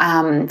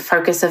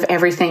focus of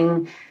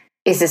everything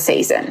is a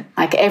season.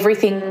 Like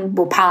everything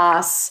will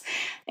pass,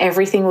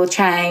 everything will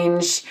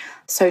change.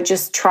 So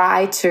just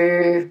try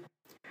to,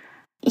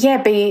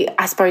 be,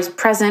 I suppose,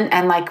 present.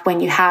 And like when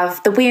you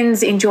have the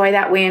wins, enjoy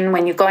that win.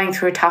 When you're going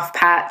through a tough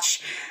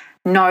patch,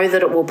 know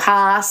that it will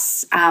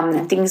pass,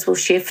 and things will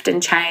shift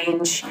and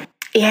change.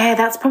 Yeah,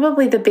 that's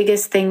probably the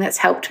biggest thing that's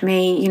helped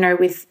me, you know,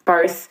 with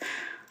both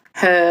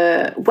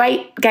her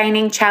weight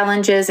gaining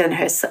challenges and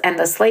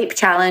the sleep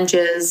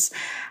challenges.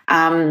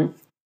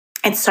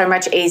 It's so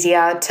much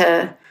easier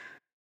to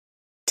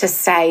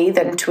say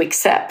than to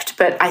accept.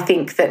 But I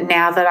think that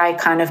now that I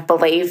kind of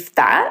believe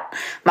that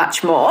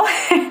much more,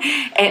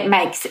 it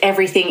makes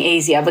everything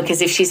easier,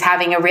 because if she's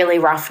having a really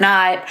rough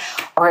night,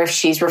 or if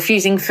she's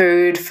refusing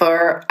food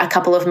for a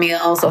couple of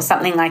meals or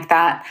something like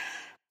that,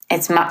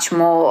 it's much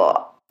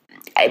more,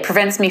 it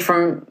prevents me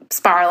from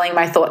spiraling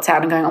my thoughts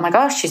out and going, oh my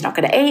gosh, she's not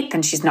going to eat,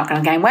 then she's not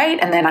going to gain weight,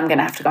 and then I'm going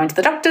to have to go into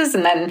the doctors,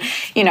 and then,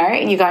 you know,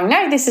 you're going,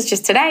 no, this is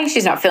just today,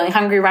 she's not feeling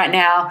hungry right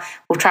now,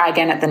 we'll try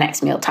again at the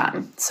next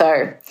mealtime.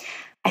 So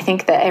I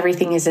think that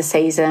everything is a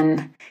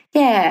season,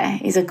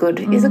 is a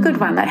good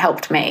one that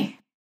helped me.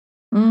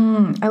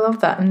 I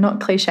love that, and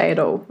not cliche at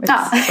all.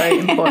 It's so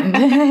important.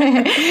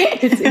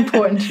 It's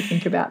important to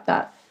think about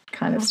that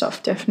kind of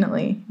stuff,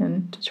 definitely,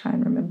 and to try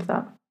and remember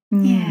that.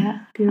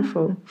 Yeah.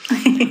 Beautiful. All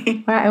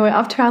right, and we're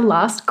up to our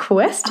last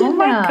question. Oh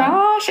my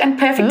gosh, and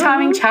perfect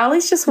timing.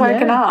 Charlie's just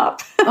woken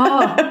up.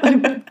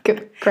 Oh,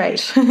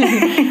 great.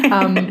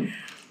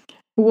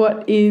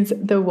 What is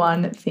the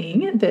one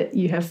thing that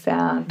you have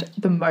found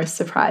the most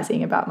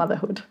surprising about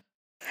motherhood?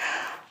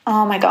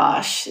 Oh my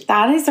gosh,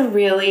 that is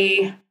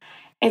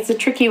it's a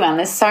tricky one.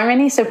 There's so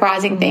many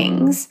surprising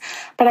things,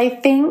 but I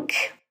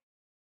think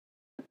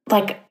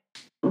like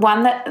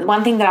one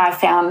thing that I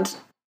found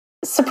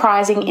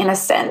surprising in a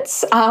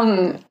sense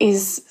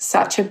is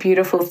such a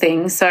beautiful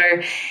thing. So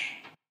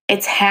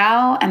it's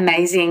how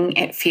amazing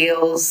it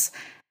feels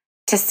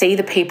to see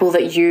the people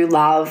that you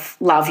love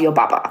your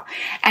bubba.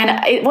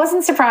 And it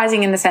wasn't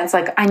surprising in the sense,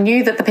 like, I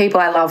knew that the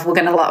people I love were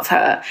going to love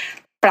her,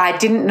 but I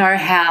didn't know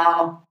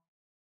how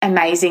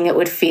amazing it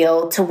would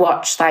feel to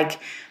watch like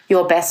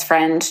your best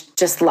friend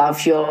just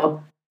love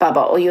your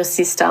bubba, or your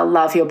sister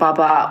love your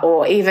bubba,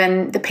 or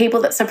even the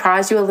people that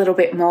surprise you a little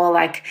bit more.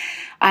 Like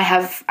I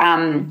have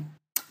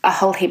a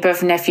whole heap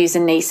of nephews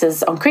and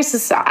nieces on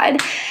Chris's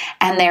side,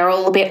 and they're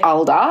all a bit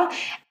older,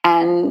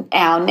 and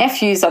our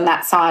nephews on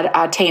that side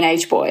are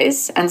teenage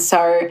boys. And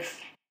so,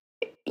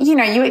 you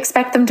know, you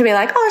expect them to be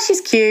like, oh,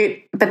 she's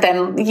cute, but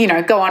then, you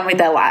know, go on with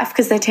their life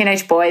because they're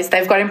teenage boys.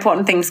 They've got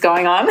important things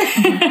going on.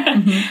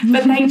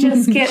 But they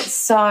just get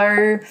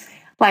so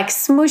like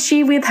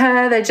smushy with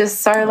her. They're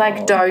just so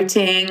like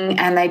doting,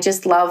 and they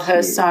just love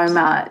her so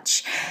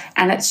much.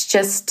 And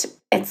it's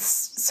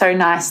so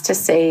nice to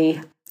see,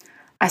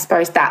 I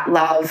suppose, that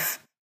love,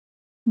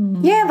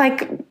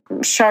 like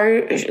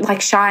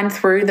shine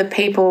through the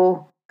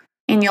people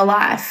in your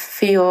life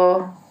for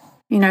your,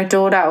 you know,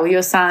 daughter or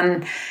your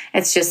son.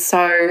 It's just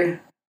so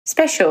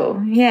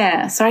special.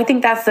 Yeah. So I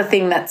think that's the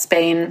thing that's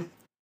been,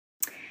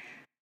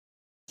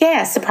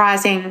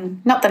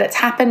 surprising. Not that it's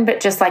happened,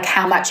 but just like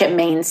how much it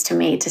means to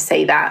me to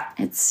see that.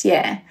 It's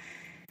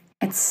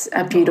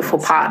a beautiful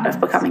part of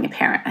becoming a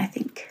parent, I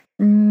think.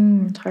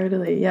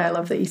 Totally. Yeah, I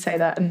love that you say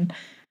that. And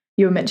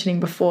you were mentioning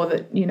before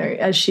that, you know,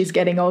 as she's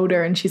getting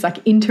older and she's like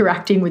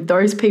interacting with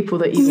those people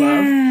that you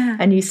love,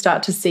 and you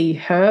start to see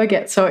her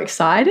get so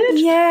excited in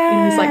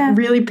this like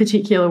really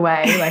particular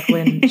way, like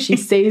when she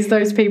sees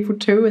those people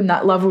too, and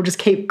that love will just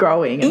keep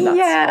growing. And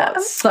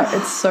that's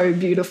it's so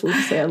beautiful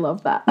to see. I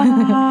love that.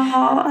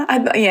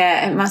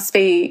 It must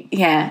be,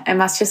 it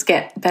must just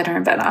get better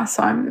and better.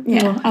 So I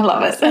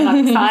love it. And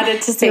I'm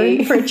excited to see. You're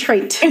in for a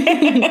treat.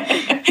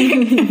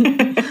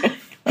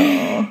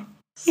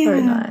 So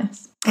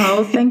nice.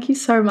 Oh, thank you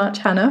so much,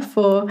 Hannah,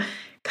 for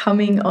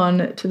coming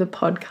on to the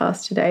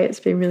podcast today. It's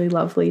been really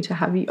lovely to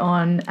have you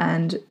on,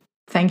 and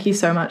thank you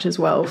so much as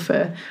well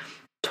for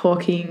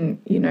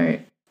talking, you know,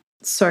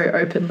 so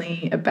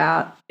openly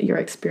about your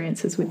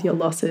experiences with your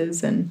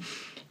losses and,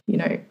 you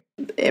know,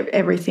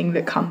 everything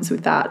that comes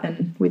with that,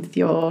 and with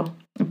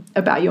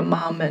about your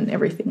mum and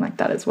everything like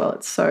that as well.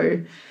 It's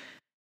so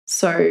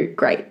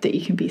great that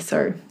you can be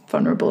so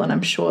vulnerable, and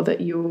I'm sure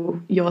that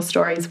your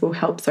stories will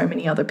help so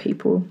many other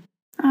people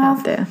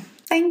out there.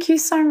 Thank you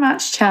so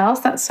much,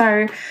 Chels. That's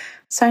so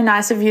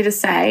nice of you to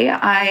say.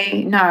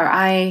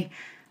 I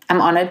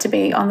am honoured to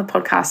be on the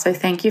podcast, so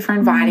thank you for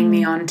inviting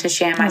me on to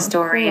share my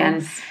story.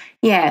 And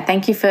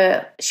thank you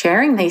for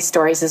sharing these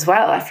stories as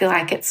well. I feel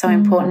like it's so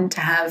important to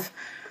have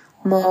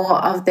more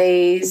of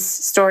these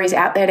stories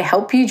out there to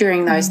help you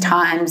during those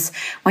times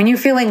when you're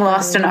feeling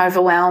lost and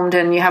overwhelmed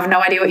and you have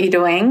no idea what you're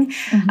doing.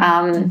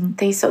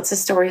 These sorts of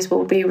stories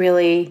will be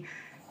really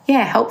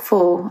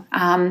helpful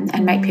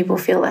and make people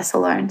feel less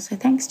alone. So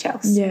thanks,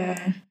 Chels.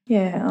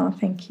 Oh,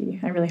 thank you.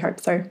 I really hope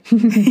so.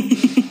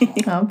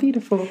 Oh,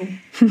 beautiful.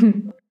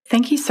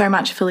 Thank you so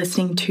much for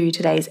listening to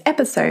today's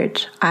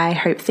episode. I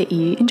hope that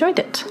you enjoyed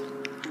it.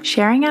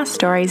 Sharing our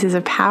stories is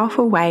a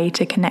powerful way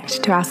to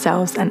connect to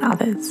ourselves and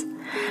others,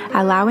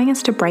 allowing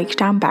us to break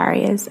down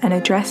barriers and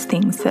address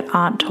things that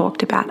aren't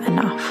talked about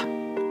enough.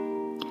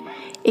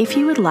 If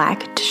you would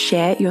like to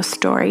share your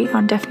story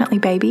on Definitely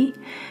Baby,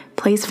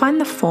 please find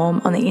the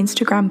form on the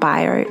Instagram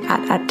bio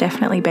at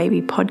Definitely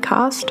Baby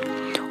Podcast,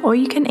 or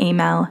you can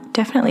email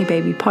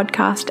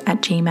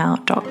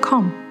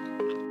definitelybabypodcast@gmail.com.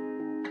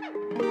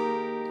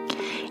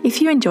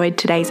 If you enjoyed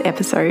today's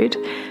episode,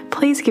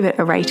 please give it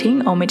a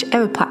rating on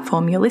whichever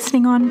platform you're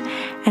listening on,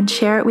 and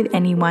share it with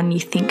anyone you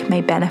think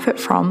may benefit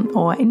from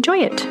or enjoy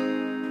it.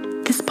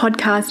 This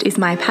podcast is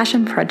my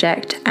passion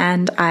project,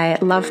 and I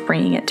love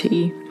bringing it to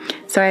you.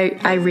 So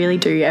I really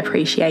do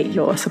appreciate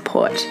your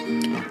support.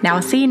 Now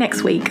I'll see you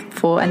next week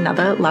for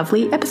another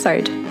lovely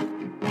episode.